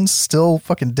 Mullins, still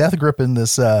fucking death gripping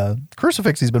this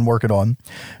crucifix he's been working on,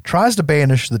 tries to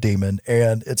banish the demon,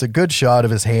 and it's a good shot of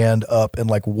his hand up,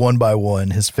 and like one by one,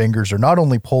 his fingers are not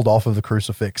only pulled off of the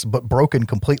crucifix, but broken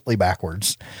completely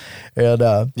backwards.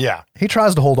 And he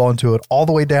tries to hold on to it all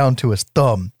the way down to his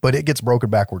thumb, but it gets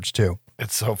broken backwards too.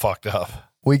 It's so fucked up.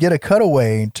 We get a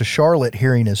cutaway to Charlotte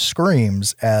hearing his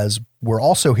screams as we're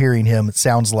also hearing him, it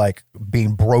sounds like,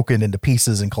 being broken into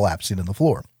pieces and collapsing on the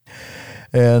floor.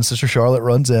 And Sister Charlotte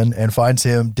runs in and finds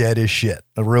him dead as shit.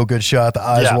 A real good shot, the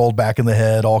eyes rolled back in the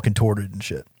head, all contorted and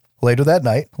shit. Later that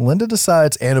night, Linda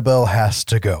decides Annabelle has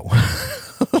to go.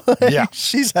 Yeah.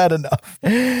 She's had enough.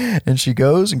 And she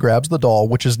goes and grabs the doll,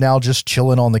 which is now just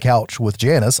chilling on the couch with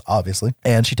Janice, obviously,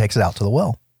 and she takes it out to the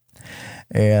well.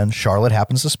 And Charlotte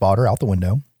happens to spot her out the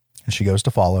window, and she goes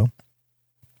to follow.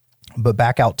 But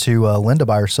back out to Linda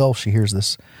by herself, she hears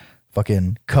this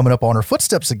fucking coming up on her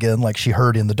footsteps again, like she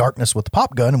heard in the darkness with the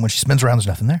pop gun. And when she spins around, there's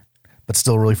nothing there, but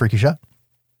still a really freaky shot.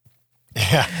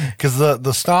 Yeah, because the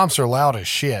stomps are loud as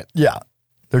shit. Yeah,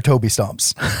 they're Toby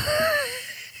stomps.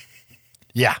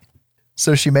 Yeah.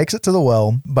 So she makes it to the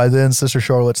well. By then, Sister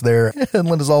Charlotte's there, and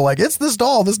Linda's all like, it's this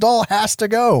doll. This doll has to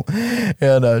go.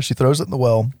 And she throws it in the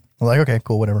well. I'm like, okay,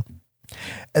 cool, whatever.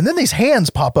 And then these hands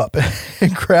pop up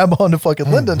and grab onto fucking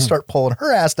Linda and start pulling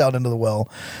her ass down into the well.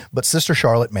 But Sister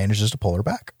Charlotte manages to pull her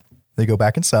back. They go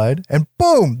back inside, and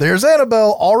boom, there's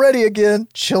Annabelle already again,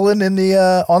 chilling in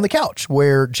the on the couch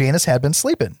where Janice had been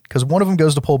sleeping. Because one of them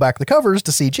goes to pull back the covers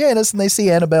to see Janice, and they see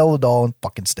Annabelle the doll and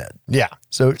fucking dead. Yeah.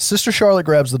 So Sister Charlotte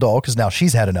grabs the doll because now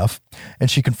she's had enough,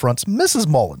 and she confronts Mrs.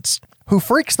 Mullins, who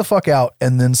freaks the fuck out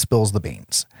and then spills the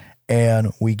beans.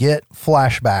 And we get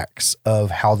flashbacks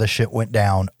of how the shit went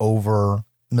down over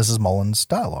Mrs. Mullins'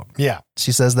 dialogue. Yeah.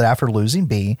 She says that after losing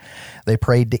B, they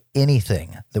prayed to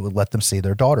anything that would let them see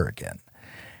their daughter again.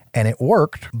 And it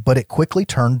worked, but it quickly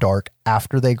turned dark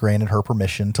after they granted her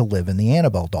permission to live in the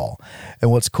Annabelle doll. And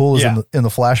what's cool is in the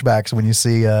flashbacks when you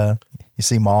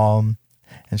see Mom,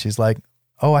 and she's like,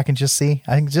 oh, I can just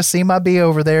see my B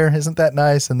over there. Isn't that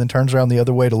nice? And then turns around the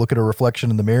other way to look at her reflection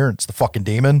in the mirror. And it's the fucking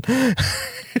demon.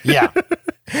 Yeah.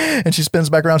 And she spins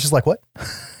back around. She's like, what?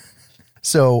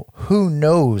 So who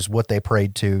knows what they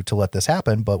prayed to let this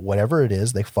happen, but whatever it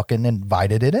is, they fucking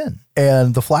invited it in.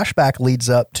 And the flashback leads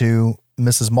up to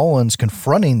Mrs. Mullins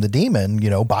confronting the demon,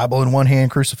 Bible in one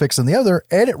hand, crucifix in the other,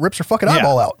 and it rips her fucking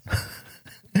eyeball out.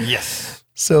 Yes.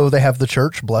 So they have the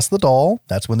church bless the doll.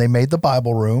 That's when they made the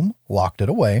Bible room, locked it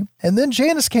away. And then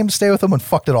Janice came to stay with them and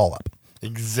fucked it all up.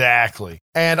 Exactly.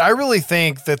 And I really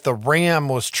think that the ram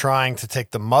was trying to take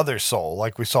the mother's soul,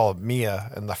 like we saw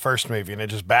Mia in the first movie, and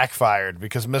it just backfired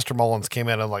because Mr. Mullins came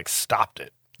in and stopped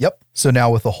it. Yep. So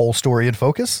now with the whole story in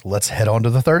focus, let's head on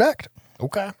to the third act.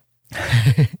 Okay.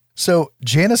 So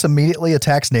Janice immediately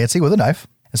attacks Nancy with a knife,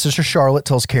 and Sister Charlotte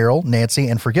tells Carol, Nancy,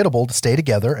 and Forgettable to stay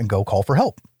together and go call for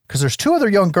help. Because there's two other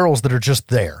young girls that are just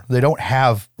there. They don't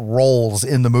have roles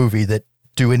in the movie that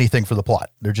do anything for the plot.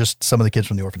 They're just some of the kids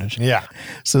from the orphanage. Yeah.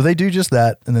 So they do just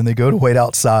that, and then they go to wait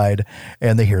outside,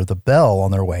 and they hear the bell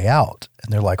on their way out.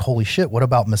 And they're like, holy shit, what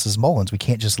about Mrs. Mullins? We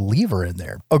can't just leave her in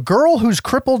there. A girl who's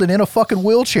crippled and in a fucking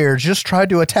wheelchair just tried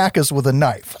to attack us with a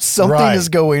knife. Something is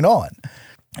going on.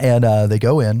 And they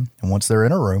go in, and once they're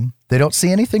in her room, they don't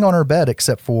see anything on her bed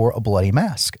except for a bloody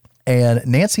mask. And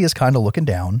Nancy is kind of looking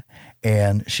down,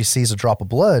 and she sees a drop of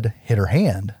blood hit her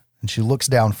hand. And she looks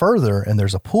down further, and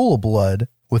there's a pool of blood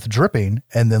with dripping,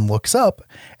 and then looks up,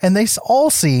 and they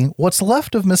all see what's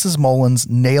left of Mrs. Mullins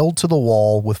nailed to the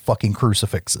wall with fucking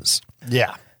crucifixes.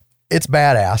 Yeah. It's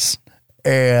badass.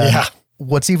 And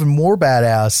what's even more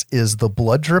badass is the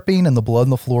blood dripping, and the blood on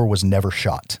the floor was never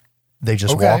shot. They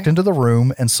just walked into the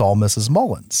room and saw Mrs.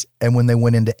 Mullins. And when they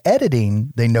went into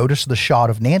editing, they noticed the shot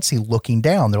of Nancy looking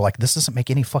down. They're like, this doesn't make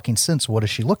any fucking sense. What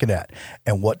is she looking at?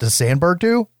 And what does Sandberg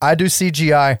do? I do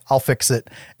CGI. I'll fix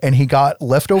it. And he got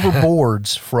leftover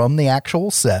boards from the actual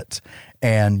set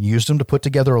and used them to put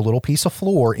together a little piece of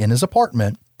floor in his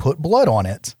apartment, put blood on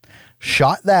it,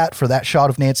 shot that for that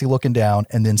shot of Nancy looking down,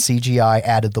 and then CGI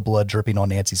added the blood dripping on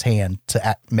Nancy's hand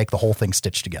to make the whole thing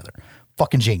stitched together.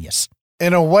 Fucking genius.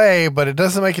 In a way, but it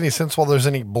doesn't make any sense while there's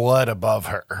any blood above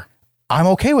her. I'm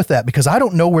okay with that because I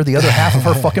don't know where the other half of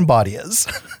her fucking body is.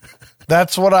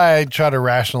 That's what I try to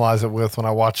rationalize it with when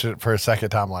I watched it for a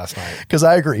second time last night. Because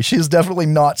I agree. She is definitely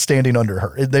not standing under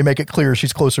her. They make it clear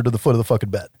she's closer to the foot of the fucking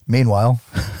bed. Meanwhile,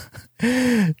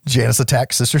 Janice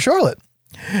attacks Sister Charlotte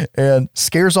and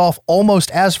scares off almost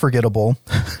as Forgettable,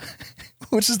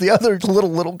 which is the other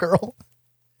little girl,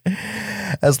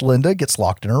 as Linda gets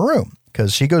locked in her room.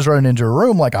 Because she goes running into her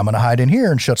room like, I'm going to hide in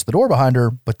here, and shuts the door behind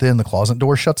her. But then the closet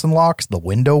door shuts and locks. The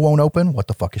window won't open. What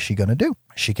the fuck is she going to do?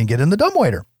 She can get in the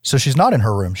dumbwaiter. So she's not in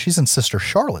her room. She's in Sister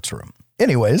Charlotte's room.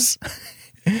 Anyways,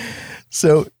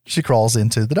 so she crawls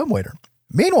into the dumbwaiter.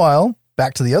 Meanwhile,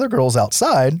 back to the other girls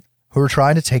outside. who are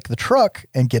trying to take the truck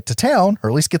and get to town, or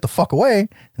at least get the fuck away, and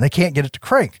they can't get it to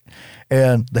crank.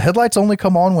 And the headlights only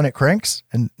come on when it cranks,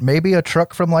 and maybe a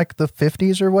truck from like the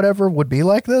 50s or whatever would be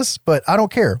like this, but I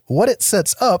don't care. What it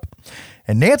sets up,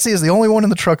 and Nancy is the only one in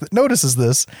the truck that notices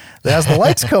this, that as the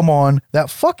lights come on, that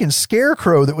fucking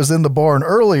scarecrow that was in the barn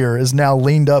earlier is now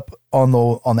leaned up on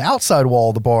the outside wall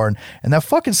of the barn, and that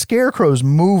fucking scarecrow's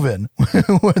moving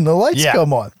when the lights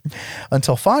come on,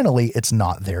 until finally it's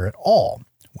not there at all,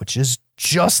 which is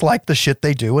just like the shit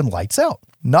they do in Lights Out.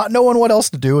 Not knowing what else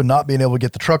to do and not being able to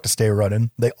get the truck to stay running,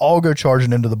 they all go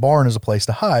charging into the barn as a place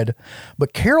to hide.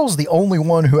 But Carol's the only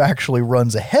one who actually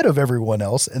runs ahead of everyone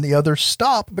else, and the others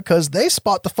stop because they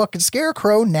spot the fucking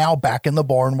scarecrow now back in the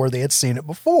barn where they had seen it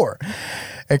before.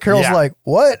 And Carol's like,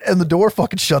 what? And the door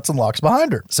fucking shuts and locks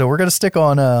behind her. So we're going to stick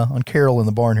on Carol in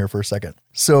the barn here for a second.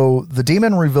 So the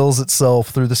demon reveals itself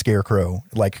through the scarecrow,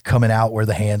 like coming out where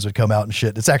the hands would come out and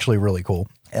shit. It's actually really cool.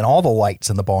 And all the lights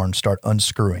in the barn start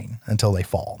unscrewing until they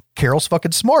fall. Carol's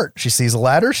fucking smart. She sees a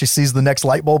ladder. She sees the next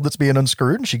light bulb that's being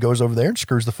unscrewed, and she goes over there and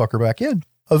screws the fucker back in.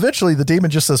 Eventually, the demon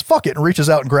just says, fuck it, and reaches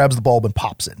out and grabs the bulb and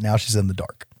pops it. Now she's in the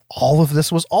dark. All of this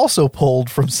was also pulled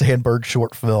from Sandberg's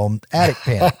short film, Attic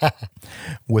Panic,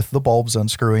 with the bulbs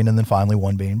unscrewing and then finally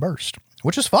one being burst,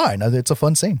 which is fine. It's a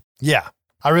fun scene. Yeah.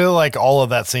 I really like all of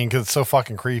that scene because it's so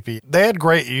fucking creepy. They had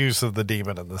great use of the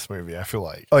demon in this movie, I feel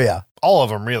like. Oh, yeah. All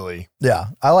of them, really. Yeah.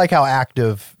 I like how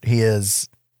active he is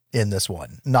in this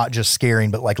one. Not just scaring,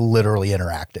 but like literally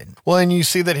interacting. Well, and you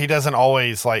see that he doesn't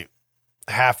always like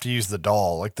have to use the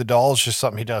doll. Like the doll is just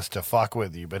something he does to fuck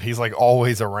with you, but he's like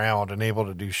always around and able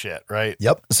to do shit, right?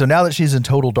 Yep. So now that she's in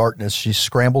total darkness, she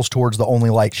scrambles towards the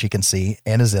only light she can see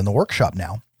and is in the workshop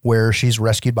now, where she's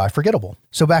rescued by Forgettable.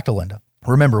 So back to Linda.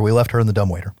 Remember, we left her in the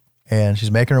dumbwaiter, and she's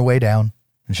making her way down,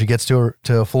 and she gets to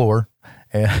a floor,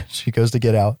 and she goes to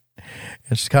get out,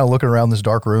 and she's kind of looking around this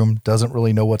dark room, doesn't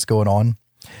really know what's going on,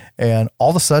 and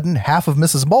all of a sudden, half of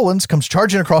Mrs. Mullins comes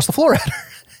charging across the floor at her.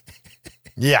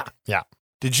 Yeah.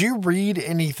 Did you read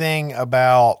anything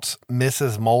about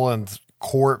Mrs. Mullins'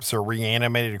 corpse or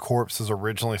reanimated corpse was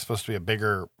originally supposed to be a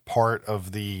bigger part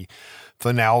of the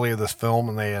finale of this film,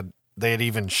 and they had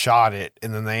even shot it,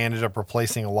 and then they ended up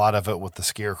replacing a lot of it with the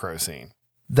scarecrow scene?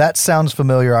 That sounds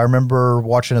familiar. I remember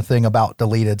watching a thing about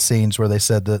deleted scenes where they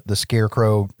said that the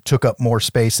scarecrow took up more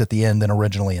space at the end than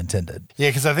originally intended. Yeah,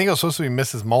 because I think it was supposed to be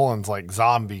Mrs. Mullins' like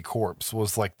zombie corpse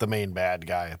was like the main bad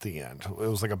guy at the end. It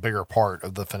was like a bigger part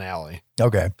of the finale.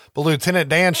 Okay. But Lieutenant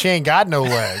Dan, she ain't got no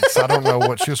legs. I don't know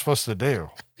what she was supposed to do.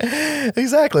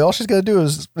 Exactly. All she's going to do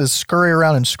is scurry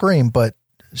around and scream, but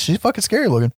she's fucking scary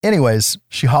looking. Anyways,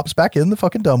 she hops back in the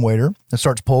fucking dumbwaiter and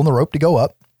starts pulling the rope to go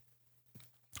up.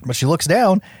 But she looks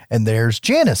down, and there's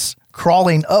Janice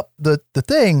crawling up the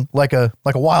thing like a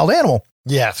wild animal.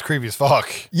 Yeah, it's creepy as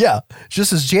fuck. Yeah.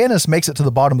 Just as Janice makes it to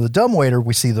the bottom of the dumbwaiter,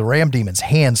 we see the ram demon's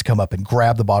hands come up and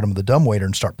grab the bottom of the dumbwaiter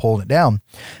and start pulling it down.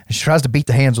 And she tries to beat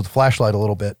the hands with a flashlight a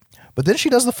little bit. But then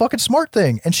she does the fucking smart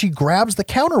thing, and she grabs the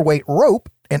counterweight rope,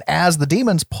 and as the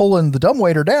demon's pulling the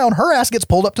dumbwaiter down, her ass gets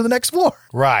pulled up to the next floor.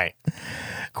 Right.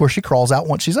 Of course, she crawls out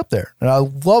once she's up there. And I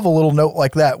love a little note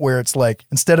like that where it's like,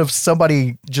 instead of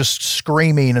somebody just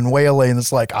screaming and wailing,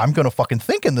 it's like, I'm going to fucking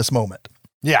think in this moment.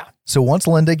 Yeah. So once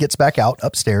Linda gets back out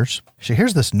upstairs, she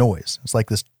hears this noise. It's like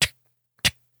this.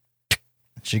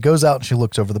 She goes out and she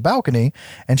looks over the balcony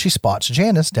and she spots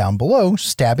Janice down below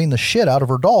stabbing the shit out of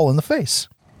her doll in the face.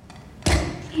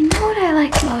 You know what I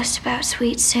like most about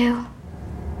Sweet Sue?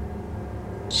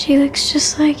 She looks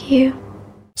just like you.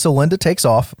 So Linda takes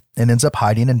off and ends up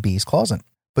hiding in Bee's closet.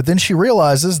 But then she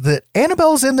realizes that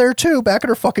Annabelle's in there too, back in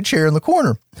her fucking chair in the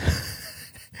corner.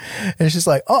 And she's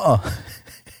like,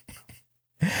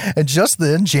 And just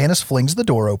then, Janice flings the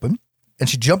door open and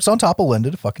she jumps on top of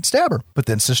Linda to fucking stab her. But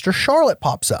then Sister Charlotte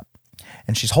pops up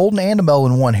and she's holding Annabelle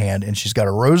in one hand and she's got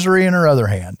a rosary in her other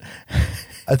hand.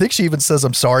 I think she even says,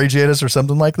 I'm sorry, Janice, or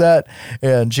something like that.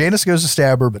 And Janice goes to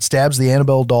stab her, but stabs the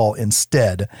Annabelle doll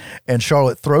instead. And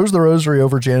Charlotte throws the rosary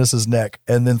over Janice's neck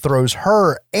and then throws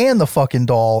her and the fucking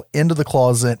doll into the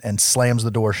closet and slams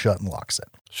the door shut and locks it.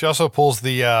 She also pulls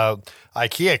the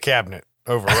IKEA cabinet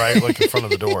over, right? Like in front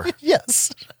of the door.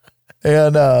 Yes.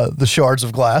 And the shards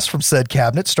of glass from said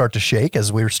cabinet start to shake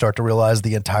as we start to realize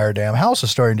the entire damn house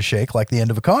is starting to shake like the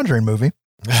end of a Conjuring movie.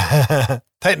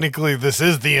 Technically, this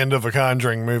is the end of a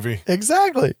Conjuring movie.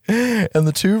 Exactly. And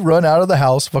the two run out of the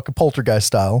house, fucking poltergeist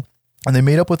style, and they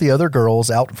meet up with the other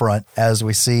girls out front as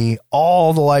we see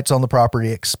all the lights on the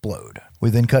property explode.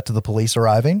 We then cut to the police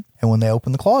arriving, and when they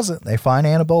open the closet, they find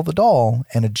Annabelle the doll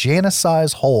and a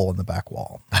Janice-sized hole in the back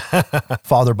wall.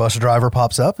 Father Bus Driver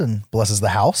pops up and blesses the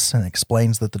house and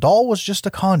explains that the doll was just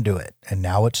a conduit, and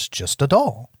now it's just a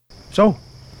doll. So,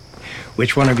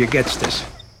 which one of you gets this?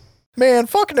 Man,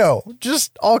 fuck no.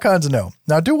 Just all kinds of no.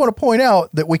 Now, I do want to point out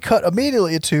that we cut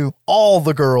immediately to all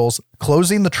the girls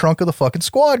closing the trunk of the fucking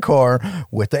squad car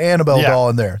with the Annabelle doll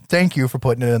in there. Thank you for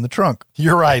putting it in the trunk.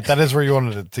 You're right. That is where you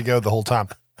wanted it to go the whole time.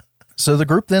 So the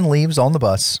group then leaves on the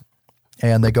bus,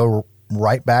 and they go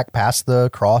right back past the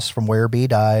cross from where B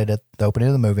died at the opening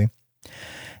of the movie.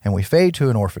 And we fade to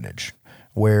an orphanage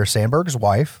where Sandberg's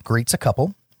wife greets a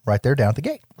couple right there down at the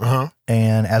gate.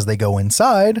 And as they go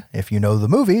inside, if you know the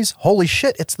movies, holy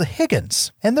shit, it's the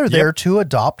Higgins. And they're there to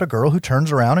adopt a girl who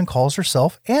turns around and calls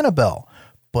herself Annabelle.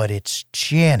 But it's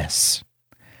Janice.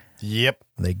 Yep.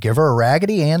 They give her a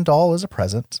Raggedy Ann doll as a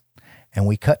present. And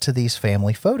we cut to these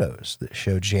family photos that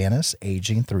show Janice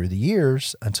aging through the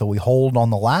years until we hold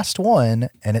on the last one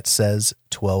and it says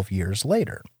 12 years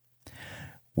later.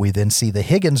 We then see the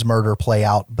Higgins murder play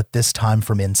out, but this time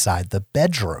from inside the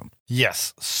bedroom.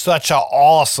 Yes, such an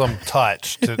awesome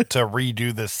touch to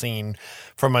redo this scene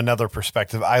from another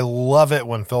perspective. I love it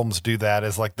when films do that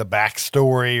as like the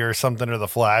backstory or something, or the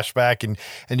flashback,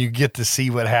 and you get to see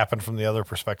what happened from the other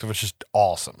perspective. It's just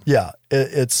awesome. Yeah,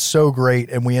 it's so great.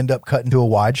 And we end up cutting to a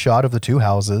wide shot of the two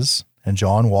houses and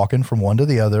John walking from one to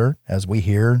the other as we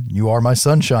hear "You Are My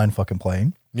Sunshine" fucking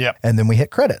playing. Yep. And then we hit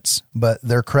credits, but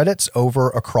they're credits over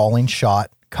a crawling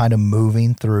shot kind of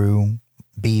moving through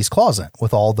B's closet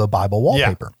with all the Bible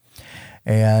wallpaper. Yeah.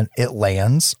 And it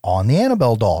lands on the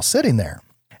Annabelle doll sitting there.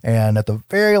 And at the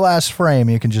very last frame,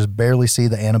 you can just barely see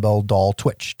the Annabelle doll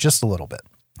twitch just a little bit.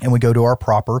 And we go to our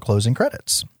proper closing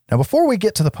credits. Now, before we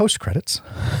get to the post credits,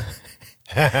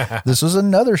 this was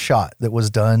another shot that was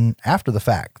done after the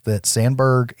fact that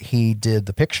Sandberg, he did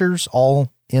the pictures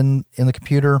all in the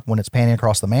computer when it's panning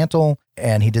across the mantle,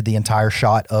 and he did the entire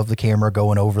shot of the camera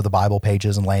going over the Bible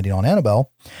pages and landing on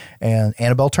Annabelle. And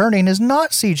Annabelle turning is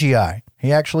not CGI.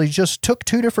 He actually just took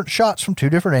two different shots from two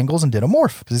different angles and did a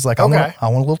morph because he's like, I want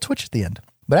a little twitch at the end.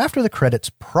 But after the credits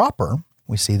proper,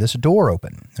 we see this door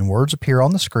open and words appear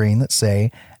on the screen that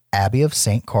say Abbey of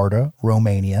St. Carta,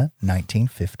 Romania,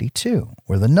 1952,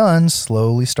 where the nun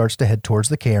slowly starts to head towards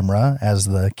the camera as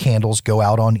the candles go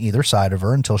out on either side of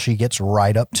her until she gets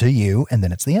right up to you, and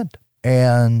then it's the end.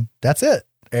 And that's it.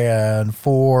 And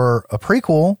for a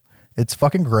prequel, it's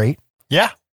fucking great.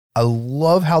 Yeah. I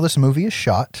love how this movie is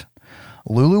shot.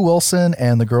 Lulu Wilson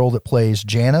and the girl that plays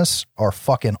Janice are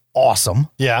fucking awesome.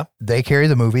 Yeah. They carry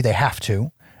the movie. They have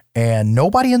to. And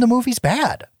nobody in the movie's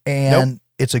bad. And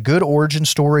it's a good origin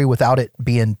story without it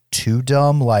being too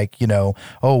dumb. Like, you know,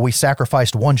 oh, we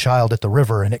sacrificed one child at the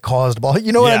river and it caused,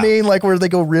 you know what I mean? Like where they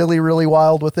go really, really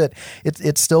wild with it.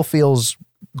 It still feels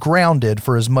grounded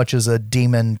for as much as a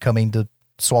demon coming to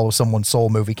swallow someone's soul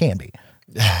movie can be.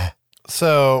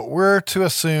 So we're to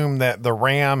assume that the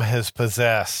ram has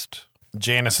possessed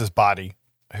Janice's body,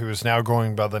 who is now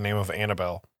going by the name of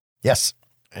Annabelle. Yes.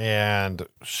 And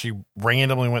she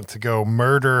randomly went to go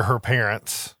murder her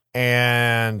parents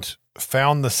and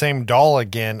found the same doll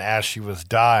again as she was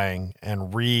dying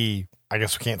and I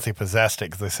guess we can't say possessed it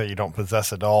because they say you don't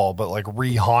possess a doll, but like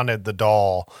re-haunted the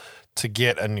doll to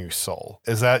get a new soul.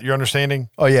 Is that your understanding?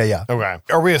 Oh, yeah. Okay.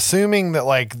 Are we assuming that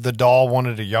like the doll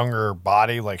wanted a younger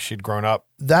body, like she'd grown up?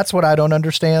 That's what I don't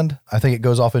understand. I think it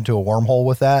goes off into a wormhole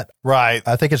with that. Right.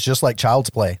 I think it's just like Child's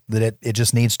Play, that it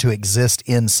just needs to exist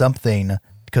in something,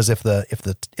 because if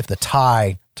the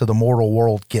tie to the mortal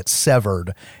world gets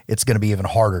severed, it's going to be even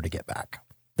harder to get back.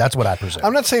 That's what I presume.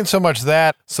 I'm not saying so much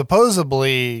that.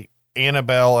 Supposedly,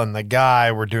 Annabelle and the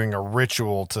guy were doing a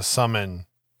ritual to summon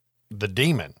the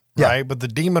demon, right? But the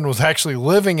demon was actually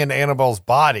living in Annabelle's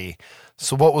body.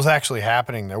 So what was actually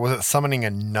happening there? Was it summoning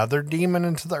another demon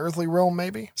into the earthly realm,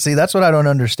 maybe? See, that's what I don't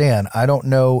understand. I don't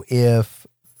know if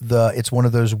it's one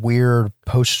of those weird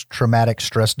post-traumatic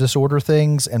stress disorder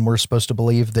things, and we're supposed to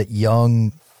believe that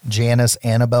young Janice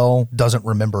Annabelle doesn't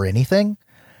remember anything,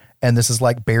 and this is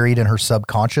like buried in her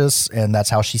subconscious, and that's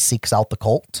how she seeks out the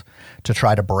cult to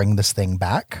try to bring this thing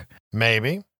back.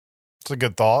 Maybe. It's a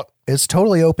good thought. It's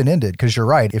totally open-ended, because you're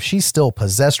right. If she's still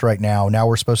possessed right now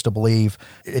we're supposed to believe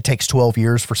it takes 12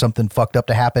 years for something fucked up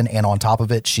to happen, and on top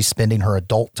of it, she's spending her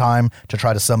adult time to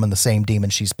try to summon the same demon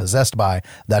she's possessed by.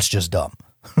 That's just dumb.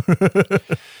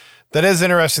 That is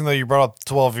interesting, though, you brought up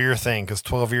the 12-year thing, because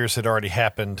 12 years had already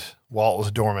happened while it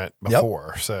was dormant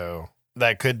before. Yep. So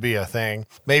that could be a thing.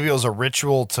 Maybe it was a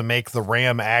ritual to make the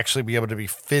ram actually be able to be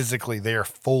physically there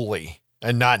fully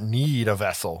and not need a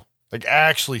vessel. Like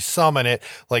actually summon it,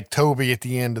 like Toby at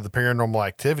the end of the Paranormal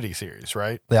Activity series,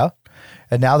 right? Yeah.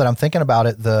 And now that I'm thinking about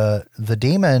it, the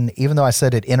demon, even though I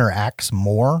said it interacts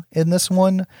more in this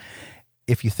one,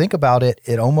 if you think about it,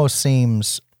 it almost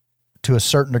seems to a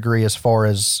certain degree, as far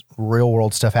as real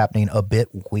world stuff happening, a bit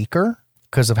weaker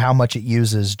because of how much it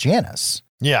uses Janice.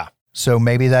 Yeah. So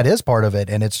maybe that is part of it,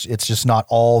 and it's just not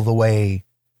all the way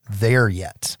there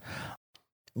yet.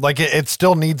 Like it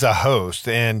still needs a host,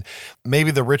 and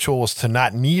maybe the ritual was to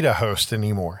not need a host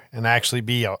anymore and actually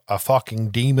be a fucking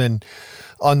demon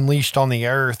unleashed on the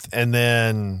earth. And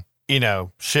then,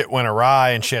 shit went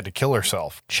awry and she had to kill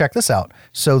herself. Check this out.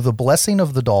 So the blessing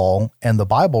of the doll and the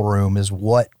Bible room is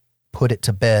what put it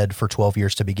to bed for 12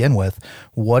 years to begin with.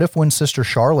 What if when Sister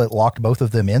Charlotte locked both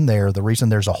of them in there, the reason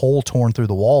there's a hole torn through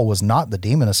the wall was not the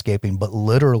demon escaping, but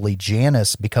literally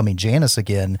Janice becoming Janice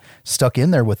again, stuck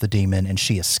in there with the demon, and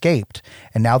she escaped.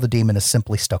 And now the demon is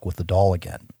simply stuck with the doll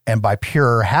again. And by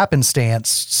pure happenstance,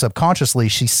 subconsciously,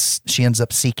 she ends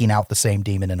up seeking out the same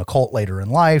demon in a cult later in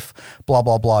life, blah,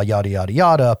 blah, blah, yada, yada,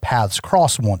 yada, paths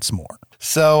cross once more.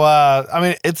 So,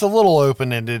 it's a little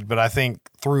open-ended, but I think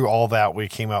through all that, we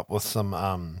came up with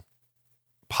some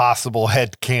possible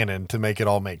headcanon to make it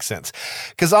all make sense.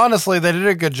 Because honestly, they did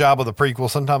a good job with the prequel.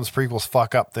 Sometimes prequels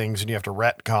fuck up things and you have to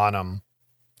retcon them.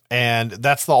 And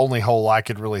that's the only hole I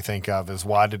could really think of is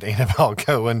why did Annabelle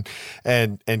go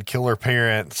and kill her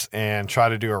parents and try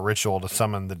to do a ritual to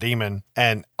summon the demon?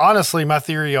 And honestly, my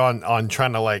theory on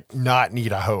trying to not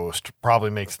need a host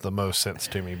probably makes the most sense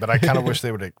to me. But I kind of wish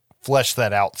they would have flesh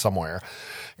that out somewhere,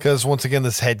 because once again,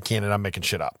 this headcanon, I'm making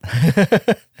shit up.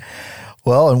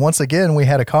 Well, and once again, we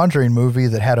had a Conjuring movie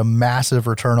that had a massive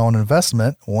return on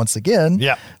investment once again.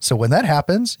 Yeah. So when that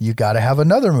happens, you got to have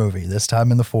another movie, this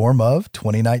time in the form of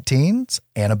 2019's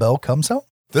Annabelle Comes Home.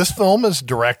 This film is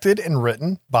directed and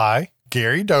written by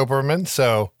Gary Doberman.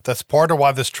 So that's part of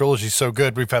why this trilogy is so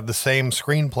good. We've had the same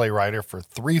screenplay writer for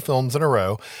 3 films in a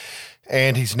row.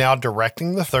 And he's now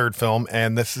directing the 3rd film,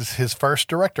 and this is his first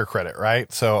director credit, right?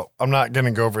 So I'm not going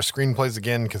to go over screenplays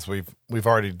again because we've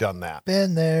already done that.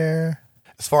 Been there.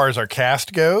 As far as our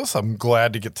cast goes, I'm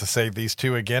glad to get to say these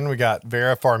 2 again. We got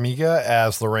Vera Farmiga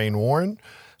as Lorraine Warren.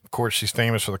 Of course, she's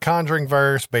famous for The Conjuring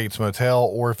verse, Bates Motel,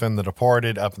 Orphan, The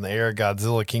Departed, Up in the Air,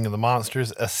 Godzilla, King of the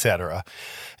Monsters, etc.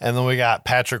 And then we got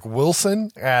Patrick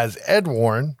Wilson as Ed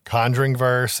Warren, Conjuring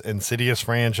verse, Insidious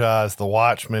franchise, The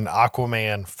Watchmen,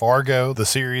 Aquaman, Fargo, the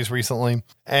series recently.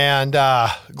 And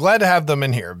glad to have them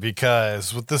in here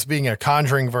because with this being a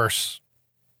Conjuring verse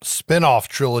spin-off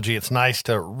trilogy, it's nice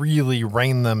to really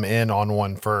rein them in on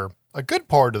one for a good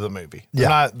part of the movie. They're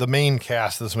not the main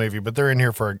cast of this movie, but they're in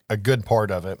here for a good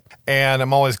part of it. And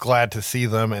I'm always glad to see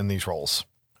them in these roles.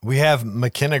 We have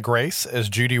McKenna Grace as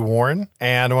Judy Warren,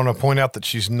 and I want to point out that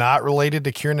she's not related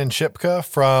to Kiernan Shipka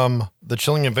from The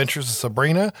Chilling Adventures of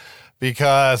Sabrina,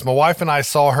 because my wife and I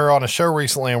saw her on a show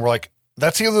recently, and we're like,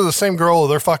 that's either the same girl or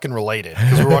they're fucking related,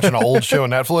 because we're watching an old show on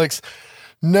Netflix.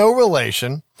 No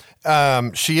relation.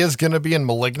 She is going to be in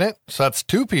Malignant, so that's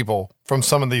 2 people from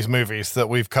some of these movies that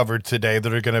we've covered today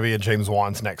that are going to be in James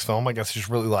Wan's next film. I guess she just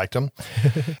really liked them.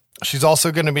 She's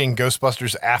also going to be in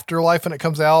Ghostbusters Afterlife when it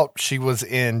comes out. She was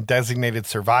in Designated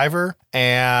Survivor,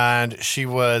 and she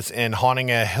was in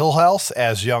Haunting a Hill House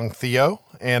as young Theo,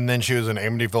 and then she was in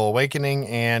Amityville Awakening,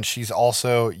 and she's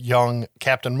also young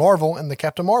Captain Marvel in the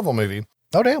Captain Marvel movie.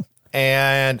 Oh, damn.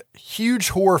 And huge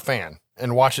horror fan.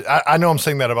 And watch it. I know I'm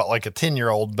saying that about like a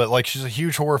 10-year-old, but she's a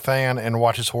huge horror fan and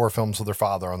watches horror films with her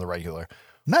father on the regular.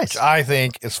 Nice. Which I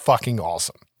think is fucking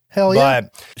awesome. Hell yeah.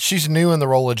 But she's new in the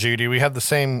role of Judy. We had the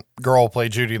same girl play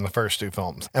Judy in the first 2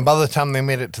 films. And by the time they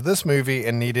made it to this movie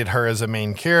and needed her as a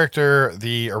main character,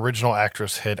 the original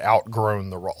actress had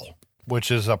outgrown the role, which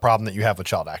is a problem that you have with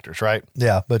child actors, right?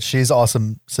 Yeah, but she's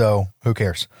awesome, so who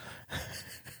cares?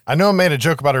 I know I made a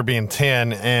joke about her being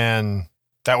 10, and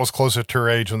that was closer to her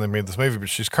age when they made this movie, but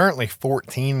she's currently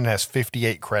 14 and has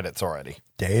 58 credits already.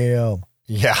 Damn.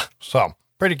 Yeah, so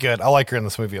pretty good. I like her in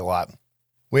this movie a lot.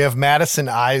 We have Madison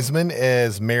Eisman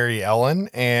as Mary Ellen,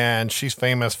 and she's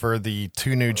famous for the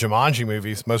 2 new Jumanji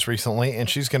movies most recently, and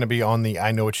she's going to be on the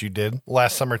I Know What You Did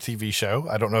last summer TV show.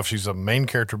 I don't know if she's a main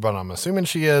character, but I'm assuming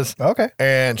she is. Okay.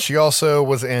 And she also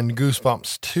was in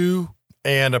Goosebumps 2,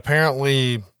 and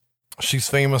apparently she's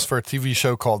famous for a TV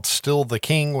show called Still the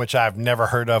King, which I've never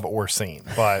heard of or seen,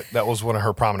 but that was one of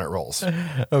her prominent roles.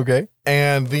 Okay.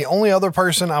 And the only other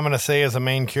person I'm going to say as a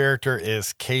main character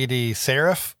is Katie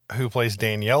Saroff, who plays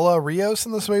Daniela Rios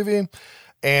in this movie.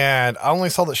 And I only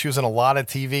saw that she was in a lot of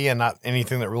TV and not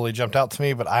anything that really jumped out to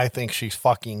me, but I think she's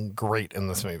fucking great in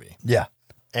this movie. Yeah.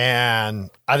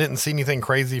 And I didn't see anything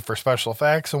crazy for special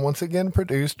effects. And once again,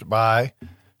 produced by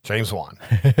James Wan.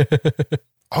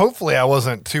 Hopefully I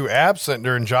wasn't too absent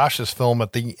during Josh's film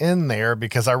at the end there,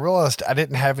 because I realized I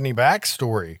didn't have any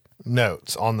backstory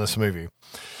notes on this movie.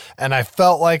 And I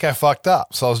felt like I fucked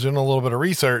up. So I was doing a little bit of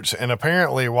research. And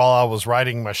apparently, while I was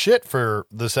writing my shit for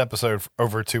this episode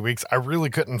over 2 weeks, I really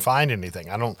couldn't find anything.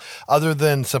 Other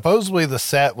than supposedly the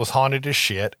set was haunted as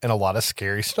shit and a lot of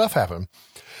scary stuff happened,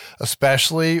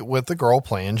 especially with the girl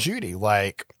playing Judy.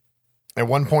 Like, at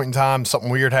one point in time, something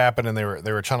weird happened and they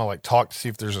were trying to like talk to see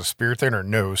if there's a spirit there, and her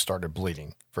nose started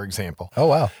bleeding, for example. Oh,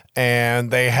 wow.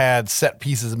 And they had set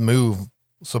pieces move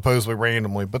supposedly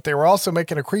randomly, but they were also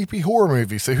making a creepy horror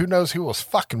movie. So who knows who was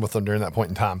fucking with them during that point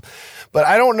in time. But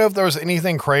I don't know if there was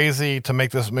anything crazy to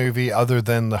make this movie other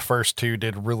than the first two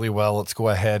did really well. Let's go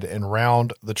ahead and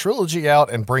round the trilogy out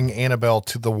and bring Annabelle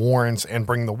to the Warrens and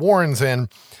bring the Warrens in,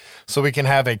 so we can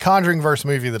have a Conjuring verse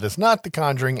movie that is not The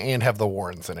Conjuring and have the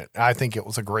Warrens in it. I think it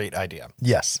was a great idea.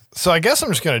 Yes. So I guess I'm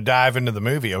just going to dive into the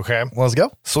movie, okay? Let's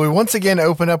go. So we once again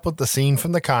open up with the scene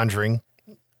from The Conjuring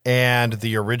and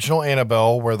the original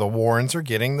Annabelle, where the Warrens are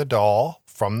getting the doll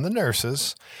from the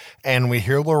nurses. And we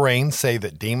hear Lorraine say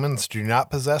that demons do not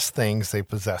possess things, they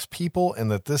possess people, and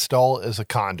that this doll is a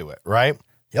conduit, right?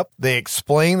 Yep. They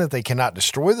explain that they cannot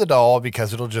destroy the doll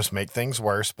because it'll just make things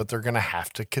worse, but they're going to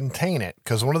have to contain it.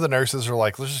 Because one of the nurses are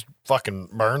like, let's just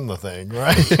fucking burn the thing,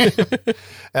 right?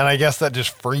 And I guess that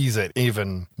just frees it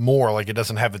even more, like it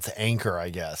doesn't have its anchor, I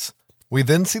guess. We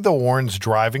then see the Warrens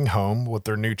driving home with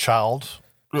their new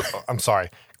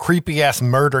creepy ass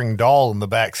murdering doll in the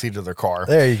backseat of their car.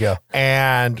 There you go.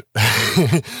 And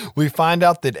we find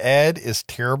out that Ed is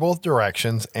terrible with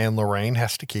directions and Lorraine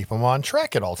has to keep him on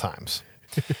track at all times.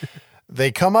 They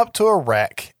come up to a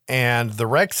wreck, and the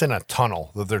wreck's in a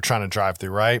tunnel that they're trying to drive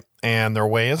through, right? And their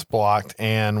way is blocked.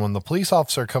 And when the police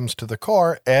officer comes to the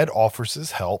car, Ed offers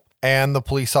his help, and the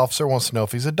police officer wants to know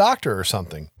if he's a doctor or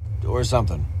something. Or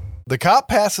something. The cop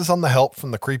passes on the help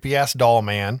from the creepy ass doll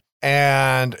man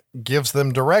and gives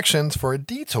them directions for a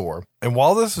detour. And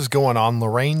while this is going on,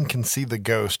 Lorraine can see the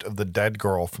ghost of the dead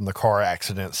girl from the car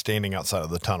accident standing outside of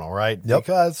the tunnel, right? Yep.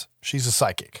 Because she's a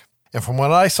psychic. And from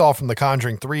what I saw from the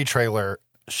Conjuring 3 trailer,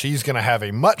 she's going to have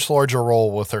a much larger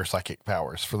role with her psychic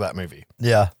powers for that movie.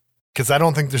 Yeah. Because I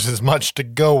don't think there's as much to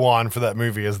go on for that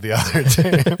movie as the other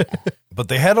two. But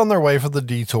they head on their way for the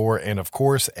detour, and of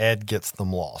course, Ed gets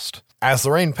them lost. As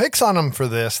Lorraine picks on him for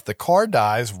this, the car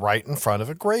dies right in front of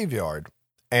a graveyard.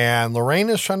 And Lorraine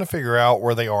is trying to figure out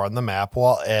where they are on the map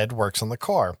while Ed works on the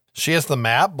car. She has the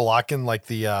map blocking like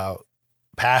the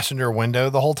passenger window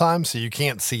the whole time, so you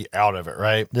can't see out of it,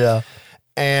 right? Yeah.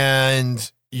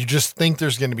 And you just think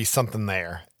there's going to be something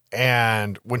there.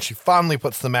 And when she finally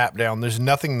puts the map down, there's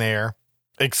nothing there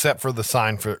except for the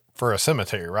sign for a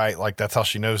cemetery, right? Like that's how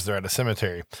she knows they're at a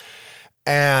cemetery.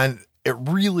 And it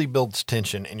really builds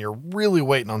tension, and you're really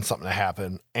waiting on something to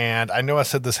happen. And I know I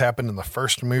said this happened in the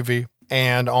first movie,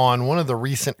 and on one of the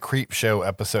recent Creep Show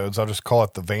episodes, I'll just call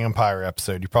it the vampire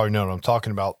episode. You probably know what I'm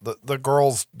talking about. The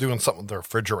girl's doing something with the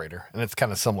refrigerator, and it's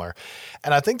kind of similar.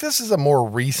 And I think this is a more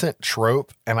recent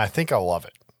trope, and I think I love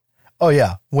it. Oh,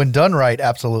 yeah. When done right,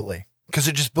 absolutely. Because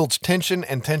it just builds tension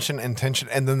and tension and tension,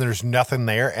 and then there's nothing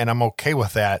there, and I'm okay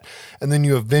with that. And then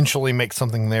you eventually make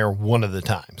something there one of the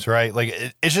times, right?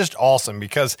 Like, it's just awesome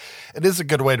because it is a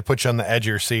good way to put you on the edge of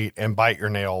your seat and bite your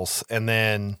nails, and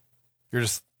then you're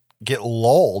just get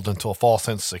lulled into a false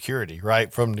sense of security,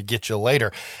 right? From to get you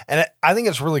later. And I think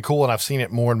it's really cool, and I've seen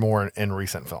it more and more in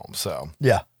recent films. So,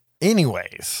 yeah.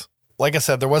 Anyways, like I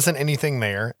said, there wasn't anything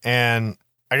there, and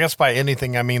I guess by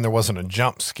anything, I mean there wasn't a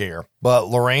jump scare. But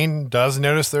Lorraine does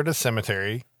notice they're at a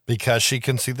cemetery because she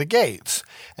can see the gates.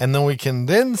 And then we can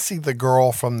then see the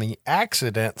girl from the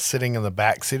accident sitting in the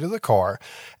back seat of the car,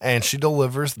 and she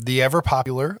delivers the ever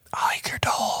popular, "I like your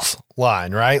dolls"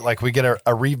 line, right? Like we get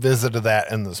a revisit of that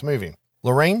in this movie.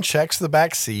 Lorraine checks the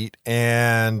back seat,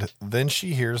 and then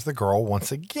she hears the girl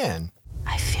once again.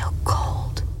 I feel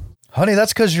cold. Honey,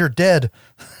 that's because you're dead.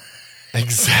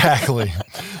 Exactly.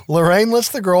 Lorraine lets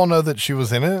the girl know that she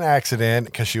was in an accident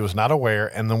because she was not aware.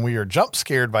 And then we are jump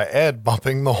scared by Ed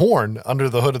bumping the horn under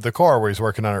the hood of the car where he's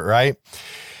working on it, right?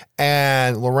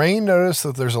 And Lorraine noticed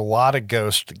that there's a lot of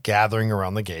ghosts gathering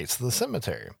around the gates of the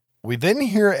cemetery. We then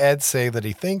hear Ed say that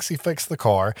he thinks he fixed the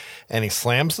car, and he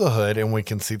slams the hood, and we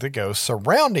can see the ghosts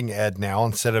surrounding Ed now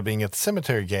instead of being at the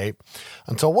cemetery gate,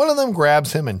 until one of them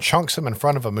grabs him and chunks him in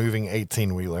front of a moving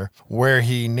 18-wheeler, where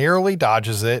he narrowly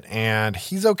dodges it, and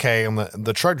he's okay. And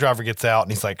the truck driver gets out,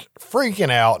 and he's like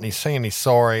freaking out, and he's saying he's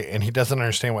sorry, and he doesn't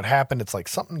understand what happened. It's like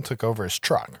something took over his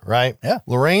truck, right? Yeah.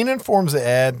 Lorraine informs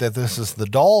Ed that this is the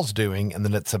doll's doing, and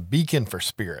that it's a beacon for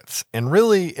spirits. And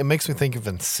really, it makes me think of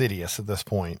Insidious at this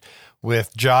point,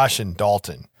 with Josh and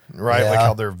Dalton, right? Yeah. Like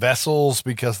how they're vessels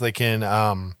because they can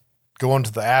go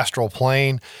into the astral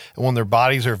plane, and when their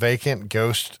bodies are vacant,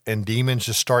 ghosts and demons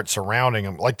just start surrounding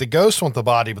them. Like the ghosts want the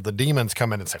body, but the demons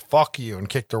come in and say, fuck you, and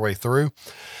kick their way through.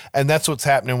 And that's what's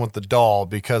happening with the doll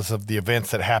because of the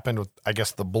events that happened with, I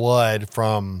guess, the blood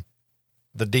from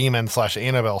the demon /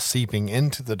 Annabelle seeping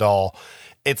into the doll.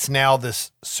 It's now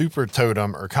this super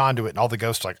totem or conduit, and all the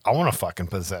ghosts are like, I want to fucking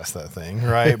possess that thing,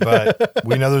 right? But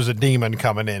we know there's a demon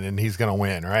coming in and he's going to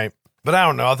win, right? But I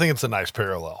don't know. I think it's a nice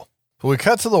parallel. We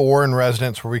cut to the Warren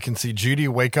residence where we can see Judy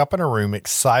wake up in her room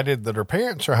excited that her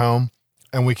parents are home.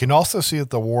 And we can also see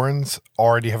that the Warrens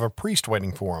already have a priest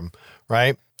waiting for them,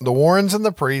 right? The Warrens and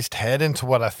the priest head into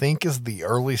what I think is the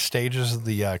early stages of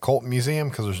the cult museum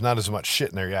because there's not as much shit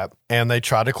in there yet. And they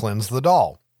try to cleanse the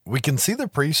doll. We can see the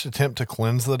priest attempt to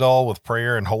cleanse the doll with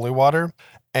prayer and holy water.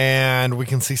 And we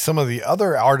can see some of the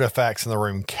other artifacts in the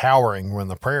room cowering when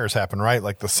the prayers happen, right?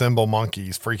 Like the symbol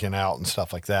monkeys freaking out and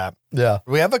stuff like that. Yeah.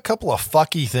 We have a couple of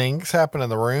fucky things happen in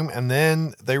the room, and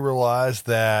then they realize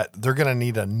that they're going to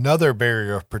need another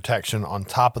barrier of protection on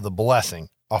top of the blessing,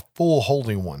 a full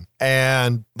holy one.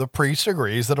 And the priest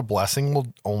agrees that a blessing will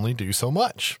only do so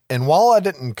much. And while I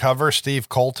didn't cover Steve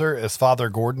Coulter as Father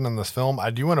Gordon in this film, I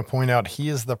do want to point out he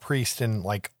is the priest in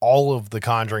like all of the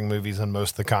Conjuring movies and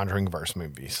most of the Conjuring verse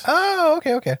movies. Oh,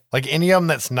 okay. Like any of them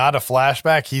that's not a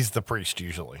flashback, he's the priest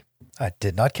usually. I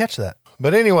did not catch that.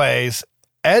 But anyways,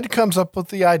 Ed comes up with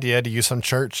the idea to use some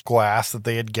church glass that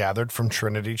they had gathered from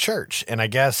Trinity Church. And I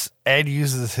guess Ed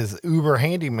uses his uber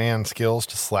handyman skills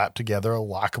to slap together a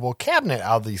lockable cabinet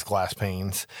out of these glass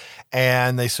panes.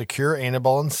 And they secure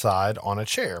Annabelle inside on a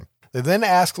chair. They then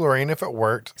ask Lorraine if it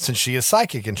worked, since she is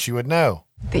psychic and she would know.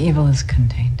 The evil is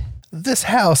contained. This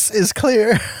house is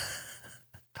clear.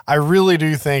 I really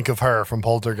do think of her from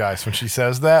Poltergeist when she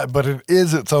says that, but it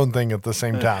is its own thing at the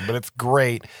same time. But it's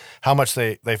great how much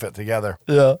they fit together.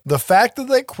 Yeah. The fact that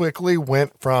they quickly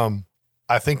went from,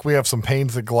 I think we have some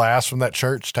panes of glass from that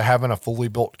church, to having a fully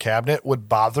built cabinet would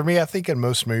bother me, I think, in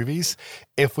most movies.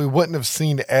 If we wouldn't have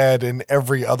seen Ed in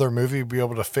every other movie be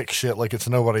able to fix shit like it's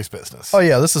nobody's business. Oh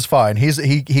yeah, this is fine.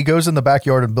 He goes in the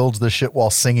backyard and builds this shit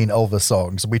while singing Elvis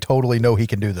songs. We totally know he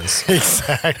can do this.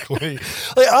 Exactly.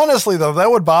 Like, honestly, though, that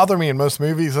would bother me in most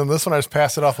movies. And this one, I just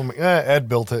pass it off. I'm like, Ed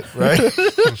built it, right?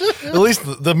 At least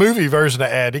the movie version of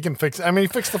Ed, he can fix. I mean, he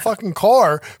fixed the fucking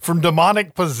car from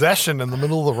demonic possession in the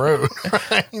middle of the road.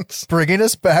 Right? Bringing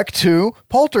us back to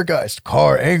Poltergeist.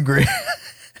 Car angry.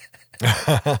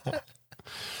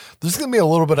 There's going to be a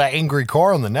little bit of angry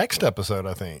car on the next episode,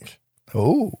 I think.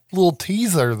 Oh, Little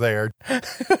teaser there.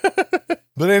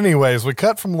 But anyways, we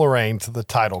cut from Lorraine to the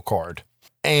title card.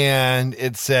 And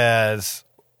it says,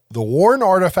 the Warren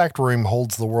Artifact Room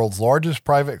holds the world's largest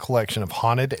private collection of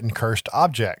haunted and cursed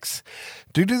objects.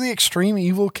 Due to the extreme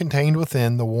evil contained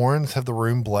within, the Warrens have the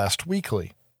room blessed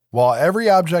weekly. While every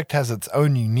object has its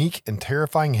own unique and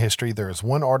terrifying history, there is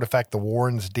one artifact the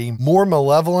Warrens deem more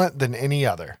malevolent than any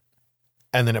other.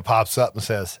 And then it pops up and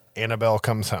says, Annabelle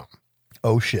comes home.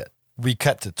 oh shit. We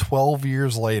cut to 12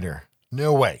 years later.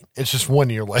 No way. It's just 1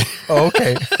 year later. Oh,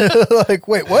 okay. Like,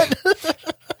 wait, what?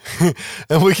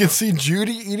 And we can see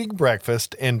Judy eating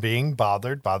breakfast and being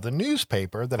bothered by the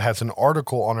newspaper that has an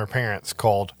article on her parents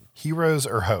called Heroes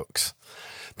or Hoax.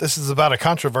 This is about a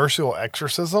controversial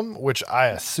exorcism, which I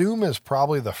assume is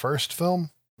probably the first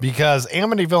film. Because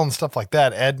Amityville and stuff like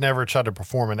that, Ed never tried to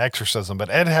perform an exorcism, but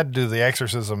Ed had to do the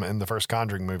exorcism in the first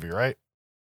Conjuring movie, right?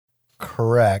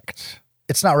 Correct.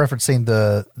 It's not referencing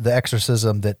the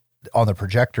exorcism that on the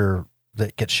projector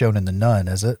that gets shown in The Nun,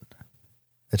 is it?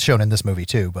 It's shown in this movie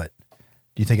too, but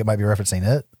do you think it might be referencing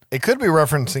it? It could be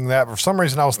referencing that, but for some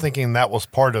reason I was thinking that was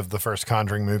part of the first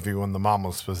Conjuring movie when the mom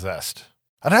was possessed.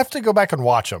 I'd have to go back and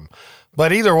watch them.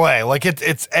 But either way, like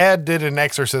it's Ed did an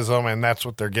exorcism and that's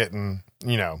what they're getting,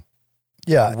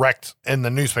 Yeah. wrecked in the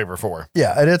newspaper for.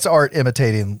 Yeah. And it's art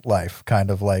imitating life, kind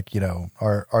of like,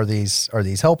 are these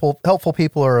helpful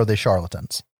people or are they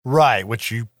charlatans? Right,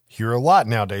 which you hear a lot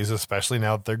nowadays, especially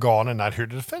now that they're gone and not here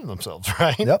to defend themselves,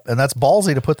 right? Yep. And that's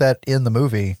ballsy to put that in the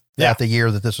movie Yeah. at the year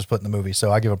that this was put in the movie.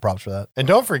 So I give him props for that. And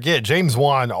don't forget, James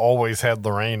Wan always had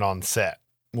Lorraine on set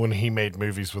when he made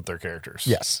movies with their characters.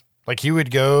 Yes. Like he would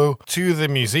go to the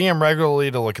museum regularly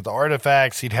to look at the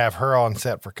artifacts. He'd have her on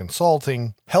set for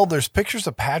consulting. Hell, there's pictures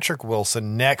of Patrick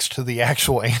Wilson next to the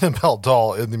actual Annabelle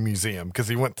doll in the museum because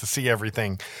he went to see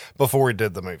everything before he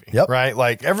did the movie. Yep. Right?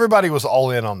 Like everybody was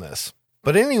all in on this.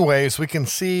 But anyways, we can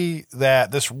see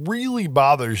that this really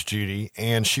bothers Judy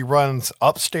and she runs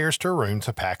upstairs to her room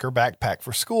to pack her backpack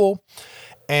for school.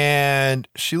 And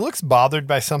she looks bothered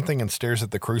by something and stares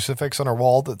at the crucifix on her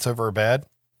wall that's over her bed.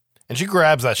 And she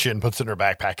grabs that shit and puts it in her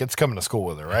backpack. It's coming to school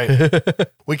with her, right?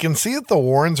 We can see that the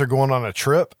Warrens are going on a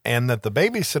trip and that the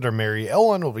babysitter, Mary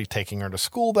Ellen, will be taking her to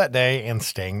school that day and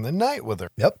staying the night with her.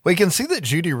 Yep. We can see that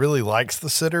Judy really likes the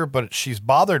sitter, but she's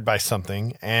bothered by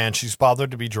something, and she's bothered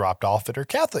to be dropped off at her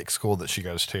Catholic school that she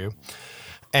goes to.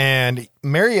 And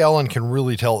Mary Ellen can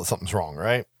really tell that something's wrong,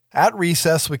 right? At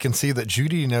recess, we can see that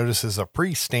Judy notices a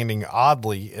priest standing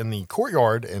oddly in the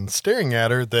courtyard and staring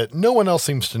at her that no one else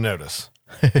seems to notice.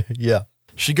 Yeah.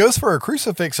 She goes for a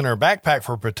crucifix in her backpack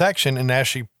for protection, and as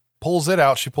she pulls it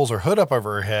out, she pulls her hood up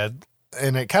over her head,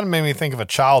 and it kind of made me think of a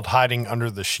child hiding under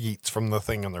the sheets from the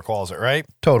thing in their closet, right?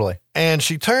 Totally. And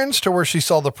she turns to where she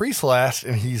saw the priest last,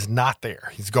 and he's not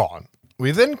there. He's gone.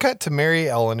 We then cut to Mary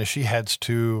Ellen as she heads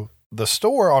to the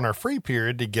store on her free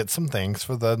period to get some things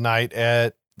for the night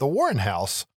at the Warren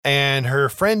house. And her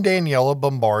friend Daniela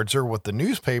bombards her with the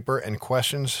newspaper and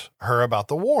questions her about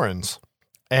the Warrens.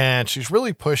 And she's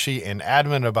really pushy and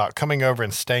adamant about coming over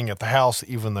and staying at the house,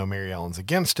 even though Mary Ellen's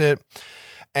against it.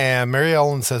 And Mary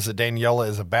Ellen says that Daniela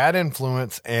is a bad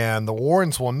influence and the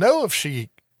Warrens will know if she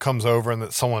comes over and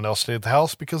that someone else stayed at the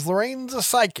house because Lorraine's a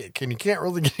psychic and you can't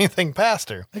really get anything past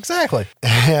her. Exactly.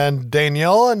 And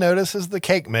Daniela notices the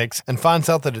cake mix and finds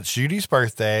out that it's Judy's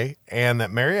birthday and that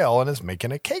Mary Ellen is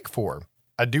making a cake for her.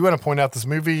 I do want to point out this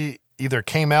movie either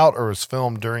came out or was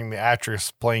filmed during the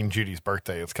actress playing Judy's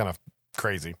birthday. It's kind of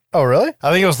crazy. Oh, really?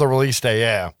 I think it was the release day,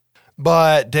 yeah.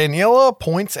 But Daniela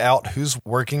points out who's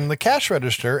working the cash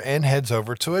register and heads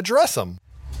over to address him.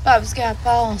 Bob's got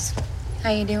balls.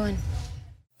 How you doing?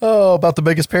 Oh, about the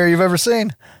biggest pair you've ever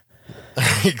seen.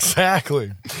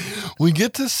 Exactly. We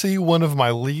get to see one of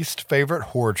my least favorite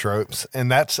horror tropes,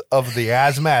 and that's of the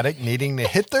asthmatic needing to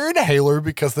hit their inhaler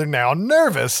because they're now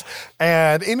nervous.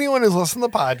 And anyone who's listened to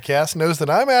the podcast knows that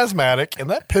I'm asthmatic, and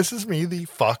that pisses me the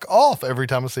fuck off every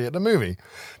time I see it in a movie.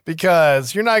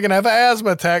 Because you're not going to have an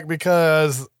asthma attack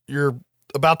because you're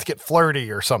about to get flirty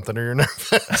or something, or you're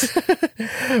nervous.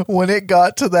 When it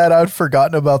got to that, I'd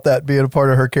forgotten about that being a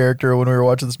part of her character when we were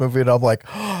watching this movie, and I'm like,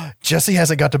 oh, Jesse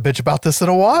hasn't got to bitch about this in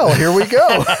a while. Here we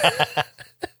go.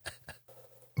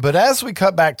 But as we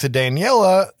cut back to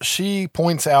Daniela, she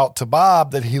points out to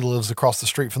Bob that he lives across the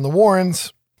street from the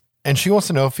Warrens, and she wants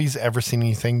to know if he's ever seen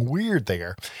anything weird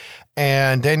there.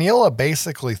 And Daniela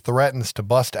basically threatens to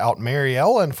bust out Mary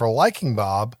Ellen for liking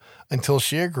Bob until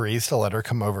she agrees to let her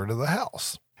come over to the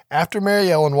house. After Mary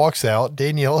Ellen walks out,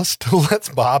 Daniela still lets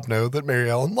Bob know that Mary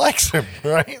Ellen likes him,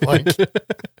 right? Like,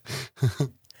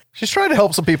 She's trying to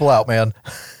help some people out, man.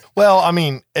 well, I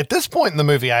mean, at this point in the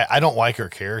movie, I don't like her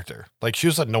character. Like, she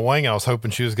was annoying, and I was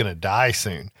hoping she was going to die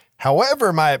soon.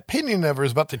 However, my opinion of her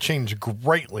is about to change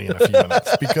greatly in a few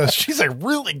minutes because she's a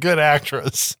really good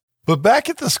actress. But back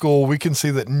at the school, we can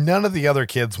see that none of the other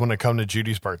kids want to come to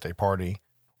Judy's birthday party,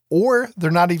 or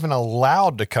they're not even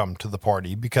allowed to come to the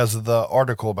party because of the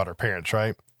article about her parents,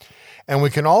 right? And we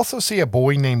can also see a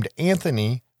boy named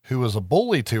Anthony who was a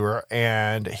bully to her,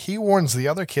 and he warns the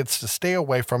other kids to stay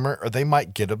away from her or they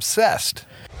might get obsessed.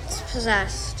 It's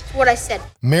possessed. What I said.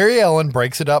 Mary Ellen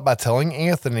breaks it up by telling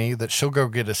Anthony that she'll go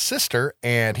get his sister,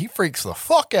 and he freaks the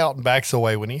fuck out and backs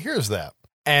away when he hears that.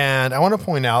 And I want to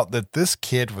point out that this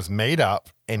kid was made up,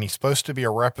 and he's supposed to be a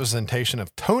representation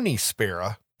of Tony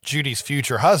Spera, Judy's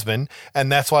future husband,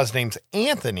 and that's why his name's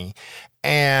Anthony.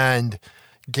 And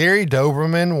Gary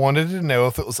Doberman wanted to know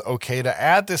if it was okay to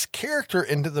add this character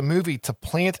into the movie to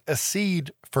plant a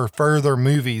seed for further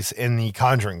movies in the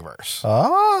Conjuring verse.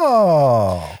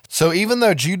 Oh. So even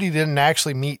though Judy didn't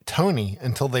actually meet Tony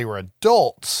until they were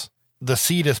adults, the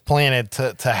seed is planted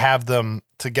to have them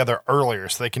together earlier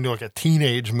so they can do like a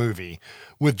teenage movie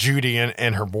with Judy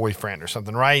and her boyfriend or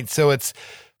something, right? So it's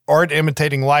art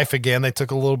imitating life again. They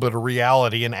took a little bit of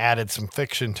reality and added some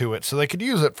fiction to it so they could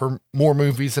use it for more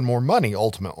movies and more money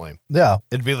ultimately. Yeah.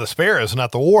 It'd be the Sparrows,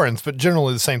 not the Warrens, but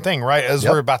generally the same thing, right? As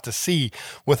we're about to see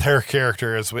with her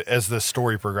character as this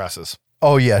story progresses.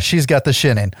 Oh, yeah. She's got the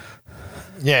shinning.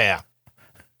 Yeah.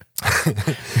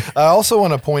 I also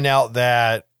want to point out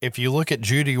that if you look at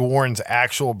Judy Warren's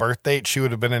actual birth date, she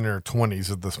would have been in her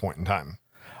 20s at this point in time.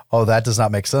 Oh, that does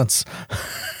not make sense.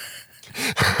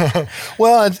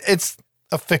 Well, it's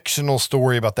a fictional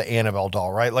story about the Annabelle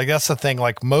doll, right? Like that's the thing.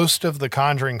 Like most of the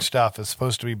Conjuring stuff is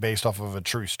supposed to be based off of a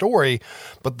true story,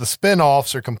 but the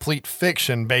spinoffs are complete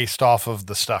fiction based off of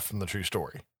the stuff from the true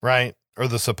story, right? Or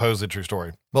the supposed true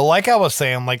story. But like I was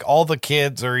saying, like all the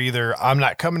kids are either I'm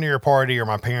not coming to your party or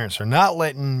my parents are not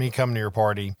letting me come to your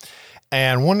party.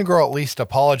 And one girl at least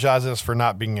apologizes for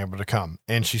not being able to come.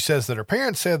 And she says that her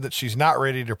parents said that she's not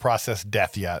ready to process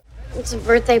death yet. It's a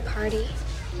birthday party.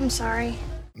 I'm sorry.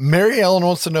 Mary Ellen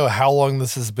wants to know how long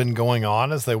this has been going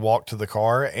on as they walk to the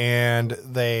car, and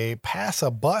they pass a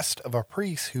bust of a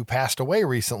priest who passed away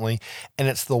recently, and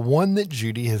it's the one that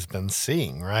Judy has been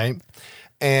seeing, right?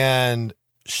 And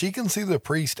she can see the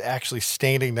priest actually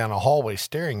standing down a hallway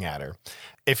staring at her.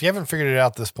 If you haven't figured it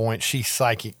out at this point, she's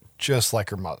psychic just like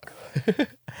her mother.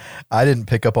 I didn't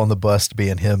pick up on the bust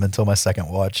being him until my second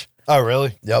watch. Oh,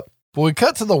 really? Yep. Well, we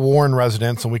cut to the Warren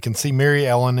residence and we can see Mary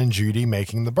Ellen and Judy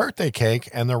making the birthday cake,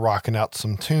 and they're rocking out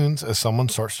some tunes as someone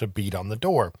starts to beat on the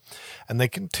door. And they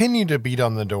continue to beat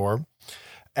on the door,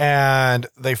 and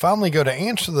they finally go to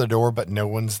answer the door, but no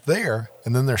one's there.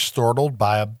 And then they're startled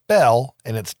by a bell,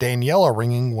 and it's Daniela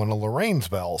ringing one of Lorraine's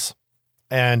bells.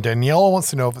 And Daniela wants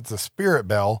to know if it's a spirit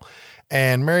bell,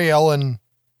 and Mary Ellen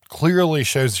clearly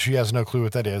shows she has no clue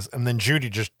what that is. And then Judy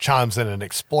just chimes in and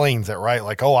explains it, right?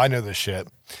 Like, oh, I know this shit.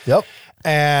 Yep.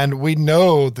 And we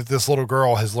know that this little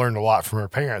girl has learned a lot from her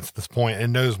parents at this point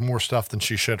and knows more stuff than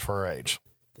she should for her age.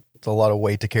 It's a lot of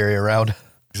weight to carry around.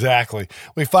 Exactly.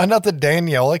 We find out that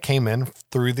Daniela came in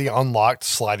through the unlocked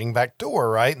sliding back door,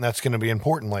 right? And that's going to be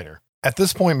important later. At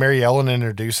this point, Mary Ellen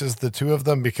introduces the two of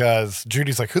them because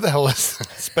Judy's like, who the hell is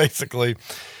this, basically?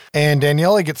 And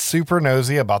Daniela gets super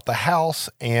nosy about the house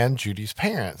and Judy's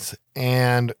parents.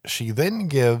 And she then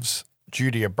gives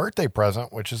Judy a birthday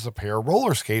present, which is a pair of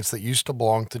roller skates that used to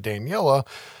belong to Daniela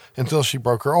until she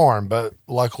broke her arm. But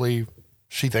luckily,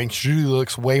 she thinks Judy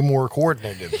looks way more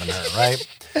coordinated than her, right?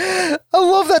 I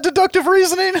love that deductive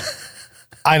reasoning.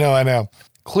 I know.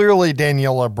 Clearly,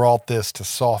 Daniela brought this to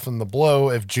soften the blow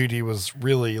if Judy was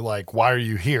really like, why are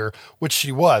you here? Which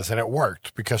she was, and it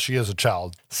worked because she is a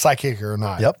child, psychic or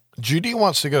not. Yep. Judy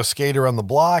wants to go skate around the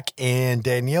block, and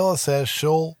Daniela says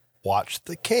she'll watch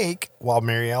the cake while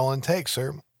Mary Ellen takes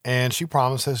her, and she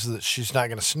promises that she's not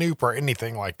going to snoop or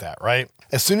anything like that, right?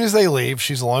 As soon as they leave,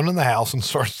 she's alone in the house and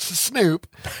starts to snoop,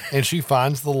 and she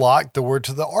finds the locked door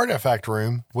to the artifact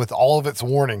room with all of its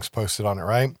warnings posted on it,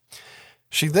 right?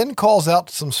 She then calls out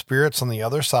to some spirits on the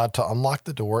other side to unlock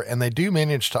the door, and they do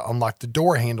manage to unlock the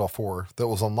door handle for her that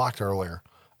was unlocked earlier.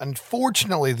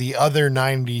 Unfortunately, the other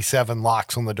 97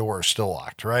 locks on the door are still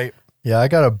locked, right? Yeah, I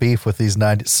got a beef with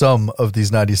some of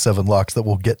these 97 locks that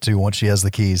we'll get to once she has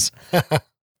the keys.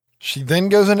 She then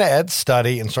goes into Ed's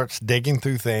study and starts digging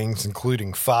through things,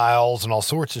 including files and all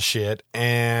sorts of shit.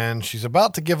 And she's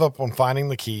about to give up on finding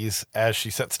the keys as she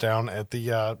sits down at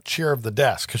the chair of the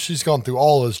desk because she's gone through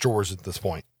all his drawers at this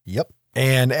point. Yep.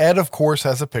 And Ed, of course,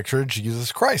 has a picture of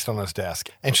Jesus Christ on his desk.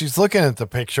 And she's looking at the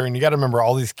picture, and you got to remember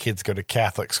all these kids go to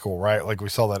Catholic school, right? Like we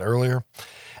saw that earlier.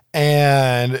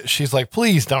 And she's like,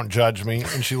 please don't judge me.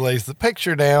 And she lays the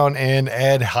picture down, and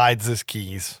Ed hides his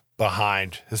keys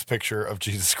behind his picture of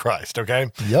Jesus Christ. Okay.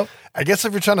 Yep. I guess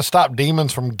if you're trying to stop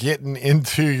demons from getting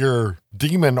into your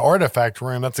demon artifact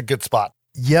room, that's a good spot.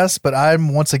 Yes, but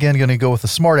I'm once again going to go with a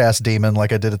smart-ass demon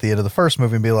like I did at the end of the first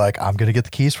movie and be like, I'm going to get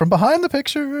the keys from behind the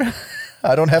picture.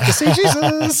 I don't have to see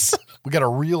Jesus. We got a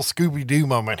real Scooby-Doo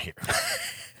moment here.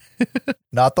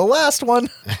 Not the last one.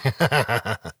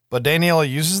 But Daniela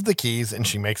uses the keys and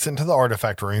she makes it into the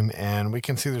artifact room, and we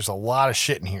can see there's a lot of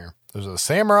shit in here. There's a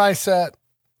samurai set,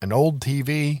 an old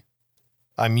TV,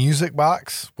 a music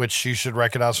box, which you should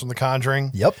recognize from The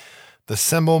Conjuring. Yep. The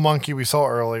symbol monkey we saw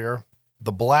earlier,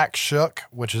 The Black Shook,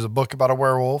 which is a book about a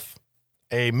werewolf,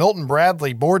 a Milton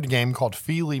Bradley board game called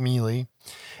Feely Mealy,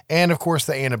 and of course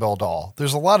the Annabelle doll.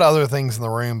 There's a lot of other things in the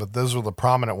room, but those are the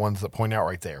prominent ones that point out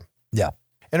right there. Yeah.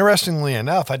 Interestingly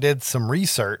enough, I did some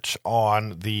research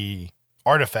on the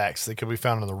artifacts that could be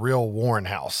found in the real Warren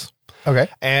house. Okay.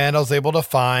 And I was able to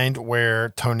find where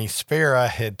Tony Spera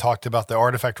had talked about the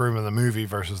artifact room in the movie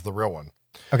versus the real one.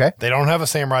 Okay. They don't have a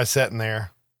samurai set in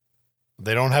there.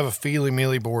 They don't have a Feely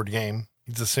Mealy board game.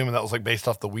 He's assuming that was like based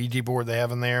off the Ouija board they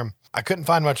have in there. I couldn't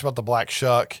find much about the Black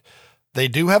Shuck. They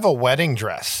do have a wedding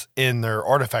dress in their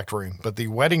artifact room, but the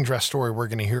wedding dress story we're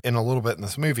going to hear in a little bit in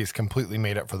this movie is completely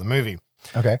made up for the movie.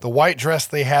 Okay. The white dress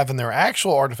they have in their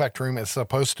actual artifact room is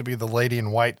supposed to be the Lady in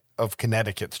White of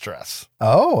Connecticut's dress.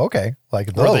 Oh, okay.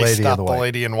 Like the Where they lady stopped in the the white.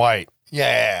 Lady in White.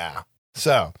 Yeah.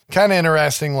 So kind of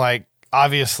interesting. Like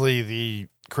obviously the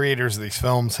creators of these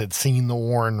films had seen the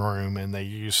Warren room and they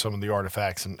used some of the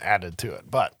artifacts and added to it.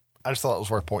 But I just thought it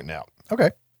was worth pointing out. Okay.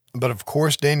 But of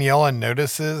course, Daniela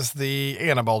notices the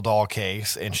Annabelle doll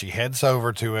case and she heads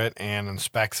over to it and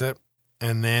inspects it.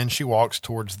 And then she walks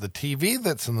towards the TV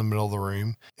that's in the middle of the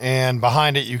room. And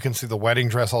behind it, you can see the wedding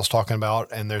dress I was talking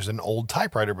about. And there's an old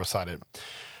typewriter beside it.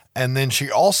 And then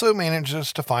she also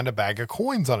manages to find a bag of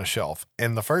coins on a shelf.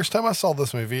 And the first time I saw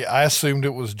this movie, I assumed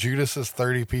it was Judas's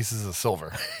 30 pieces of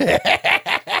silver.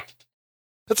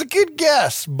 That's a good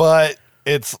guess, but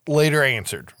it's later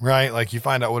answered, right? Like you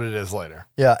find out what it is later.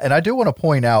 Yeah, and I do want to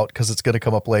point out, because it's going to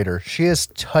come up later, she is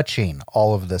touching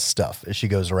all of this stuff as she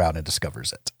goes around and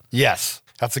discovers it. Yes,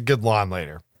 that's a good line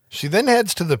later. She then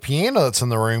heads to the piano that's in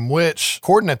the room, which,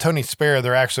 according to Tony Spera,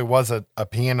 there actually was a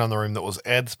piano in the room that was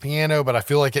Ed's piano, but I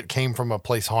feel like it came from a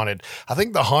place haunted. I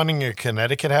think the Haunting of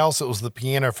Connecticut house, it was the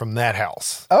piano from that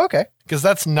house. Oh, okay. Because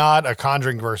that's not a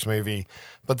Conjuring-verse movie,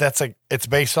 but it's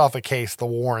based off a case the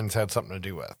Warrens had something to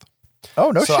do with.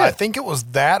 Oh, no shit. So I think it was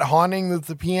that haunting that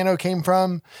the piano came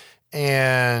from,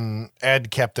 and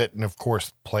Ed kept it and, of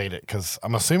course, played it, because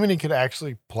I'm assuming he could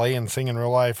actually play and sing in real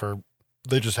life, or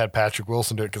they just had Patrick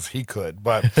Wilson do it because he could.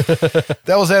 But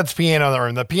that was Ed's piano in the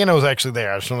room. The piano was actually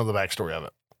there. I just don't know the backstory of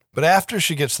it. But after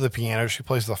she gets to the piano, she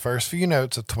plays the first few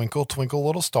notes of Twinkle, Twinkle,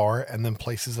 Little Star, and then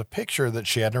places a picture that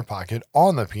she had in her pocket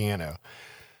on the piano.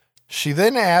 She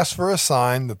then asks for a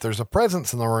sign that there's a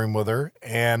presence in the room with her,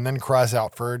 and then cries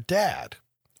out for her dad.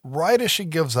 Right as she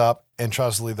gives up and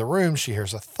tries to leave the room, she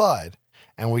hears a thud,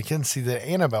 and we can see that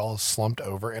Annabelle is slumped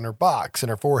over in her box,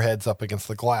 and her forehead's up against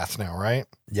the glass now, right?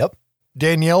 Yep.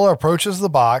 Daniela approaches the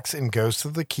box and goes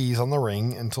through the keys on the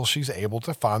ring until she's able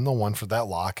to find the one for that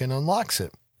lock and unlocks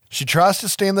it. She tries to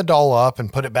stand the doll up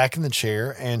and put it back in the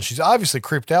chair, and she's obviously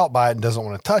creeped out by it and doesn't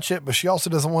want to touch it, but she also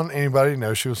doesn't want anybody to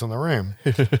know she was in the room.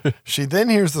 She then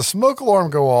hears the smoke alarm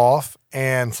go off,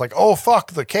 and it's like, oh,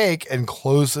 fuck the cake, and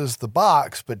closes the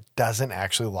box, but doesn't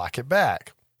actually lock it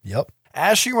back. Yep.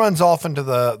 As she runs off into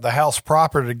the house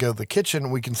proper to go to the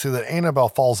kitchen, we can see that Annabelle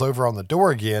falls over on the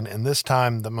door again, and this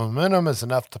time the momentum is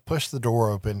enough to push the door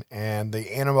open, and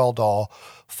the Annabelle doll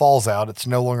falls out. It's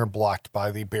no longer blocked by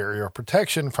the barrier of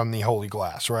protection from the holy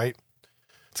glass, right?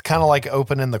 It's kind of like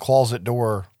opening the closet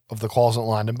door of the closet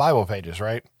lined in Bible pages,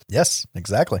 right? Yes,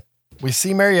 exactly. We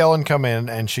see Mary Ellen come in,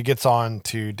 and she gets on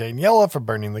to Daniela for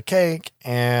burning the cake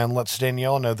and lets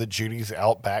Daniela know that Judy's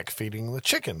out back feeding the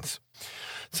chickens.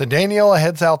 So Daniela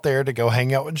heads out there to go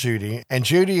hang out with Judy, and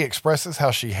Judy expresses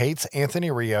how she hates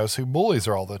Anthony Rios, who bullies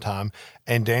her all the time,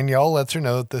 and Daniela lets her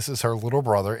know that this is her little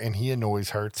brother, and he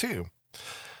annoys her too.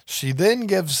 She then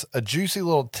gives a juicy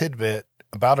little tidbit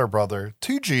about her brother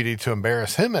to Judy to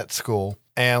embarrass him at school,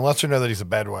 and lets her know that he's a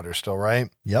bedwetter still, right?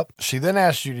 Yep. She then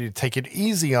asks Judy to take it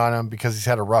easy on him because he's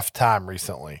had a rough time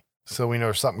recently. So we know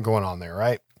there's something going on there,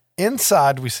 right?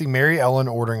 Inside, we see Mary Ellen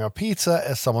ordering a pizza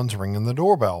as someone's ringing the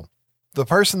doorbell. The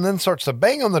person then starts to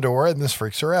bang on the door, and this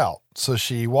freaks her out. So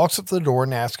she walks up to the door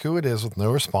and asks who it is with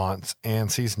no response, and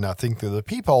sees nothing through the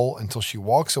peephole until she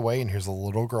walks away and hears a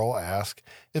little girl ask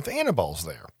if Annabelle's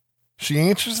there. She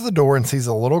answers the door and sees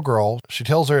a little girl. She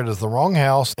tells her it is the wrong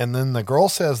house, and then the girl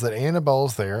says that Annabelle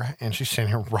is there, and she's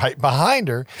standing right behind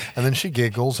her, and then she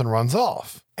giggles and runs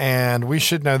off. And we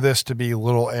should know this to be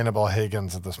little Annabelle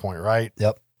Higgins at this point, right?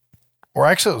 Yep. Or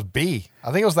actually, it was B.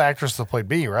 I think it was the actress that played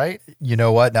B, right? You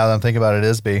know what? Now that I'm thinking about it, it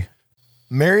is B.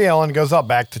 Mary Ellen goes out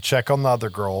back to check on the other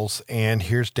girls and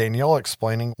hears Danielle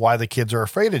explaining why the kids are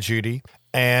afraid of Judy.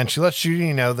 And she lets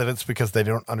Judy know that it's because they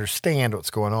don't understand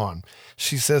what's going on.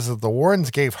 She says that the Warrens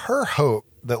gave her hope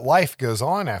that life goes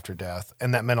on after death,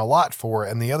 and that meant a lot for her.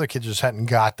 And the other kids just hadn't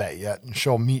got that yet. And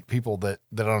she'll meet people that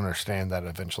understand that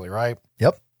eventually, right?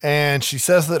 Yep. And she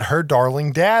says that her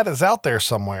darling dad is out there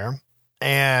somewhere.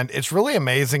 And it's really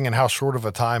amazing in how short of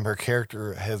a time her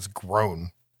character has grown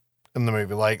in the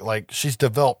movie. Like she's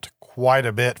developed quite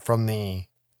a bit from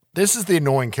this is the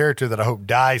annoying character that I hope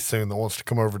dies soon that wants to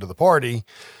come over to the party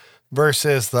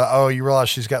versus you realize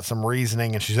she's got some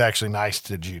reasoning and she's actually nice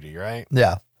to Judy, right?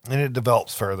 Yeah. And it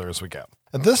develops further as we go.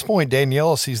 At this point,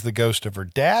 Daniela sees the ghost of her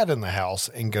dad in the house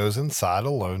and goes inside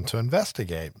alone to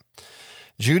investigate.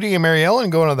 Judy and Mary Ellen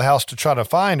go into the house to try to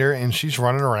find her, and she's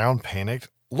running around panicked,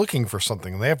 looking for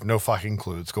something. They have no fucking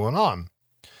clue what's going on.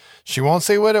 She won't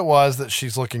say what it was that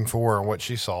she's looking for or what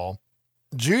she saw.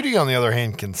 Judy, on the other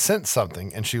hand, can sense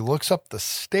something, and she looks up the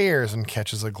stairs and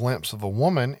catches a glimpse of a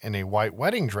woman in a white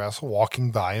wedding dress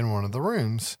walking by in one of the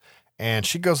rooms, and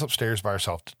she goes upstairs by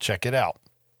herself to check it out.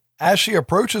 As she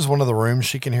approaches one of the rooms,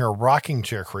 she can hear a rocking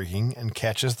chair creaking and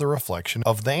catches the reflection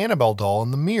of the Annabelle doll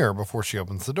in the mirror before she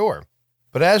opens the door.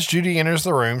 But as Judy enters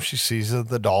the room, she sees that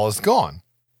the doll is gone.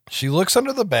 She looks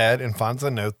under the bed and finds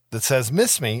a note that says,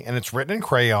 "Miss me," and it's written in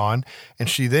crayon, and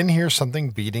she then hears something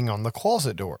beating on the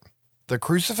closet door. The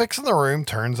crucifix in the room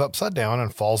turns upside down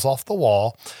and falls off the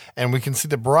wall, and we can see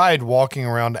the bride walking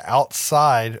around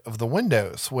outside of the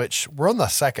windows, which we're on the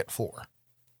second floor.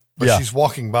 But Yeah. She's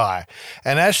walking by.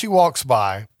 And as she walks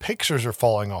by, pictures are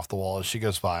falling off the wall as she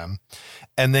goes by them.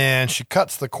 And then she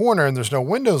cuts the corner, and there's no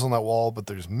windows on that wall, but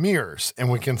there's mirrors.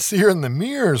 And we can see her in the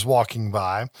mirrors walking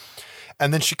by.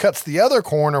 And then she cuts the other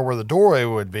corner where the doorway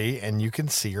would be, and you can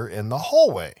see her in the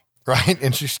hallway. right?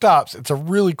 And she stops. It's a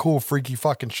really cool, freaky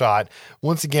fucking shot.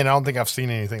 Once again, I don't think I've seen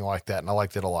anything like that, and I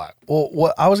liked it a lot. Well,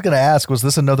 what I was going to ask, was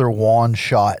this another Wan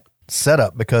shot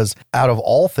setup? Because out of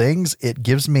all things, it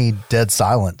gives me Dead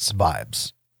Silence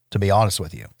vibes, to be honest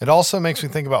with you. It also makes me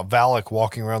think about Valak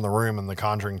walking around the room in The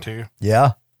Conjuring 2.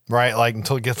 Yeah. Right? Like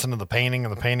until it gets into the painting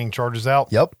and the painting charges out.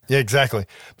 Yep. Yeah, exactly.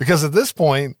 Because at this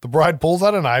point, the bride pulls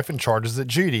out a knife and charges at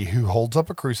Judy, who holds up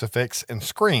a crucifix and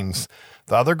screams.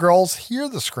 The other girls hear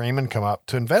the scream and come up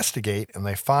to investigate, and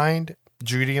they find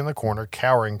Judy in the corner,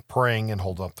 cowering, praying, and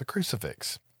hold up the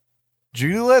crucifix.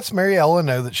 Judy lets Mary Ellen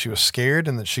know that she was scared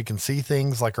and that she can see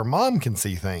things like her mom can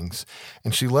see things.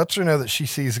 And she lets her know that she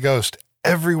sees ghosts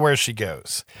everywhere she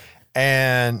goes.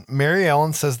 And Mary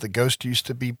Ellen says that ghosts used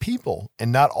to be people, and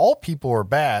not all people are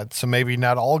bad, so maybe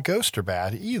not all ghosts are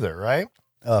bad either, right?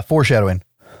 Foreshadowing.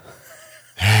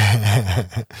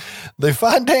 They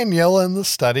find Daniela in the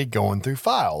study going through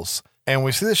files, and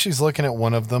we see that she's looking at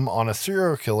one of them on a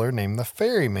serial killer named the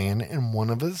Ferryman, and one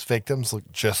of his victims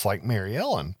looked just like Mary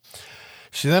Ellen.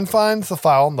 She then finds the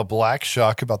file in the black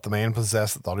shuck about the man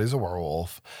possessed that thought he was a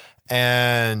werewolf,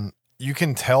 and you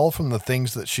can tell from the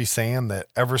things that she's saying that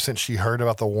ever since she heard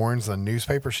about the Warrens in the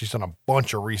newspaper, she's done a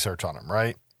bunch of research on them,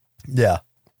 right? Yeah.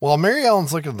 While Mary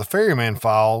Ellen's looking at the Ferryman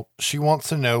file, she wants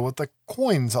to know what the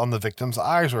coins on the victim's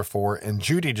eyes were for, and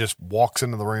Judy just walks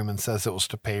into the room and says it was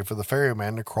to pay for the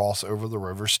ferryman to cross over the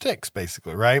river Styx,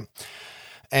 basically, right?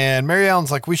 And Mary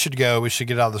Ellen's like, we should go. We should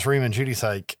get out of this room. And Judy's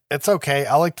like, it's okay.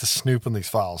 I like to snoop in these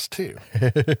files too.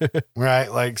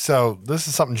 Right? Like, so this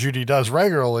is something Judy does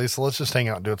regularly. So let's just hang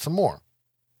out and do it some more.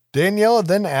 Daniela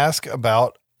then asks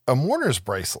about a mourner's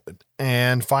bracelet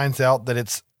and finds out that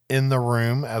it's in the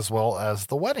room as well as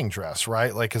the wedding dress,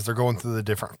 right? Like, as they're going through the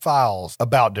different files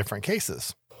about different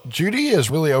cases. Judy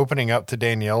is really opening up to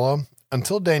Daniela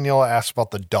until Daniela asks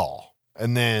about the doll.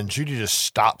 And then Judy just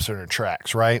stops in her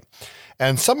tracks, right?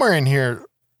 And somewhere in here,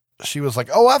 she was like,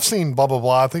 oh, I've seen blah, blah,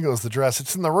 blah. I think it was the dress.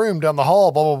 It's in the room down the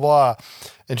hall, blah, blah, blah.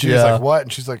 And she was like, what?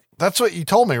 And she's like, that's what you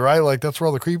told me, right? Like, that's where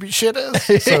all the creepy shit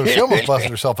is. So she almost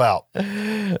busted herself out.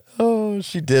 Oh,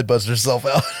 she did bust herself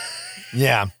out.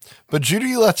 Yeah. But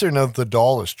Judy lets her know that the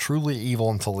doll is truly evil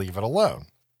and to leave it alone.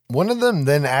 One of them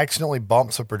then accidentally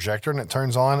bumps a projector and it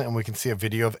turns on, and we can see a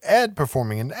video of Ed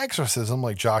performing an exorcism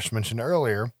like Josh mentioned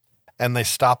earlier. And they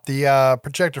stop the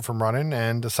projector from running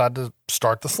and decide to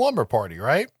start the slumber party,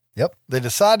 right? Yep. They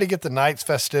decide to get the night's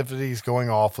festivities going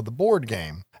off with the board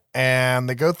game. And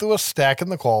they go through a stack in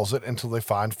the closet until they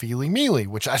find Feely Mealy,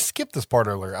 which I skipped this part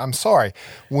earlier. I'm sorry.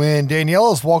 When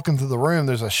Daniela's walking through the room,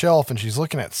 there's a shelf and she's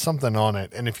looking at something on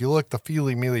it. And if you look, the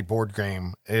Feely Mealy board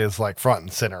game is like front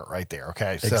and center right there.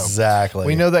 Okay. So exactly.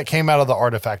 We know that came out of the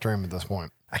artifact room at this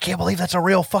point. I can't believe that's a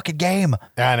real fucking game.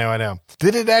 I know.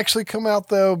 Did it actually come out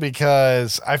though?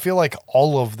 Because I feel like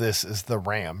all of this is the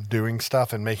RAM doing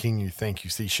stuff and making you think you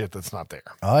see shit that's not there.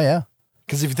 Oh, yeah.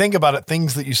 Because if you think about it,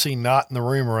 things that you see not in the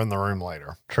room are in the room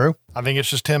later. True. I think it's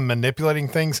just him manipulating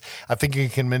things. I think he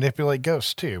can manipulate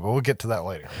ghosts too, but we'll get to that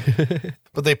later.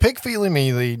 But they pick Feely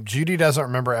Mealy. Judy doesn't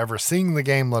remember ever seeing the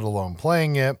game, let alone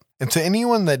playing it. And to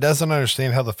anyone that doesn't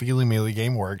understand how the Feely Mealy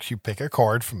game works, you pick a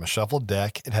card from a shuffled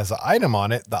deck. It has an item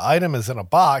on it. The item is in a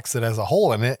box that has a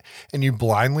hole in it, and you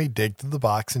blindly dig through the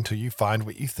box until you find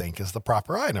what you think is the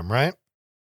proper item, right?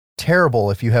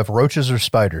 Terrible if you have roaches or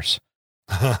spiders.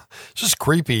 It's just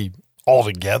creepy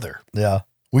altogether. Yeah.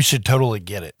 We should totally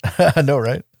get it. I know,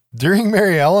 right? During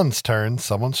Mary Ellen's turn,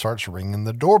 someone starts ringing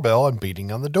the doorbell and beating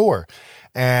on the door.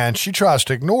 And she tries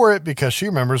to ignore it because she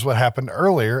remembers what happened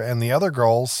earlier, and the other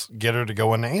girls get her to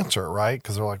go in and answer it, right?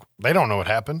 Because they're like, they don't know what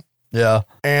happened. Yeah.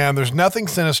 And there's nothing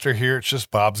sinister here. It's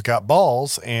just Bob's got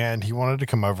balls, and he wanted to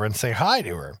come over and say hi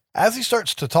to her. As he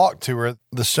starts to talk to her,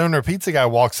 the stoner pizza guy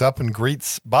walks up and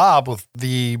greets Bob with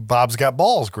the Bob's got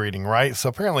balls greeting, right? So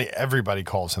apparently everybody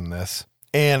calls him this.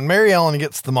 And Mary Ellen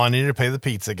gets the money to pay the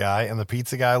pizza guy, and the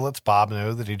pizza guy lets Bob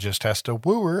know that he just has to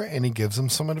woo her, and he gives him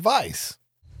some advice.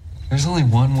 There's only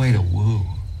one way to woo.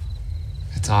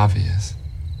 It's obvious.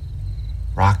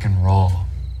 Rock and roll.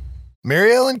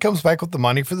 Mary Ellen comes back with the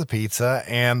money for the pizza,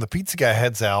 and the pizza guy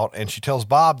heads out, and she tells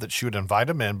Bob that she would invite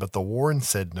him in, but the Warren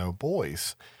said no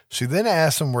boys. She then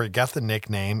asks him where he got the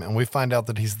nickname, and we find out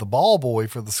that he's the ball boy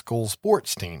for the school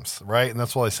sports teams, right? And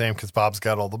that's why they say him, because Bob's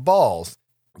got all the balls.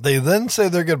 They then say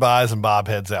their goodbyes, and Bob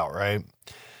heads out, right?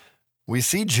 We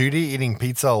see Judy eating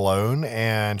pizza alone,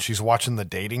 and she's watching the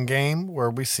dating game where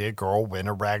we see a girl win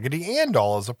a Raggedy Ann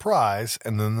doll as a prize,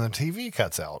 and then the TV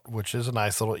cuts out, which is a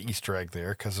nice little Easter egg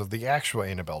there because of the actual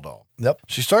Annabelle doll. Yep.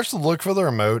 She starts to look for the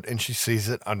remote, and she sees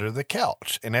it under the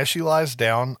couch. And as she lies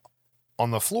down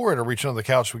on the floor to reach under the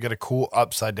couch, we get a cool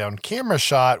upside down camera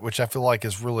shot, which I feel like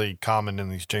is really common in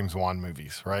these James Wan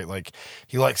movies, right? Like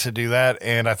he likes to do that,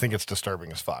 and I think it's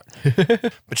disturbing as fuck.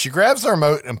 But she grabs the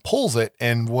remote and pulls it,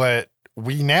 and what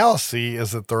we now see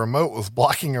is that the remote was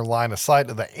blocking her line of sight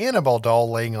of the Annabelle doll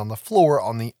laying on the floor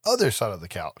on the other side of the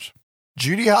couch.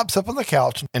 Judy hops up on the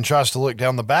couch and tries to look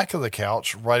down the back of the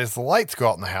couch right as the lights go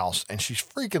out in the house, and she's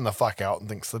freaking the fuck out and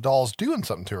thinks the doll's doing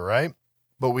something to her, right?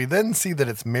 But we then see that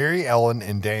it's Mary Ellen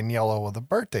and Daniela with a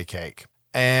birthday cake,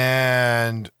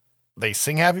 and they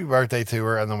sing happy birthday to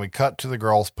her, and then we cut to the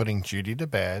girls putting Judy to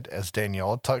bed as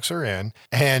Daniela tucks her in,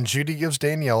 and Judy gives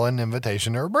Daniela an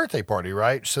invitation to her birthday party,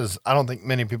 right? She says, I don't think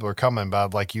many people are coming, but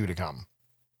I'd like you to come.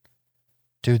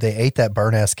 Dude, they ate that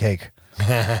burnt-ass cake.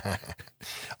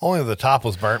 Only the top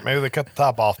was burnt. Maybe they cut the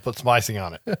top off, put some icing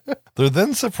on it. They're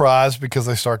then surprised because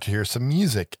they start to hear some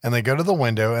music, and they go to the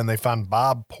window and they find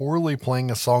Bob poorly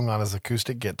playing a song on his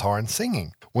acoustic guitar and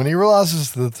singing. When he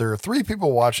realizes that there are 3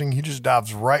 people watching, he just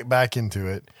dives right back into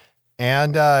it.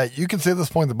 And you can see at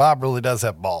this point that Bob really does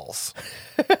have balls.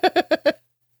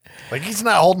 Like, he's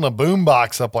not holding a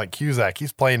boombox up like Cusack.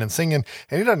 He's playing and singing,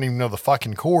 and he doesn't even know the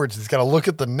fucking chords. He's got to look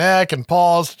at the neck and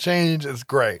pause to change. It's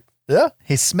great. Yeah,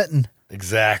 he's smitten.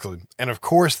 Exactly. And of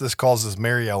course, this causes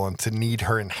Mary Ellen to need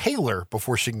her inhaler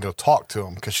before she can go talk to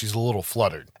him because she's a little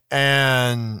fluttered.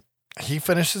 And he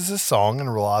finishes his song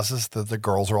and realizes that the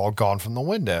girls are all gone from the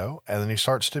window. And then he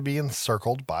starts to be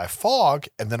encircled by fog.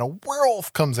 And then a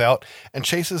werewolf comes out and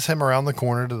chases him around the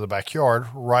corner to the backyard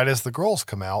right as the girls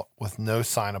come out with no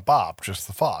sign of Bob, just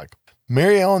the fog.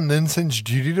 Mary Ellen then sends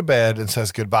Judy to bed and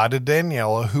says goodbye to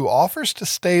Daniela, who offers to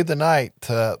stay the night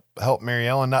to help Mary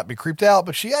Ellen not be creeped out,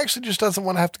 but she actually just doesn't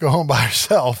want to have to go home by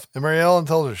herself. And Mary Ellen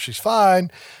tells her she's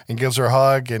fine and gives her a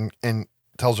hug and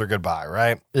tells her goodbye,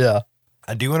 right? Yeah.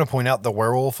 I do want to point out the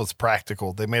werewolf was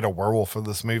practical. They made a werewolf for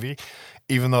this movie,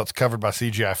 even though it's covered by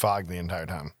CGI fog the entire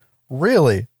time.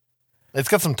 Really? It's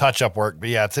got some touch-up work, but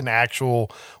yeah, it's an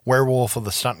actual werewolf with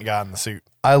the stunt guy in the suit.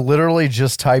 I literally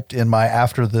just typed in my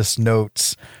after this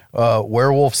notes,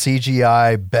 werewolf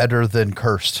CGI better than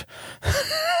cursed.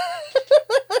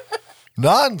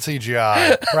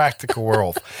 Non-CGI practical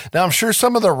werewolf. Now, I'm sure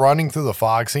some of the running through the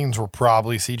fog scenes were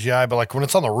probably CGI, but like when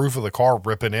it's on the roof of the car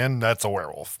ripping in, that's a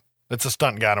werewolf. It's a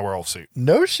stunt guy in a werewolf suit.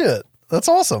 No shit. That's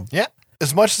awesome. Yeah.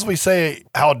 As much as we say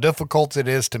how difficult it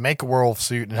is to make a werewolf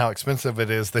suit and how expensive it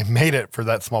is, they made it for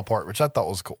that small part, which I thought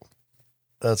was cool.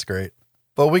 That's great.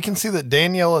 But we can see that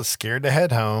Danielle is scared to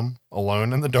head home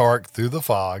alone in the dark through the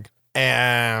fog.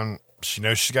 And she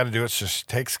knows she's got to do it. So she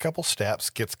takes a couple steps,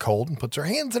 gets cold and puts her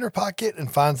hands in her pocket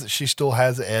and finds that she still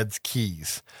has Ed's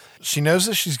keys. She knows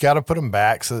that she's got to put them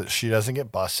back so that she doesn't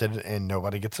get busted and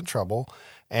nobody gets in trouble.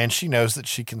 And she knows that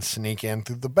she can sneak in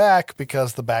through the back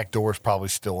because the back door is probably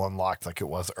still unlocked like it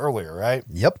was earlier, right?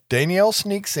 Yep. Danielle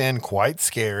sneaks in quite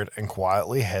scared and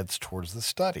quietly heads towards the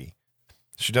study.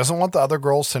 She doesn't want the other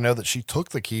girls to know that she took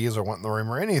the keys or went in the room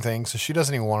or anything, so she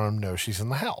doesn't even want them to know she's in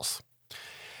the house.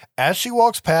 As she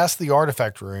walks past the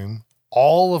artifact room,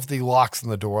 all of the locks in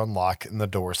the door unlock and the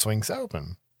door swings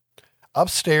open.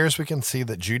 Upstairs, we can see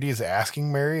that Judy is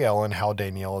asking Mary Ellen how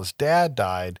Daniela's dad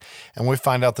died, and we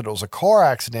find out that it was a car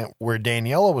accident where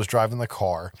Daniela was driving the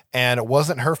car, and it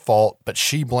wasn't her fault, but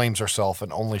she blames herself,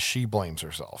 and only she blames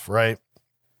herself, right?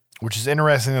 Which is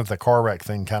interesting that the car wreck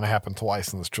thing kind of happened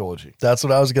twice in this trilogy. That's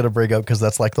what I was going to bring up because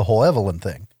that's like the whole Evelyn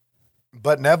thing.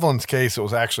 But in Evelyn's case, it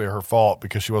was actually her fault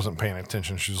because she wasn't paying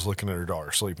attention. She was looking at her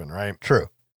daughter sleeping, right? True.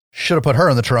 Should have put her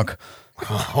in the trunk.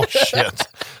 Oh, shit.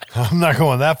 I'm not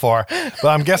going that far. But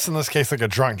I'm guessing in this case, like a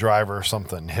drunk driver or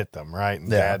something hit them, right? And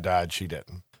Dad died, she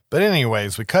didn't. But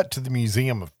anyways, we cut to the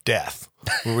Museum of Death,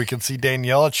 where we can see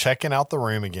Daniela checking out the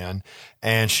room again,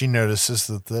 and she notices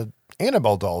that the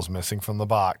Annabelle doll is missing from the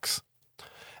box.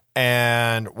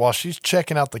 And while she's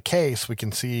checking out the case, we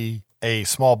can see a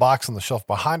small box on the shelf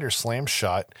behind her slam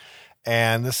shut,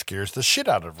 and this scares the shit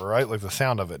out of her, right? Like the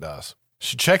sound of it does.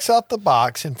 She checks out the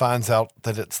box and finds out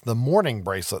that it's the mourning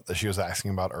bracelet that she was asking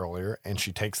about earlier, and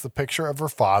she takes the picture of her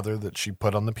father that she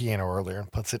put on the piano earlier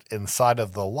and puts it inside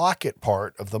of the locket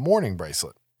part of the mourning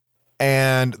bracelet.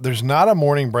 And there's not a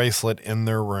mourning bracelet in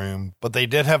their room, but they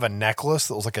did have a necklace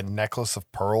that was like a necklace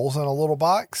of pearls in a little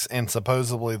box, and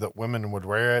supposedly that women would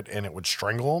wear it and it would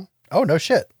strangle them. Oh, no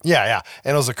shit. Yeah.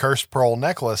 And it was a cursed pearl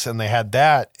necklace, and they had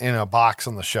that in a box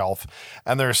on the shelf.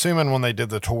 And they're assuming when they did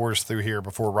the tours through here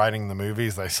before writing the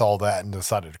movies, they saw that and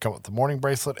decided to come up with the mourning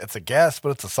bracelet. It's a guess,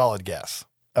 but it's a solid guess.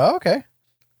 Oh, okay.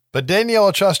 But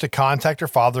Daniela tries to contact her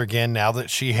father again now that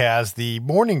she has the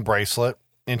mourning bracelet,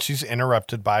 and she's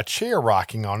interrupted by a chair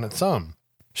rocking on its own.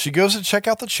 She goes to check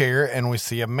out the chair, and we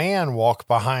see a man walk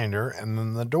behind her, and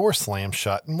then the door slams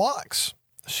shut and locks.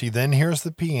 She then hears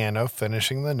the piano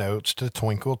finishing the notes to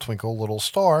Twinkle, Twinkle, Little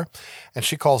Star, and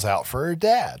she calls out for her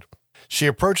dad. She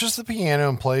approaches the piano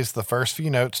and plays the first few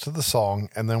notes to the song,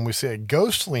 and then we see a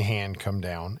ghostly hand come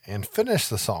down and finish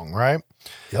the song, right?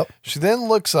 Yep. She then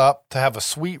looks up to have a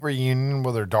sweet reunion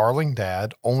with her darling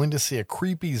dad, only to see a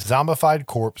creepy zombified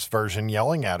corpse version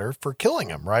yelling at her for killing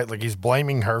him, right? Like he's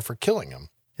blaming her for killing him.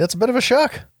 It's a bit of a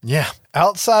shock. Yeah.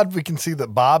 Outside, we can see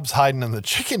that Bob's hiding in the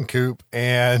chicken coop,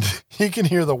 and he can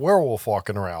hear the werewolf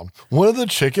walking around. One of the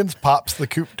chickens pops the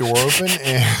coop door open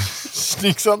and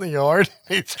sneaks out in the yard.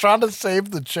 He's trying to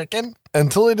save the chicken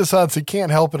until he decides he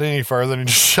can't help it any further, and he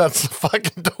just shuts the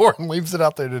fucking door and leaves it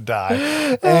out there to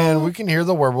die. And we can hear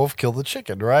the werewolf kill the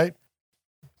chicken, right?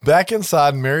 Back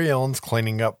inside, Mary Ellen's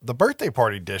cleaning up the birthday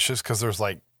party dishes because there's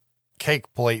like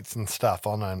cake plates and stuff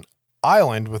on an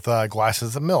island with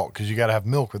glasses of milk, because you got to have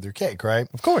milk with your cake, right?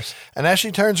 Of course. And as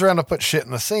she turns around to put shit in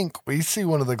the sink, we see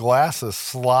one of the glasses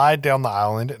slide down the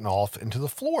island and off into the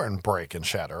floor and break and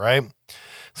shatter, right?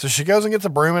 So she goes and gets a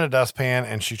broom and a dustpan,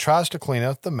 and she tries to clean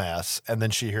up the mess, and then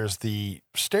she hears the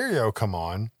stereo come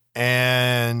on,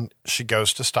 and she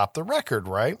goes to stop the record,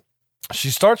 right? She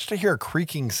starts to hear a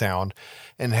creaking sound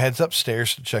and heads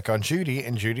upstairs to check on Judy,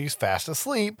 and Judy's fast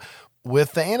asleep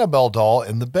with the Annabelle doll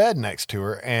in the bed next to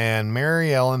her, and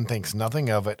Mary Ellen thinks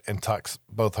nothing of it and tucks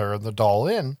both her and the doll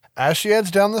in. As she heads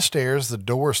down the stairs, the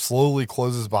door slowly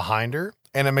closes behind her,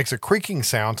 and it makes a creaking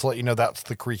sound to let you know that's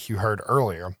the creak you heard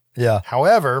earlier. Yeah.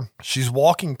 However, she's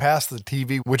walking past the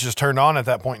TV, which is turned on at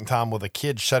that point in time with a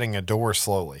kid shutting a door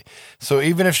slowly. So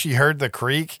even if she heard the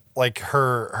creak, like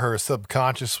her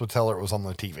subconscious would tell her it was on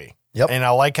the TV. Yep. And I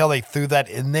like how they threw that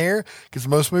in there, because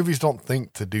most movies don't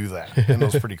think to do that. And it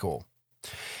was pretty cool.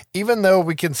 Even though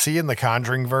we can see in the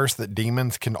Conjuring verse that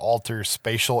demons can alter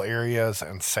spatial areas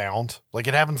and sound, like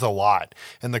it happens a lot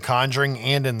in the Conjuring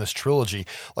and in this trilogy.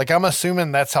 Like I'm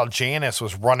assuming that's how Janice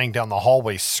was running down the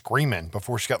hallway screaming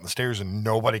before she got in the stairs and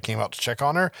nobody came out to check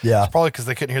on her. Yeah. It's probably because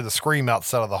they couldn't hear the scream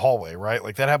outside of the hallway, right?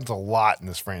 Like that happens a lot in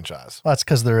this franchise. Well, that's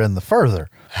because they're in the further.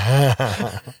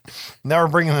 Now we're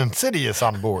bringing Insidious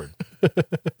on board.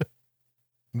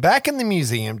 Back in the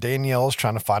museum, Danielle is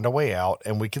trying to find a way out,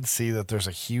 and we can see that there's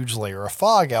a huge layer of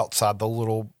fog outside the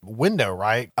little window,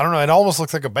 right? I don't know. It almost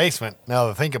looks like a basement. Now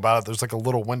that I think about it, there's like a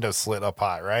little window slit up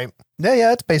high, right?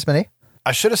 Yeah, it's basement-y.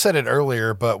 I should have said it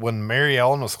earlier, but when Mary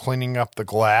Ellen was cleaning up the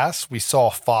glass, we saw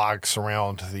fog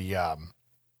surround the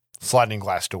sliding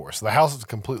glass door. So the house is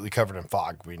completely covered in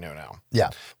fog, we know now.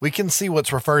 Yeah. We can see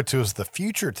what's referred to as the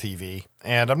future TV,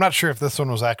 and I'm not sure if this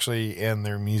one was actually in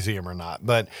their museum or not,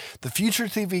 but the future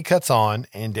TV cuts on,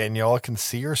 and Daniela can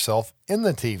see herself in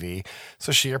the TV,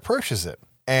 so she approaches it.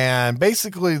 And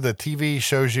basically, the TV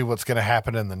shows you what's going to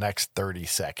happen in the next 30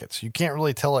 seconds. You can't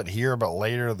really tell it here, but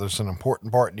later there's an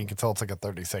important part, and you can tell it's like a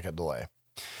 30-second delay.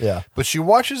 Yeah. But she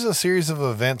watches a series of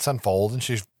events unfold, and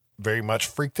she's very much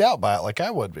freaked out by it, like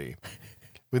I would be.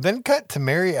 We then cut to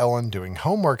Mary Ellen doing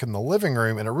homework in the living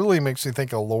room, and it really makes me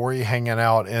think of Lori hanging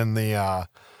out in the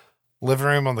living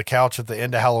room on the couch at the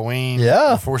end of Halloween.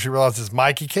 Yeah. Before she realizes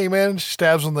Mikey came in, she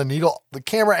stabs with the needle, the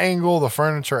camera angle, the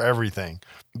furniture, everything.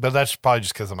 But that's probably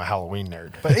just because I'm a Halloween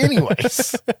nerd. But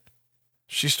anyways,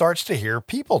 she starts to hear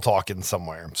people talking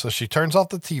somewhere. So she turns off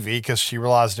the TV because she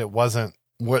realized it wasn't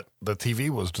what the TV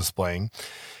was displaying,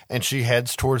 and she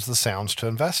heads towards the sounds to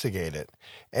investigate it.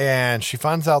 And she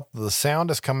finds out the sound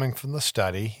is coming from the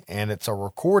study, and it's a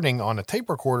recording on a tape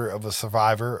recorder of a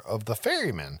survivor of the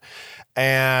ferryman.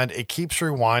 And it keeps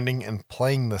rewinding and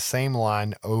playing the same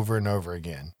line over and over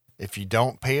again. If you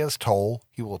don't pay his toll,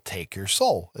 he will take your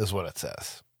soul, is what it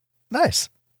says. Nice.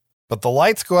 But the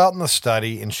lights go out in the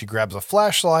study, and she grabs a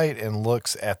flashlight and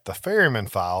looks at the ferryman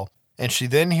file. And she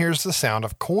then hears the sound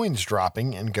of coins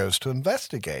dropping and goes to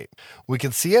investigate. We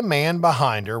can see a man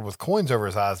behind her with coins over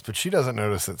his eyes, but she doesn't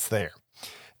notice it's there.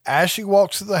 As she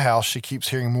walks through the house, she keeps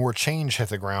hearing more change hit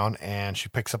the ground, and she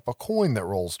picks up a coin that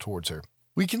rolls towards her.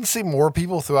 We can see more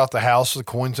people throughout the house with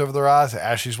coins over their eyes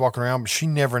as she's walking around, but she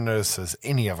never notices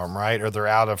any of them, right? Or they're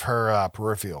out of her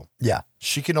peripheral. Yeah.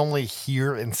 She can only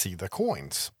hear and see the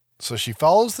coins. So she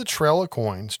follows the trail of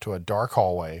coins to a dark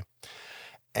hallway,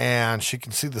 and she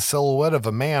can see the silhouette of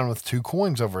a man with 2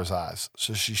 coins over his eyes.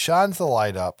 So she shines the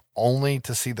light up only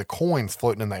to see the coins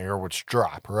floating in the air, which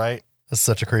drop, right? That's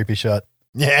such a creepy shot.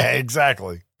 Yeah,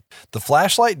 exactly. The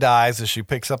flashlight dies as she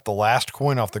picks up the last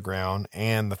coin off the ground,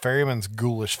 and the ferryman's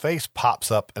ghoulish face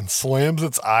pops up and slams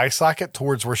its eye socket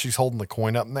towards where she's holding the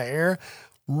coin up in the air.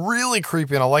 Really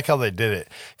creepy, and I like how they did it.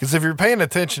 Because if you're paying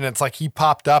attention, it's like he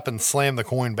popped up and slammed the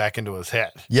coin back into his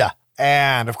head. Yeah.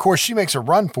 And of course, she makes a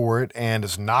run for it and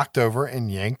is knocked over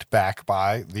and yanked back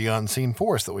by the unseen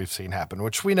force that we've seen happen,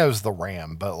 which we know is the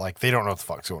ram, but like they don't know what the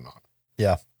fuck's going on.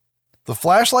 Yeah. The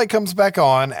flashlight comes back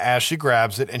on as she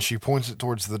grabs it and she points it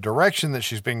towards the direction that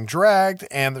she's being dragged,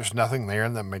 and there's nothing there,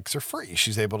 and that makes her free.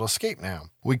 She's able to escape now.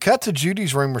 We cut to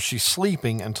Judy's room where she's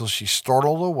sleeping until she's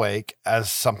startled awake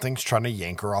as something's trying to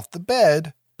yank her off the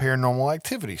bed, Paranormal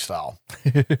Activity style.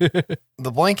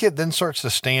 The blanket then starts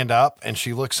to stand up and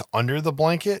she looks under the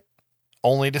blanket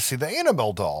only to see the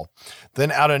Annabelle doll.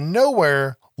 Then out of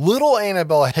nowhere, little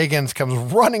Annabelle Higgins comes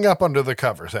running up under the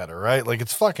covers at her, right? Like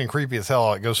it's fucking creepy as hell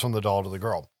how it goes from the doll to the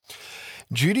girl.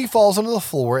 Judy falls onto the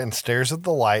floor and stares at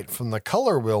the light from the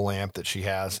color wheel lamp that she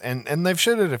has. And they've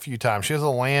showed it a few times. She has a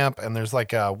lamp and there's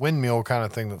like a windmill kind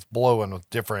of thing that's blowing with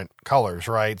different colors,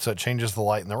 right? So it changes the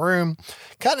light in the room.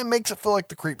 Kind of makes it feel like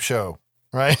the Creep Show,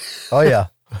 right? Oh, yeah.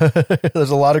 There's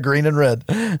a lot of green and red.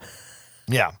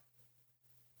 Yeah.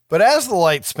 But as the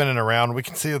light's spinning around, we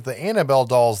can see that the Annabelle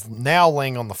doll's now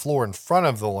laying on the floor in front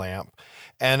of the lamp.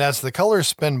 And as the colors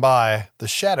spin by, the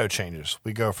shadow changes.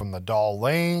 We go from the doll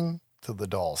laying to the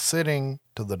doll sitting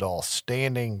to the doll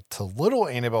standing to little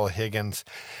Annabelle Higgins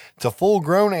to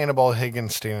full-grown Annabelle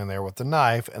Higgins standing there with the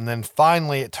knife. And then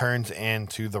finally it turns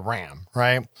into the ram,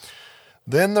 right?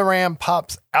 Then the ram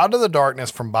pops out of the darkness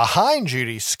from behind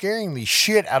Judy, scaring the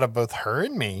shit out of both her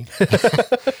and me.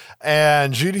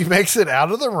 And Judy makes it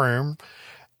out of the room,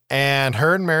 and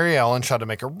her and Mary Ellen try to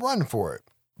make a run for it.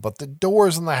 But the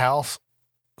doors in the house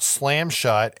slam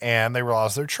shut, and they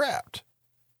realize they're trapped.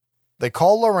 They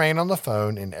call Lorraine on the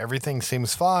phone, and everything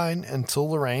seems fine until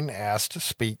Lorraine asks to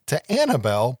speak to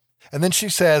Annabelle. And then she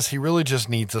says he really just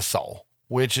needs a soul,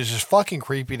 which is just fucking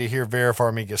creepy to hear Vera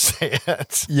Farmiga say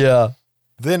it. Yeah.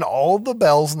 Then all the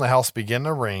bells in the house begin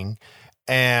to ring,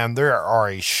 and there are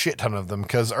a shit ton of them.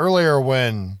 Because earlier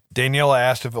when Daniela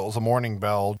asked if it was a morning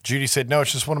bell, Judy said, no,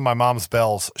 it's just one of my mom's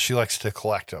bells. She likes to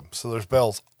collect them. So there's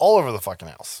bells all over the fucking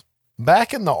house.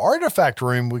 Back in the artifact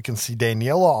room, we can see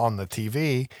Daniela on the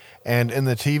TV. And in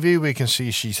the TV, we can see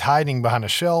she's hiding behind a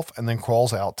shelf and then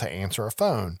crawls out to answer a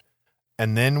phone.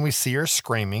 And then we see her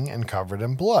screaming and covered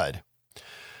in blood.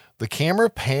 The camera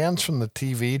pans from the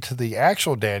TV to the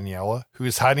actual Daniela, who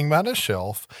is hiding behind a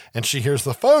shelf, and she hears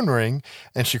the phone ring,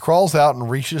 and she crawls out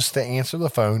and reaches to answer the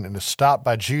phone and is stopped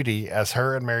by Judy as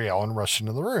her and Mary Ellen rush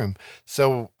into the room.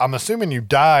 So I'm assuming you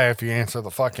die if you answer the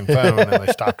fucking phone, and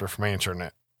they stopped her from answering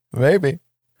it. Maybe.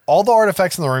 All the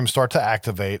artifacts in the room start to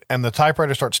activate, and the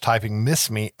typewriter starts typing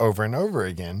 "Miss Me" over and over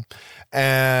again.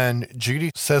 And Judy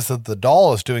says that the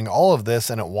doll is doing all of this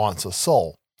and it wants a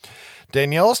soul.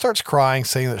 Daniela starts crying,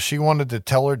 saying that she wanted to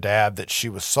tell her dad that she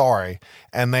was sorry,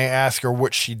 and they ask her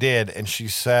what she did, and she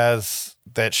says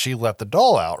that she let the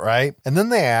doll out, right? And then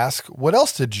they ask, what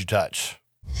else did you touch?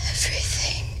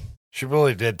 Everything. She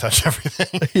really did touch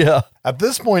everything. Yeah. At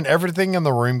this point, everything in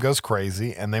the room goes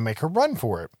crazy, and they make her run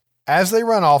for it. As they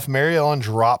run off, Mary Ellen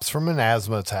drops from an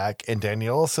asthma attack, and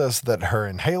Daniela says that her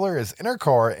inhaler is in her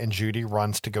car, and Judy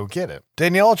runs to go get it.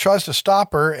 Daniela tries to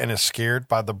stop her and is scared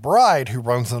by the bride, who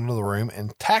runs into the room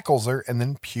and tackles her and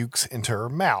then pukes into her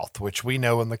mouth, which we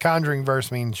know in the Conjuring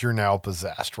verse means you're now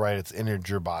possessed, right? It's entered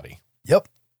your body. Yep.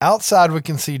 Outside, we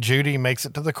can see Judy makes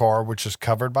it to the car, which is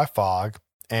covered by fog,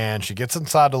 and she gets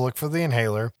inside to look for the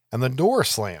inhaler, and the door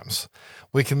slams.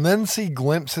 We can then see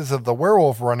glimpses of the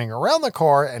werewolf running around the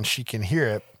car, and she can hear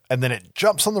it. And then it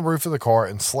jumps on the roof of the car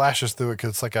and slashes through it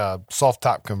because it's like a soft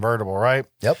top convertible, right?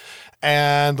 Yep.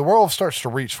 And the werewolf starts to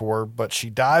reach for her, but she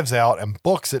dives out and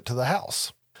books it to the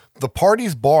house. The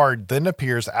party's bard then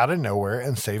appears out of nowhere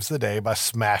and saves the day by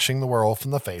smashing the werewolf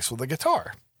in the face with a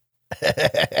guitar.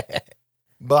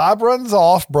 Bob runs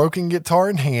off, broken guitar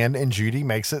in hand, and Judy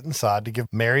makes it inside to give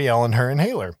Mary Ellen her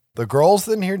inhaler. The girls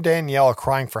then hear Daniela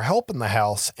crying for help in the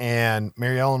house, and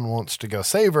Mary Ellen wants to go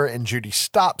save her, and Judy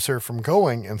stops her from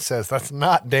going and says, that's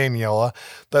not Daniela,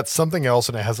 that's something else,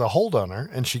 and it has a hold on her,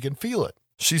 and she can feel it.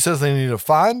 She says they need to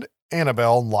find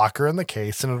Annabelle and lock her in the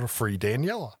case, and it'll free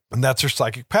Daniela. And that's her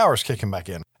psychic powers kicking back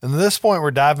in. And at this point,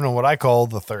 we're diving into what I call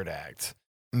the third act.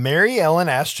 Mary Ellen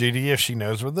asks Judy if she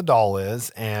knows where the doll is,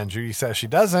 and Judy says she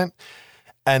doesn't.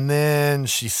 And then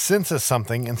she senses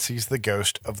something and sees the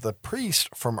ghost of the priest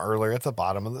from earlier at the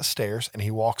bottom of the stairs, and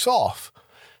he walks off.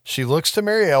 She looks to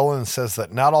Mary Ellen and says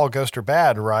that not all ghosts are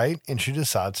bad, right? And she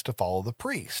decides to follow the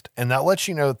priest. And that lets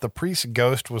you know that the priest's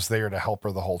ghost was there to help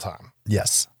her the whole time.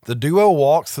 Yes. The duo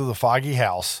walks through the foggy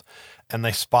house, and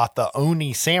they spot the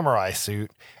Oni samurai suit,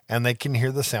 and they can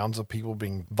hear the sounds of people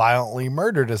being violently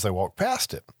murdered as they walk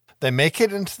past it. They make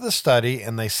it into the study,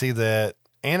 and they see that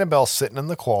Annabelle's sitting in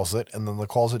the closet, and then the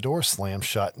closet door slams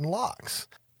shut and locks.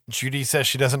 Judy says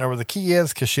she doesn't know where the key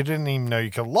is because she didn't even know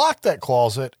you could lock that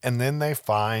closet. And then they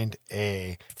find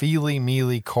a Feely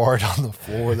Mealy card on the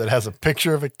floor that has a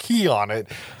picture of a key on it.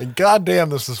 And goddamn,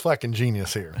 this is fucking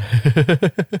genius here.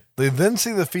 They then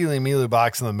see the Feely Mealy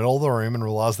box in the middle of the room and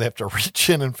realize they have to reach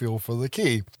in and feel for the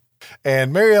key.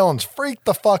 And Mary Ellen's freaked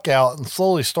the fuck out and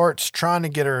slowly starts trying to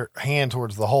get her hand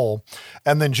towards the hole.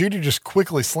 And then Judy just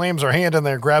quickly slams her hand in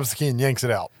there, grabs the key, and yanks it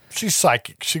out. She's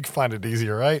psychic. She can find it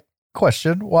easier, right?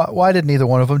 Question. Why didn't either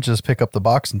one of them just pick up the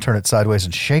box and turn it sideways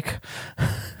and shake?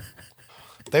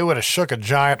 They would have shook a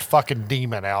giant fucking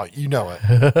demon out. You know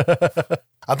it.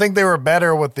 I think they were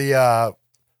better with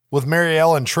with Mary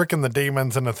Ellen tricking the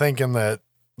demons into thinking that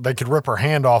they could rip her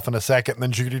hand off in a second, and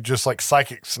then Judy just like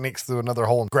psychic sneaks through another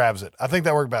hole and grabs it. I think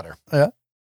that worked better. Yeah.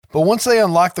 But once they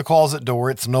unlock the closet door,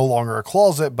 it's no longer a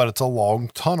closet, but it's a long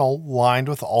tunnel lined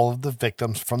with all of the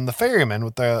victims from the ferrymen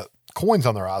with the coins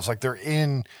on their eyes. Like they're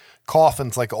in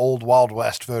coffins, like old Wild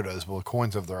West photos with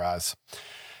coins over their eyes.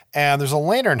 And there's a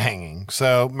lantern hanging.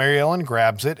 So Mary Ellen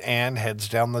grabs it and heads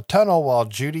down the tunnel while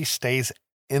Judy stays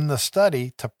in the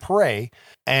study to pray.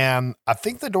 And I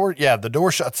think the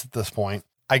door shuts at this point.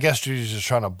 I guess Judy's just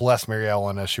trying to bless Mary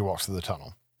Ellen as she walks through the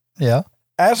tunnel. Yeah.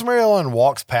 As Mary Ellen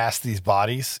walks past these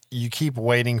bodies, you keep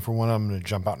waiting for one of them to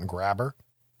jump out and grab her,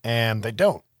 and they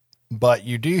don't. But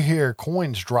you do hear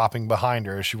coins dropping behind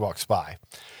her as she walks by.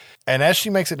 And as she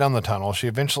makes it down the tunnel, she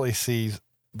eventually sees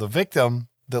the victim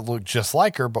that looked just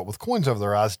like her, but with coins over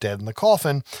their eyes, dead in the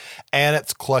coffin, and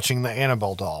it's clutching the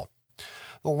Annabelle doll.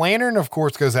 The lantern, of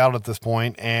course, goes out at this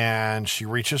point, and she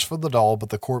reaches for the doll, but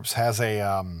the corpse has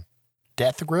a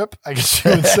death grip, I guess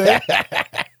you would say.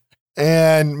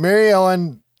 And Mary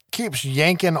Ellen keeps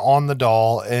yanking on the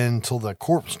doll until the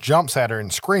corpse jumps at her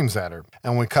and screams at her.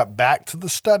 And we cut back to the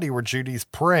study where Judy's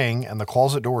praying, and the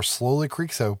closet door slowly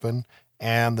creaks open,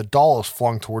 and the doll is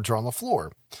flung towards her on the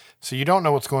floor. So you don't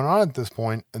know what's going on at this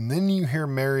point, and then you hear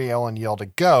Mary Ellen yell to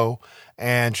go,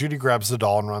 and Judy grabs the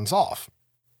doll and runs off.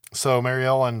 So Mary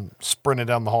Ellen sprinted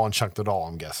down the hall and chucked the doll,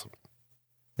 I'm guessing.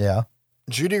 Yeah.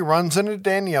 Judy runs into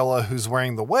Daniela, who's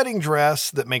wearing the wedding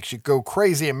dress that makes you go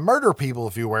crazy and murder people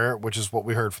if you wear it, which is what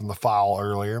we heard from the file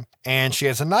earlier. And she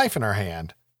has a knife in her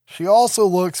hand. She also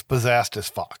looks possessed as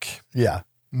fuck. Yeah.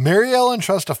 Mary Ellen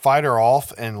tries to fight her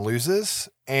off and loses,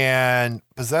 and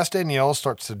possessed Daniela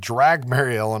starts to drag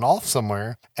Mary Ellen off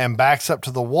somewhere and backs up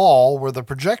to the wall where the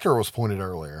projector was pointed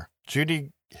earlier.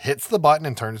 Judy hits the button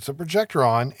and turns the projector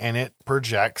on, and it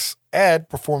projects Ed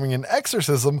performing an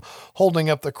exorcism holding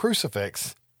up the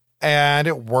crucifix, and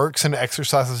it works and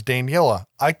exorcises Daniela.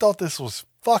 I thought this was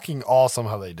fucking awesome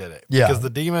how they did it. Yeah. Because the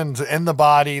demon's in the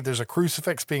body, there's a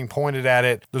crucifix being pointed at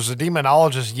it, there's a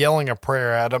demonologist yelling a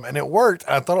prayer at him, and it worked.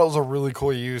 I thought it was a really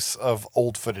cool use of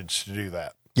old footage to do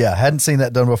that. Yeah, hadn't seen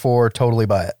that done before. Totally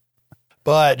buy it.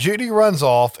 But Judy runs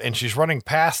off, and she's running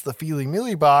past the Feely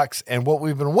Mealy box, and what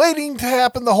we've been waiting to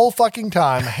happen the whole fucking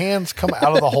time, hands come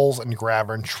out of the holes and grab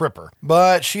her and trip her.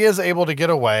 But she is able to get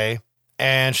away,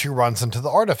 and she runs into the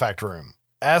artifact room.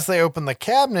 As they open the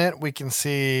cabinet, we can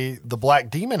see the black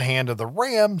demon hand of the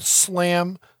ram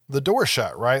slam the door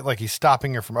shut, right? Like he's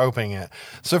stopping her from opening it.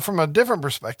 So from a different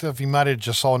perspective, you might have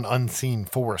just saw an unseen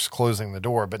force closing the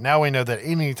door, but now we know that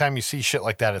anytime you see shit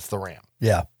like that, it's the ram.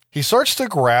 Yeah. He starts to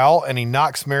growl, and he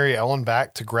knocks Mary Ellen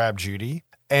back to grab Judy.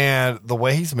 And the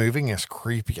way he's moving is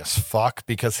creepy as fuck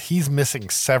because he's missing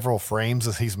several frames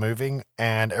as he's moving,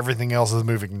 and everything else is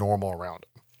moving normal around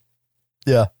him.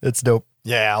 Yeah, it's dope.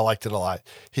 Yeah, I liked it a lot.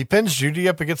 He pins Judy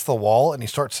up against the wall, and he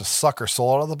starts to suck her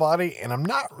soul out of the body. And I'm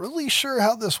not really sure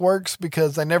how this works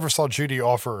because I never saw Judy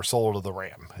offer her soul to the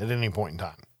ram at any point in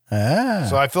time. Ah.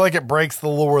 So I feel like it breaks the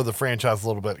lore of the franchise a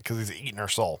little bit because he's eating her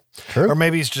soul. True. Or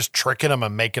maybe he's just tricking him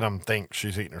and making him think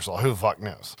she's eating her soul. Who the fuck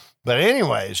knows? But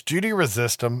anyways, Judy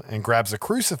resists him and grabs a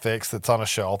crucifix that's on a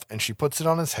shelf, and she puts it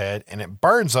on his head, and it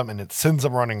burns him, and it sends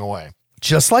him running away.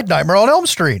 Just like Nightmare on Elm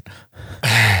Street.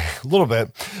 A little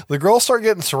bit. The girls start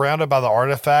getting surrounded by the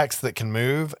artifacts that can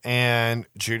move, and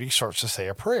Judy starts to say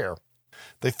a prayer.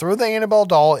 They throw the Annabelle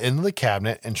doll into the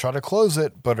cabinet and try to close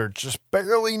it, but are just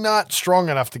barely not strong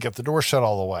enough to get the door shut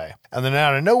all the way. And then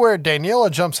out of nowhere,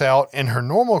 Daniela jumps out in her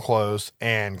normal clothes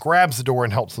and grabs the door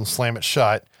and helps them slam it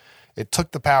shut. It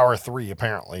took the power of 3,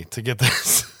 apparently, to get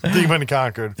this demon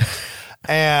conquered.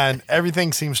 And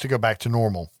everything seems to go back to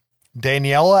normal.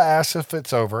 Daniela asks if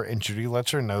it's over, and Judy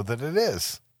lets her know that it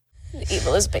is. The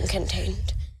evil has been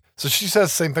contained. So she says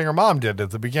the same thing her mom did at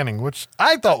the beginning, which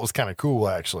I thought was kind of cool,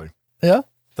 actually. Yeah.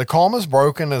 The calm is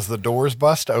broken as the doors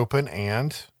bust open,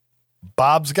 and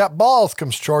Bob's Got Balls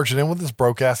comes charging in with his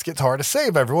broke-ass guitar to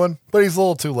save everyone, but he's a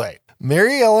little too late.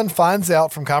 Mary Ellen finds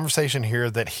out from conversation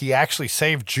here that he actually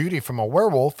saved Judy from a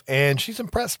werewolf, and she's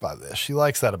impressed by this. She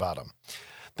likes that about him.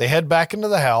 They head back into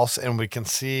the house, and we can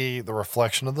see the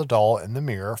reflection of the doll in the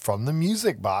mirror from the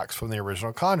music box from the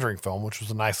original Conjuring film, which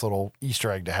was a nice little Easter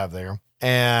egg to have there.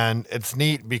 And it's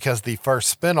neat because the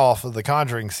first spinoff of the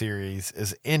Conjuring series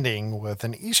is ending with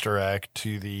an Easter egg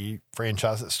to the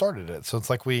franchise that started it. So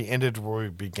it's like we ended where we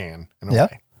began in a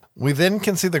way. We then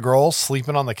can see the girls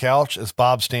sleeping on the couch as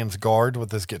Bob stands guard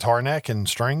with his guitar neck and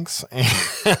strings,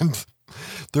 and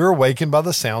they're awakened by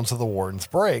the sounds of the warden's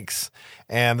brakes.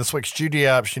 And this wakes Judy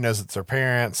up. She knows it's her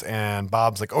parents, and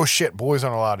Bob's like, oh shit, boys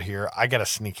aren't allowed here. I got to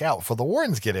sneak out before the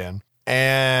wardens get in.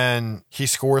 And he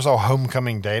scores a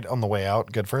homecoming date on the way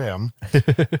out. Good for him.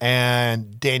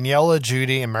 And Daniela,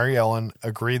 Judy, and Mary Ellen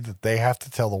agree that they have to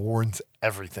tell the wardens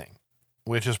everything,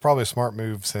 which is probably a smart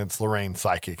move since Lorraine's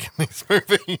psychic in these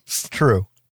movies. True.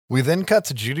 We then cut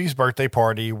to Judy's birthday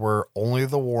party where only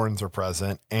the Warrens are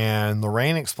present, and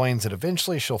Lorraine explains that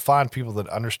eventually she'll find people that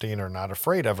understand and are not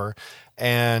afraid of her,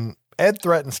 and Ed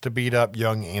threatens to beat up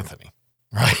young Anthony,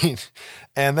 right?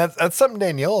 And that's something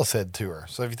Daniela said to her.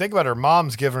 So if you think about her,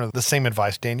 mom's giving her the same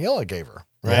advice Daniela gave her,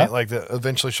 right? Yeah. Like that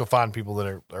eventually she'll find people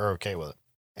that are okay with it.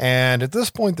 And at this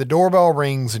point, the doorbell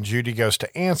rings and Judy goes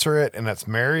to answer it. And that's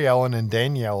Mary Ellen and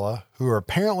Daniela, who are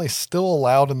apparently still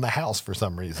allowed in the house for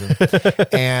some reason.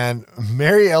 And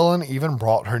Mary Ellen even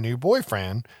brought her new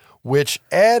boyfriend, which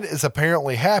Ed is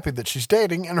apparently happy that she's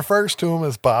dating and refers to him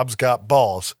as Bob's Got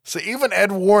Balls. So even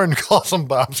Ed Warren calls him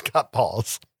Bob's Got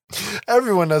Balls.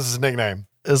 Everyone knows his nickname.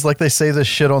 It's like they say this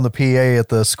shit on the PA at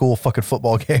the school fucking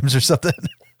football games or something.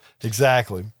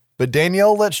 Exactly. But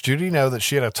Danielle lets Judy know that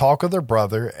she had a talk with her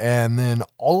brother, and then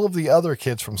all of the other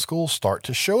kids from school start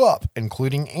to show up,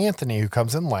 including Anthony, who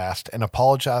comes in last and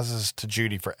apologizes to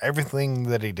Judy for everything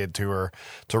that he did to her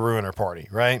to ruin her party,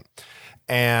 right?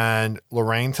 And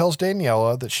Lorraine tells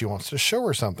Daniela that she wants to show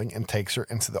her something and takes her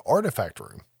into the artifact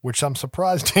room, which I'm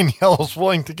surprised Danielle was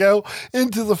willing to go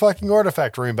into the fucking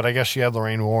artifact room, but I guess she had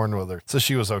Lorraine Warren with her, so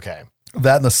she was okay.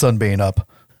 That and the sun being up.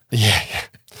 Yeah.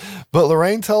 But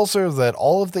Lorraine tells her that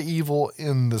all of the evil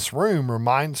in this room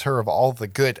reminds her of all the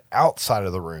good outside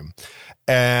of the room.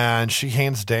 And she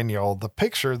hands Danielle the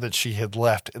picture that she had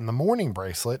left in the mourning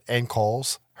bracelet and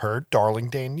calls her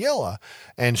darling Daniela.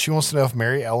 And she wants to know if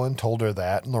Mary Ellen told her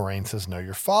that. And Lorraine says, no,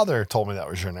 your father told me that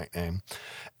was your nickname.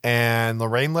 And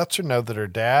Lorraine lets her know that her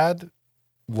dad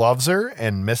loves her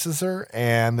and misses her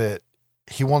and that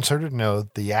he wants her to know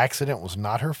the accident was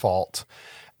not her fault.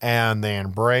 And they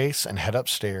embrace and head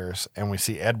upstairs, and we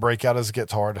see Ed break out his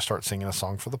guitar to start singing a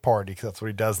song for the party, because that's what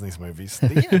he does in these movies.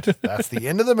 The end. That's the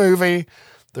end of the movie.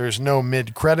 There's no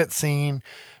mid-credit scene.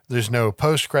 There's no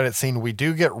post-credit scene. We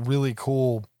do get really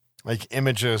cool like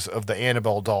images of the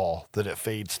Annabelle doll that it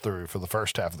fades through for the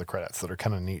first half of the credits that are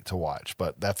kind of neat to watch.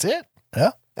 But that's it.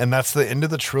 Yeah. And that's the end of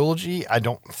the trilogy. I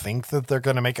don't think that they're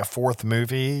going to make a fourth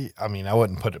movie. I mean, I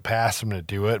wouldn't put it past them to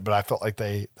do it, but I felt like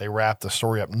they wrapped the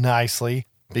story up nicely.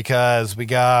 Because we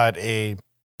got a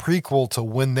prequel to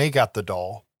when they got the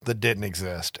doll that didn't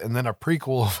exist, and then a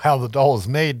prequel of how the doll was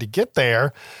made to get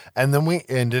there, and then we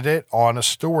ended it on a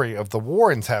story of the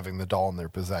Warrens having the doll in their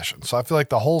possession. So I feel like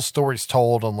the whole story's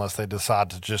told unless they decide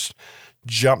to just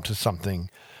jump to something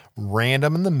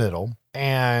random in the middle.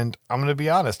 And I'm going to be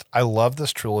honest, I love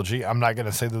this trilogy. I'm not going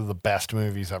to say they're the best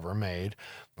movies ever made,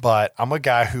 but I'm a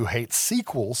guy who hates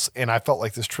sequels, and I felt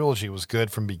like this trilogy was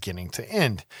good from beginning to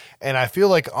end. And I feel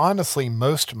like, honestly,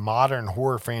 most modern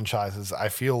horror franchises, I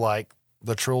feel like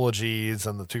the trilogies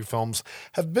and the two films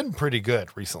have been pretty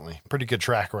good recently. Pretty good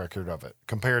track record of it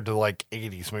compared to like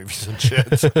 80s movies and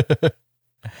shit.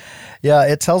 Yeah,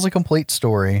 it tells a complete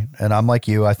story, and I'm like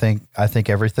you. I think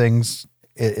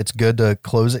it's good to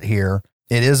close it here.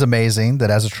 It is amazing that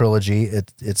as a trilogy,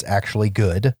 it's actually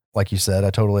good. Like you said, I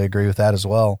totally agree with that as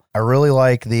well. I really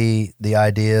like the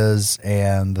ideas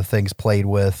and the things played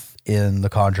with in the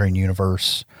Conjuring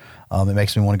universe. It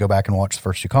makes me want to go back and watch the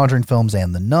first two Conjuring films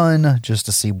and The Nun just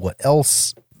to see what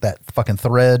else, that fucking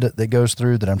thread that goes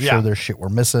through that I'm sure there's shit we're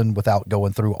missing without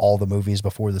going through all the movies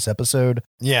before this episode.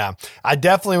 Yeah, I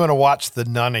definitely want to watch The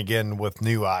Nun again with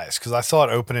new eyes because I saw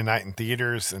it opening night in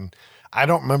theaters and I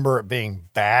don't remember it being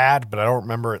bad, but I don't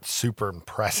remember it super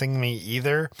impressing me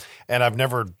either. And I've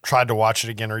never tried to watch it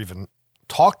again or even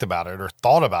talked about it or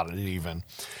thought about it even.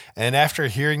 And after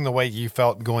hearing the way you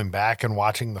felt going back and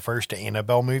watching the first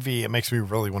Annabelle movie, it makes me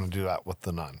really want to do that with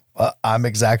The Nun. I'm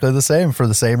exactly the same for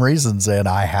the same reasons. And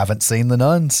I haven't seen The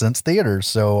Nun since theaters.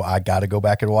 So I got to go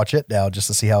back and watch it now just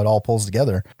to see how it all pulls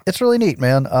together. It's really neat,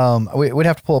 man. We'd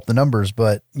have to pull up the numbers,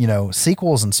 but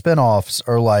sequels and spinoffs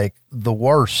are like the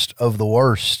worst of the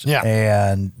worst. Yeah.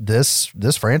 And this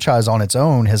franchise on its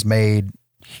own has made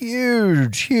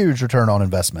huge return on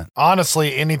investment.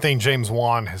 Honestly, anything James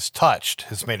Wan has touched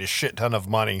has made a shit ton of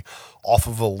money off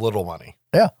of a little money.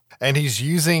 Yeah. And he's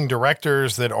using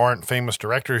directors that aren't famous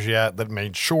directors yet that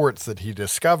made shorts that he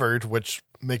discovered, which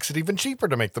makes it even cheaper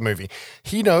to make the movie.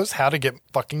 He knows how to get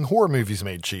fucking horror movies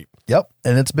made cheap. Yep.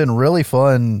 And it's been really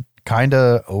fun kind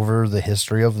of over the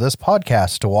history of this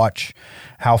podcast to watch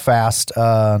how fast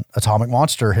Atomic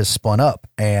Monster has spun up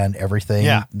and everything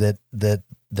that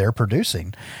they're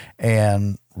producing.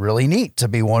 And really neat to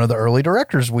be one of the early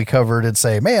directors we covered and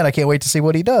say, man, I can't wait to see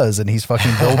what he does. And he's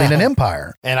fucking building an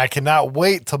empire. And I cannot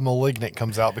wait till Malignant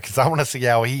comes out because I want to see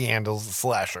how he handles the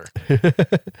slasher.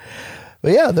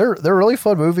 But yeah, they're really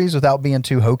fun movies without being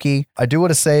too hokey. I do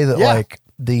want to say that like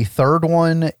the third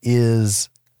one is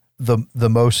the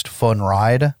most fun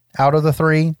ride out of the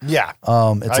three. Yeah.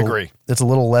 I agree. It's a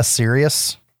little less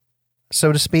serious,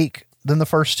 so to speak, than the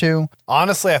first two.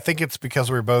 Honestly, I think it's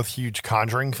because we're both huge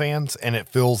Conjuring fans and it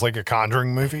feels like a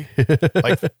Conjuring movie.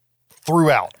 Like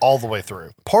throughout, all the way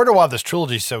through. Part of why this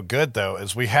trilogy is so good, though,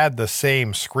 is we had the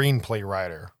same screenplay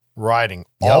writer writing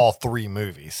all three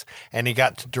movies, and he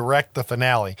got to direct the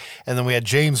finale. And then we had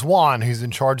James Wan, who's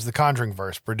in charge of the Conjuring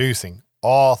verse, producing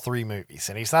all three movies.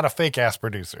 And he's not a fake ass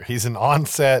producer. He's an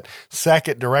on-set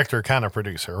second director kind of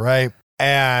producer, right?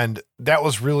 And that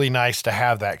was really nice to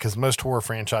have that because most horror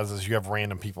franchises, you have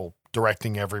random people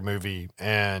directing every movie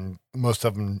and most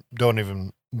of them don't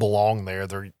even belong there.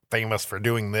 They're famous for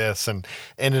doing this and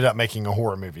ended up making a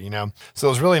horror movie, So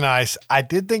it was really nice. I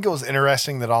did think it was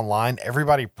interesting that online,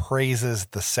 everybody praises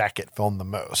the second film the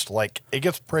most. Like it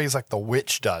gets praised like The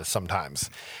Witch does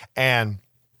sometimes. And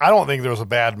I don't think there was a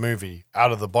bad movie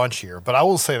out of the bunch here, but I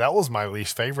will say that was my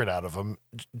least favorite out of them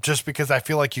just because I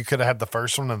feel like you could have had the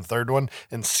first one and the third one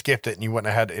and skipped it and you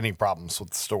wouldn't have had any problems with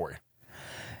the story.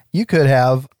 You could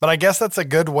have. But I guess that's a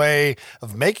good way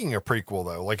of making a prequel,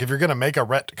 though. Like if you're going to make a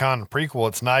retcon prequel,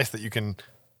 it's nice that you can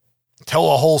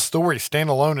tell a whole story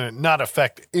standalone and it not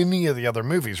affect any of the other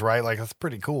movies, right? Like that's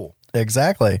pretty cool.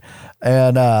 Exactly.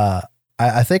 And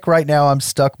I think right now I'm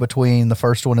stuck between the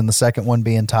first one and the second one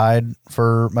being tied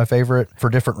for my favorite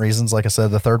for different reasons. Like I said,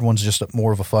 the third one's just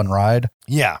more of a fun ride.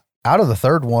 Yeah. Out of the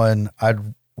third one,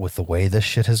 with the way this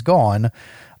shit has gone,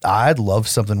 I'd love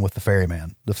something with the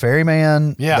ferryman. The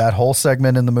ferryman, that whole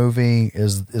segment in the movie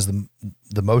is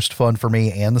the most fun for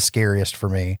me and the scariest for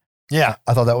me. Yeah.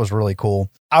 I thought that was really cool.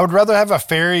 I would rather have a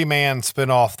ferryman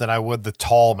spinoff than I would the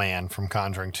Tall Man from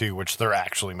Conjuring 2, which they're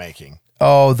actually making.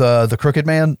 Oh, the Crooked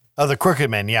Man? Oh, the Crooked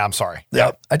Man. Yeah, I'm sorry.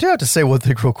 Yeah. I do have to say one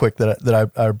thing real quick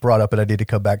that I brought up and I need to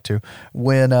come back to.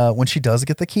 When she does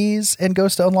get the keys and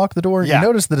goes to unlock the door, you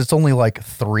notice that it's only like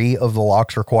 3 of the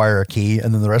locks require a key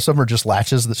and then the rest of them are just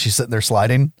latches that she's sitting there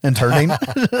sliding and turning.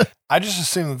 I just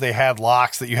assumed that they had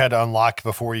locks that you had to unlock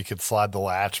before you could slide the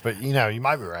latch, but you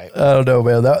might be right. I don't know,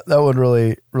 man. That one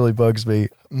really bugs me.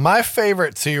 My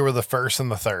favorite two were the first and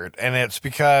the third, and it's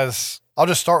because I'll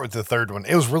just start with the third one.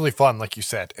 It was really fun, like you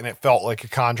said, and it felt like a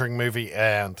Conjuring movie,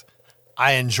 and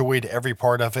I enjoyed every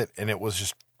part of it, and it was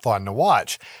just fun to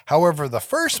watch. However, the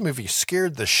first movie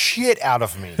scared the shit out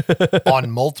of me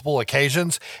on multiple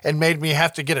occasions and made me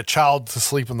have to get a child to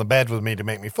sleep in the bed with me to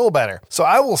make me feel better. So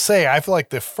I will say, I feel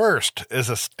like the first as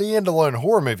a standalone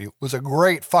horror movie was a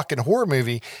great fucking horror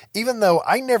movie, even though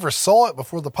I never saw it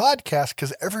before the podcast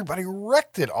because everybody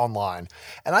wrecked it online.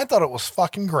 And I thought it was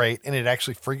fucking great, and it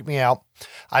actually freaked me out.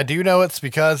 I do know it's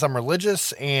because I'm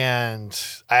religious and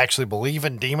I actually believe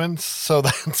in demons. So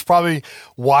that's probably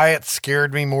why it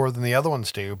scared me more than the other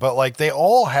ones do. But like they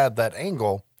all had that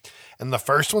angle. And the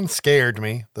first one scared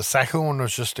me. The second one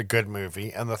was just a good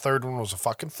movie. And the third one was a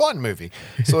fucking fun movie.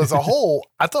 So as a whole,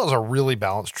 I thought it was a really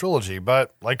balanced trilogy.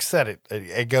 But like I said,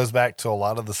 it goes back to a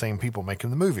lot of the same people making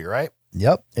the movie, right?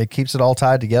 Yep. It keeps it all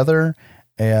tied together.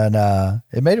 And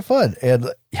it made it fun.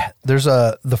 And there's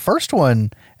the first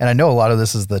one, and I know a lot of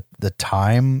this is the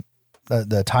time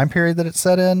period that it's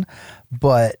set in,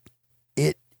 but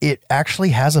it actually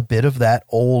has a bit of that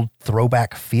old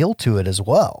throwback feel to it as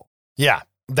well. Yeah,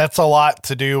 that's a lot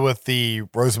to do with the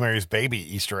Rosemary's Baby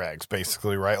Easter eggs,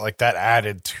 basically, right? Like that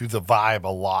added to the vibe a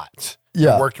lot.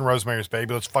 Yeah, it worked in Rosemary's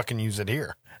Baby. Let's fucking use it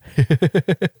here.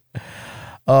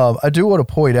 I do want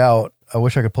to point out I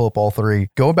wish I could pull up all three.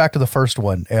 Going back to the first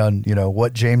one and, you know,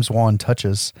 what James Wan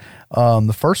touches.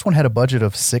 The first one had a budget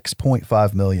of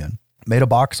 $6.5 million, made a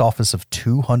box office of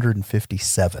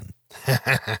 257.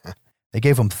 They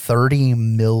gave him $30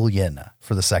 million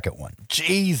for the second one.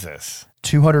 Jesus.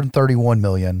 231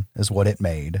 million is what it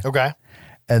made. Okay.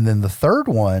 And then the third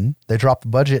one, they dropped the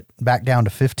budget back down to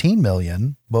 15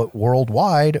 million, but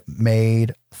worldwide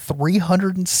made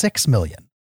 306 million.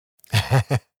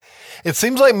 It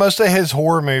seems like most of his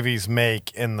horror movies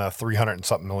make in the 300 and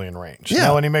something million range. Yeah.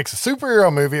 Now, when he makes a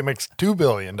superhero movie, it makes $2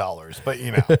 billion, but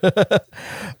you know.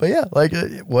 But yeah, like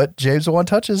what James Wan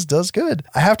touches does good.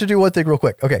 I have to do one thing real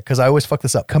quick. Okay. Cause I always fuck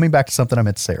this up. Coming back to something I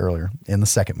meant to say earlier in the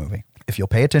second movie. If you'll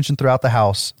pay attention throughout the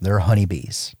house, there are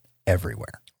honeybees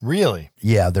everywhere. Really?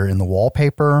 Yeah, they're in the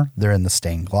wallpaper. They're in the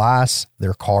stained glass.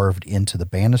 They're carved into the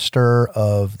banister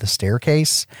of the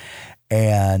staircase.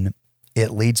 And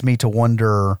it leads me to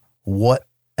wonder what,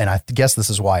 and I guess this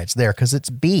is why it's there, because it's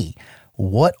B.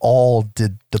 What all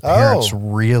did the parents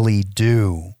really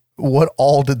do? What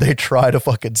all did they try to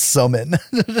fucking summon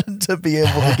to be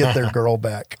able to get their girl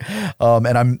back?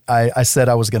 And I said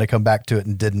I was going to come back to it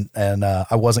and didn't. And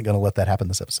I wasn't going to let that happen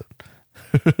this episode.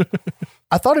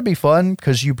 I thought it'd be fun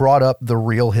because you brought up the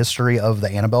real history of the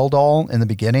Annabelle doll in the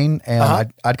beginning.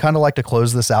 And I'd kind of like to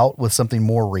close this out with something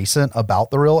more recent about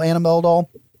the real Annabelle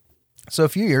doll. So a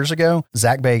few years ago,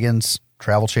 Zach Bagans,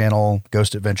 Travel Channel,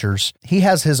 Ghost Adventures, he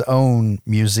has his own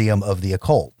museum of the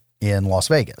occult in Las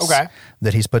Vegas. Okay.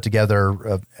 That he's put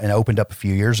together and opened up a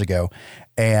few years ago.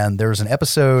 And there was an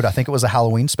episode, I think it was a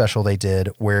Halloween special they did,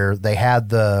 where they had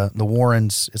the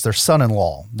Warrens, it's their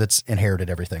son-in-law that's inherited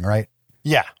everything, right?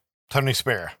 Yeah. Tony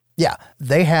Spera. Yeah.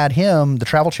 They had him, the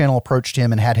Travel Channel approached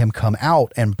him and had him come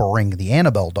out and bring the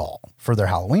Annabelle doll for their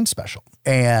Halloween special.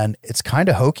 And it's kind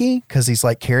of hokey because he's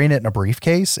like carrying it in a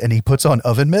briefcase and he puts on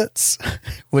oven mitts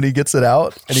when he gets it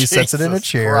out and he sets it in a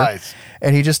chair. Christ.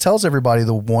 And he just tells everybody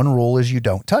the one rule is you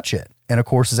don't touch it. And of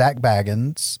course, Zach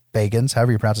Bagans,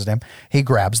 however you pronounce his name, he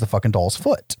grabs the fucking doll's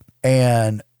foot.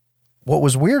 And what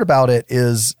was weird about it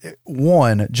is,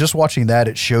 one, just watching that,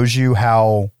 it shows you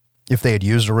how if they had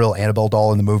used a real Annabelle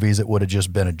doll in the movies, it would have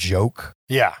just been a joke.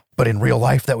 Yeah. But in real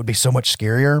life, that would be so much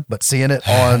scarier. But seeing it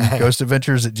on Ghost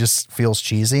Adventures, it just feels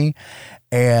cheesy.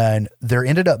 And there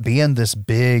ended up being this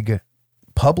big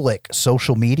public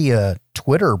social media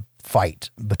Twitter fight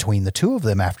between the two of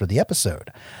them after the episode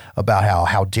about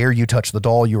how dare you touch the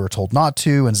doll, you were told not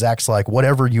to. And Zach's like,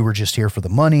 whatever, you were just here for the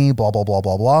money, blah, blah, blah,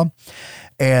 blah, blah.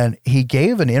 And he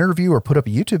gave an interview or put up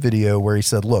a YouTube video where he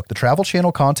said, look, the Travel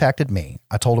Channel contacted me.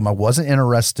 I told him I wasn't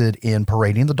interested in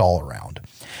parading the doll around.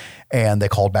 And they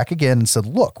called back again and said,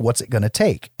 look, what's it going to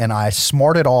take? And I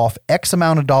smarted off X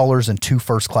amount of dollars and 2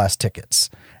 first-class tickets.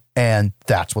 And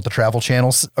that's what the Travel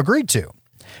Channel agreed to.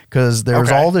 Because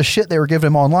there's all this shit they were giving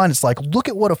him online. It's like, look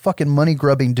at what a fucking money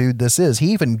grubbing dude this is.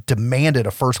 He even demanded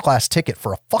a first class ticket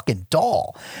for a fucking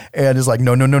doll. And is like,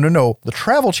 no. The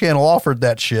Travel Channel offered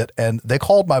that shit and they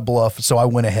called my bluff. So I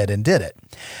went ahead and did it.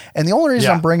 And the only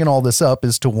reason I'm bringing all this up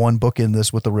is to one, book in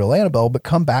this with the real Annabelle, but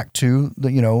come back to the,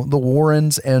 the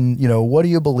Warrens and, what do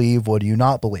you believe? What do you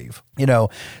not believe?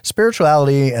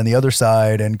 Spirituality and the other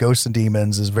side and ghosts and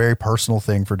demons is a very personal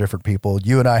thing for different people.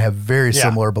 You and I have very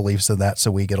similar beliefs in that.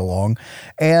 So we get along,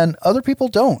 and other people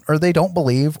don't, or they don't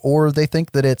believe, or they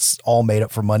think that it's all made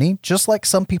up for money. Just like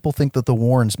some people think that the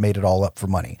Warrens made it all up for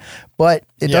money, but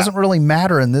it doesn't really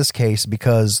matter in this case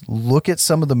because look at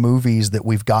some of the movies that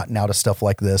we've gotten out of stuff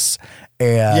like this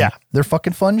and they're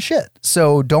fucking fun shit.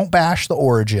 So don't bash the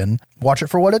origin, watch it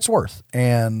for what it's worth.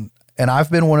 And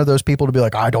I've been one of those people to be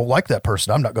like, I don't like that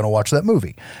person, I'm not going to watch that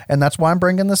movie. And that's why I'm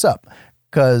bringing this up.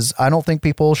 Because I don't think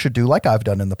people should do like I've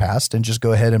done in the past and just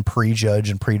go ahead and prejudge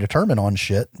and predetermine on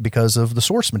shit because of the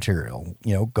source material.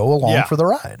 Go along for the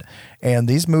ride. And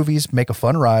these movies make a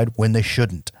fun ride when they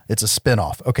shouldn't. It's a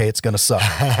spinoff. Okay, it's going to suck.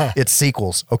 It's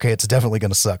sequels. Okay, it's definitely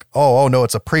going to suck. Oh, no,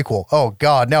 it's a prequel. Oh,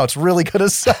 God, now it's really going to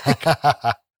suck.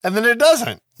 And then it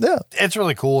doesn't. Yeah. It's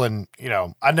really cool. And,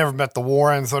 I never met the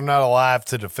Warrens. They're not alive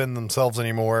to defend themselves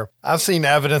anymore. I've seen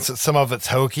evidence that some of it's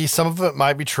hokey. Some of it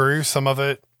might be true. Some of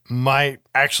it might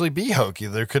actually be hokey.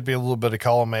 There could be a little bit of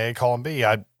column A, column B.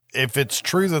 If it's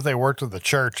true that they worked with the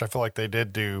church, I feel like they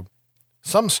did do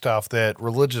some stuff that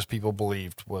religious people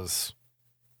believed was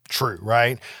true,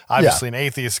 right? Obviously, an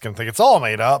atheist can think it's all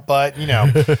made up, but,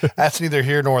 that's neither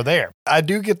here nor there. I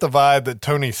do get the vibe that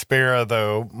Tony Spera,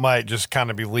 though, might just kind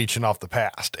of be leeching off the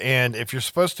past. And if you're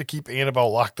supposed to keep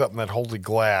Annabelle locked up in that holy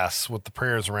glass with the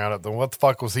prayers around it, then what the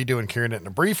fuck was he doing carrying it in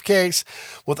a briefcase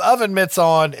with oven mitts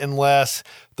on unless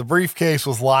The briefcase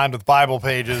was lined with Bible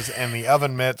pages, and the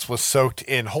oven mitts was soaked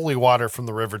in holy water from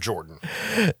the River Jordan.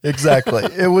 Exactly.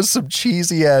 It was some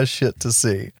cheesy ass shit to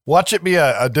see. Watch it be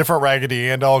a different Raggedy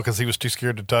Ann doll because he was too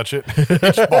scared to touch it.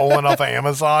 It's bowling off of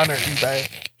Amazon or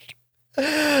eBay.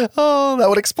 Oh, that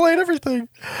would explain everything.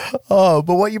 But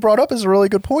what you brought up is a really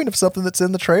good point of something that's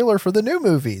in the trailer for the new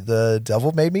movie, The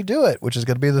Devil Made Me Do It, which is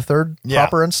going to be the third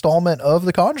proper installment of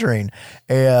The Conjuring.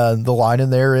 And the line in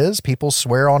there is, people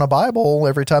swear on a Bible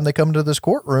every time they come to this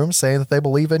courtroom saying that they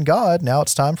believe in God. Now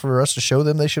it's time for us to show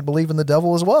them they should believe in the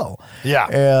devil as well. Yeah.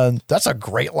 And that's a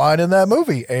great line in that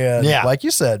movie. And like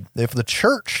you said, if the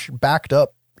church backed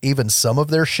up even some of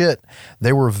their shit,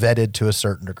 they were vetted to a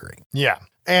certain degree. Yeah.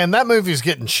 And that movie's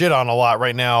getting shit on a lot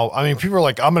right now. I mean, people are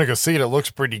like, I'm going to go see it. It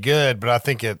looks pretty good. But I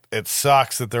think it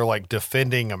sucks that they're like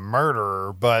defending a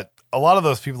murderer. But a lot of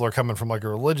those people are coming from like a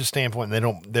religious standpoint,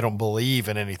 and they don't believe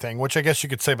in anything, which I guess you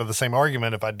could say by the same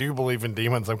argument. If I do believe in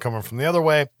demons, I'm coming from the other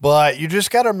way. But you just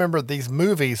got to remember these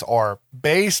movies are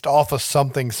based off of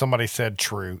something somebody said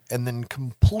true and then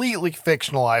completely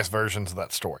fictionalized versions of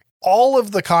that story. All of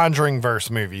the Conjuring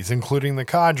verse movies, including the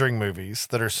Conjuring movies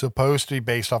that are supposed to be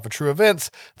based off of true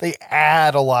events, they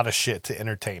add a lot of shit to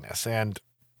entertain us. And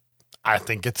I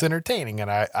think it's entertaining. And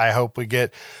I hope we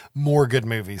get more good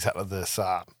movies out of this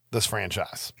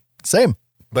franchise. Same.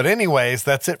 But anyways,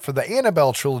 that's it for the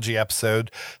Annabelle Trilogy episode.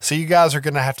 So you guys are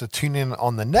going to have to tune in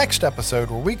on the next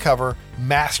episode where we cover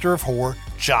Master of Horror,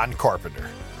 John Carpenter.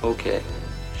 Okay,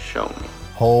 show me.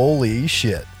 Holy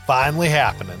shit. Finally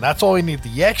happening. That's all we need,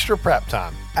 the extra prep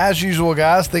time. As usual,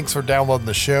 guys, thanks for downloading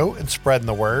the show and spreading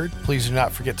the word. Please do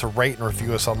not forget to rate and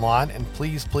review us online. And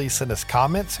please send us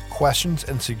comments, questions,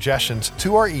 and suggestions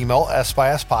to our email,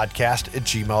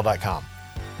 sbyspodcast@gmail.com.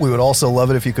 We would also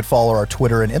love it if you could follow our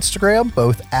Twitter and Instagram,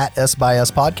 both at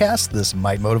SByS Podcast. This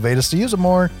might motivate us to use it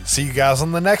more. See you guys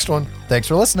on the next one. Thanks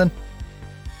for listening.